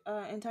to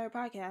an entire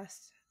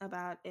podcast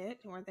about it,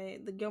 where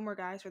the Gilmore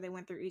Guys, where they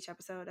went through each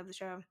episode of the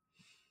show.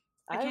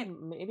 I I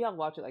maybe I'll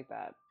watch it like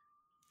that.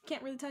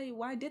 can't really tell you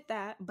why I did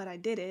that, but I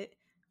did it.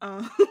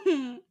 Um,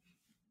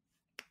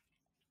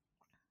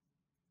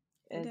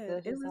 I did.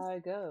 That's just how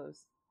it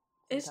goes.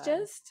 It's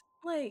Sometimes just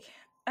like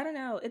I don't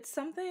know. It's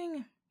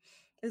something.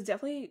 It's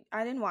definitely.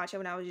 I didn't watch it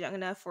when I was young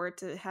enough for it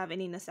to have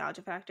any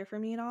nostalgia factor for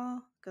me at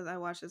all. Because I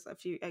watched this a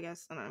few, I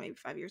guess, I don't know, maybe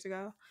 5 years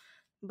ago.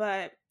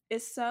 But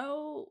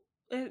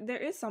there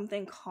is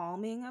something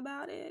calming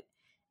about it,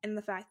 and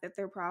the fact that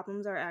their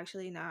problems are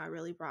actually not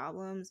really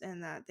problems,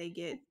 and that they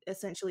get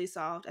essentially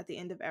solved at the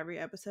end of every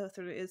episode.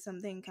 So there is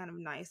something kind of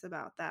nice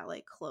about that,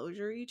 like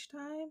closure each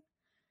time.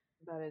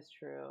 that is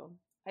true.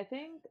 I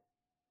think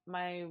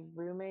my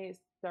roommate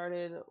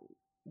started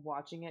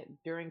watching it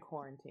during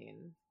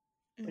quarantine,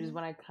 which is hmm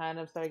when I kind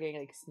of started getting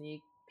like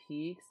sneak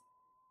peeks.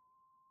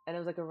 And it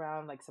was like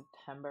around like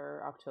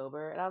September,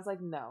 October, and I was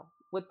like, no,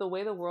 with the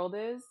way the world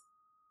is,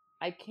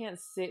 I can't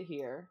sit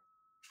here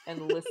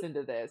and listen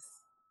to this.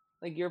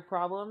 Like, your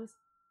problems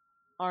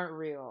aren't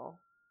real.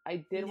 I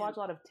did Yeah, watch a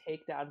lot of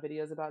takedown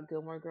videos about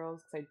Gilmore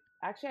Girls because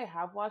I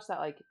have watched that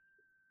like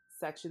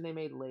section they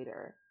made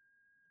later.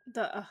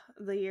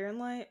 the year in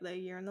life, the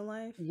year in the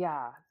life.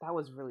 Yeah, that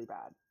was really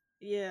bad,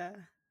 Yeah.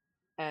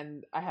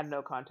 and I had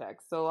no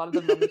context. So a lot of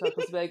the moments I was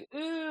supposed to be like,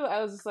 ooh,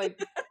 I was just like,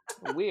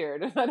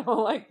 weird. I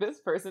don't like this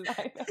person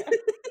either.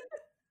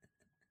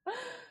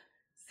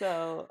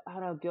 So I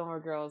don't know, Gilmore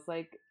Girls.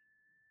 Like,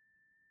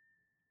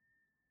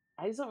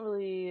 I just don't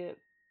really.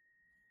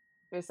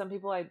 There's some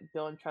people I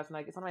don't trust. And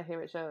like, it's one of my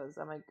favorite shows.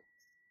 I'm like,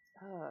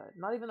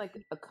 not even like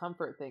a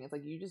comfort thing. It's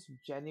like you just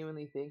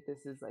genuinely think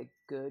this is like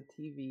good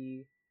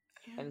TV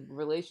Yeah. and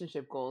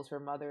relationship goals for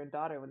mother and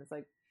daughter. When it's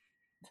like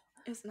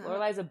It's not.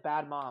 Lorelai's a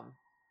bad mom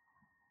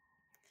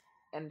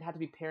and had to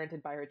be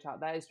parented by her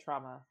child. That is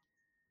trauma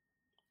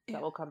that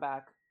Yeah. will come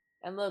back.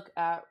 And look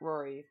at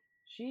Rory.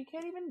 She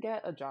can't even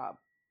get a job.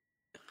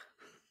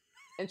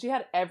 And she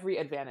had every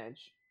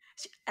advantage.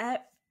 She,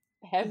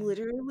 Every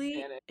literally,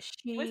 advantage.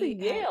 She went to she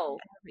had, Yale.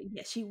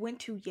 yeah, she went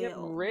to You have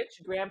Yale.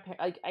 rich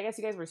grandparents. Like, I guess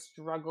you guys were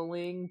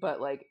struggling, but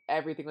like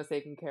everything was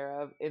taken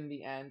care of in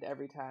the end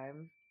every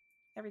time.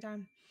 Every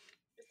time.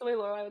 Just the way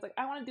Lorelai was like,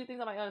 I want to do things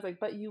on my own. It's like,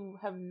 but you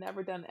have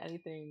never done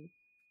anything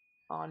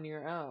on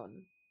your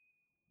own.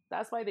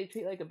 That's why they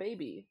treat you like a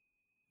baby.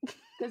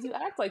 Because you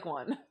act like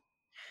one.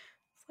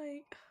 It's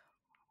like,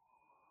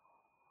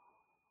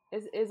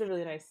 It is a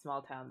really nice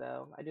small town,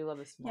 though. I do love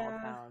a small yeah,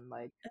 town.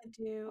 Like, I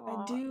do. I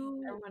aw,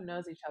 do. everyone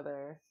knows each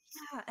other.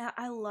 Yeah,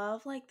 I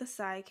love like the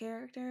side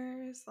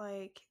characters,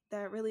 like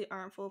that really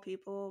aren't full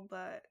people,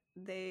 but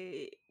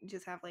they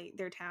just have like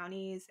their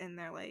townies and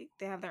they're like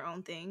they have their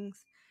own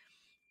things.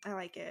 I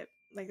like it.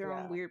 Like their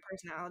own Yeah. weird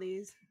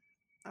personalities.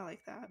 I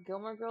like that.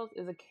 Gilmore Girls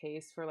is a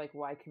case for like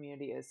why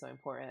community is so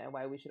important and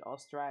why we should all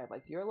strive.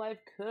 Like your life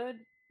could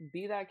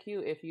be that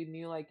cute if you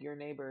knew like your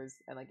neighbors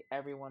and like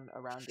everyone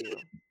around you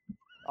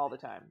all the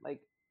time.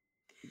 Like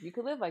you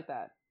could live like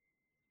that.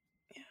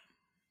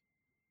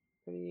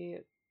 Yeah.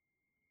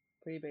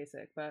 Pretty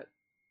basic, but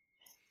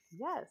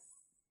yes.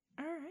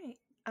 All right.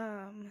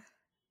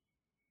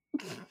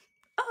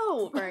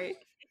 Oh, right.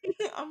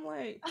 I'm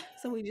like,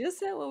 so we just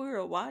said what we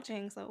were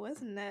watching, so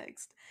what's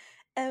next?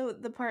 Oh,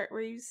 the part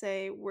where you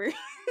say where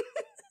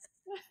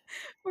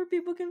where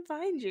people can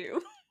find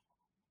you.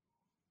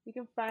 You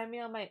can find me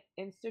on my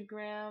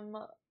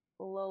Instagram,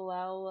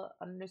 lolel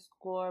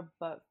underscore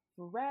but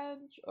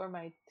French, or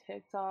my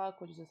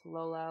TikTok, which is just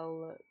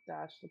lolel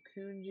dash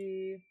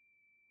lacunji.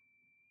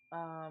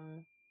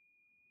 I'm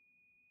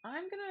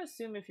gonna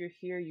assume if you're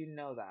here, you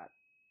know that.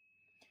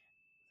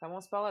 So I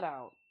won't spell it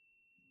out.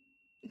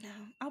 No,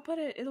 I'll put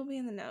it. It'll be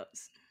in the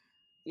notes.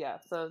 Yeah,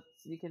 so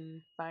you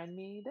can find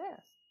me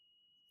there.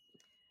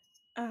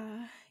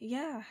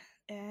 Yeah,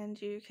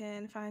 and you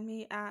can find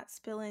me at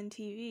Spillin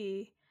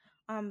TV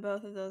on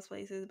both of those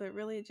places, but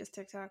really just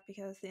TikTok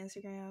because the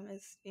Instagram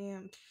is,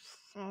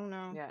 I don't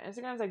know. Yeah,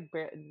 Instagram's like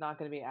not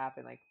gonna be an app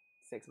in like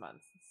 6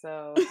 months,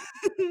 so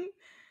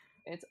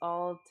it's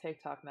all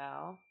TikTok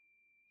now,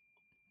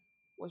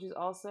 which is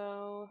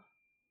also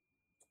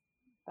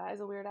that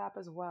is a weird app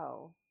as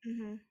well.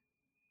 Mm-hmm.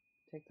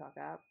 TikTok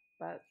app,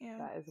 but Yeah,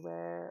 that is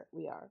where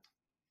we are.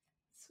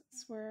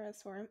 that's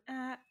where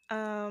I'm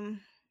at.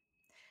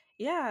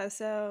 Yeah,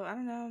 so I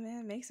don't know,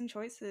 man. Make some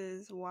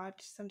choices,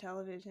 watch some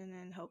television,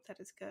 and hope that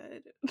it's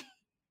good.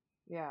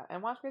 Yeah,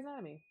 and watch Grey's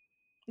Anatomy.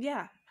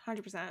 Yeah,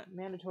 100%.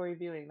 Mandatory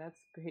viewing. That's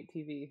great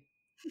TV.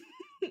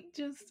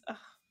 Just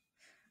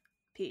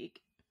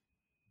peak.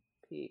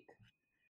 Peak.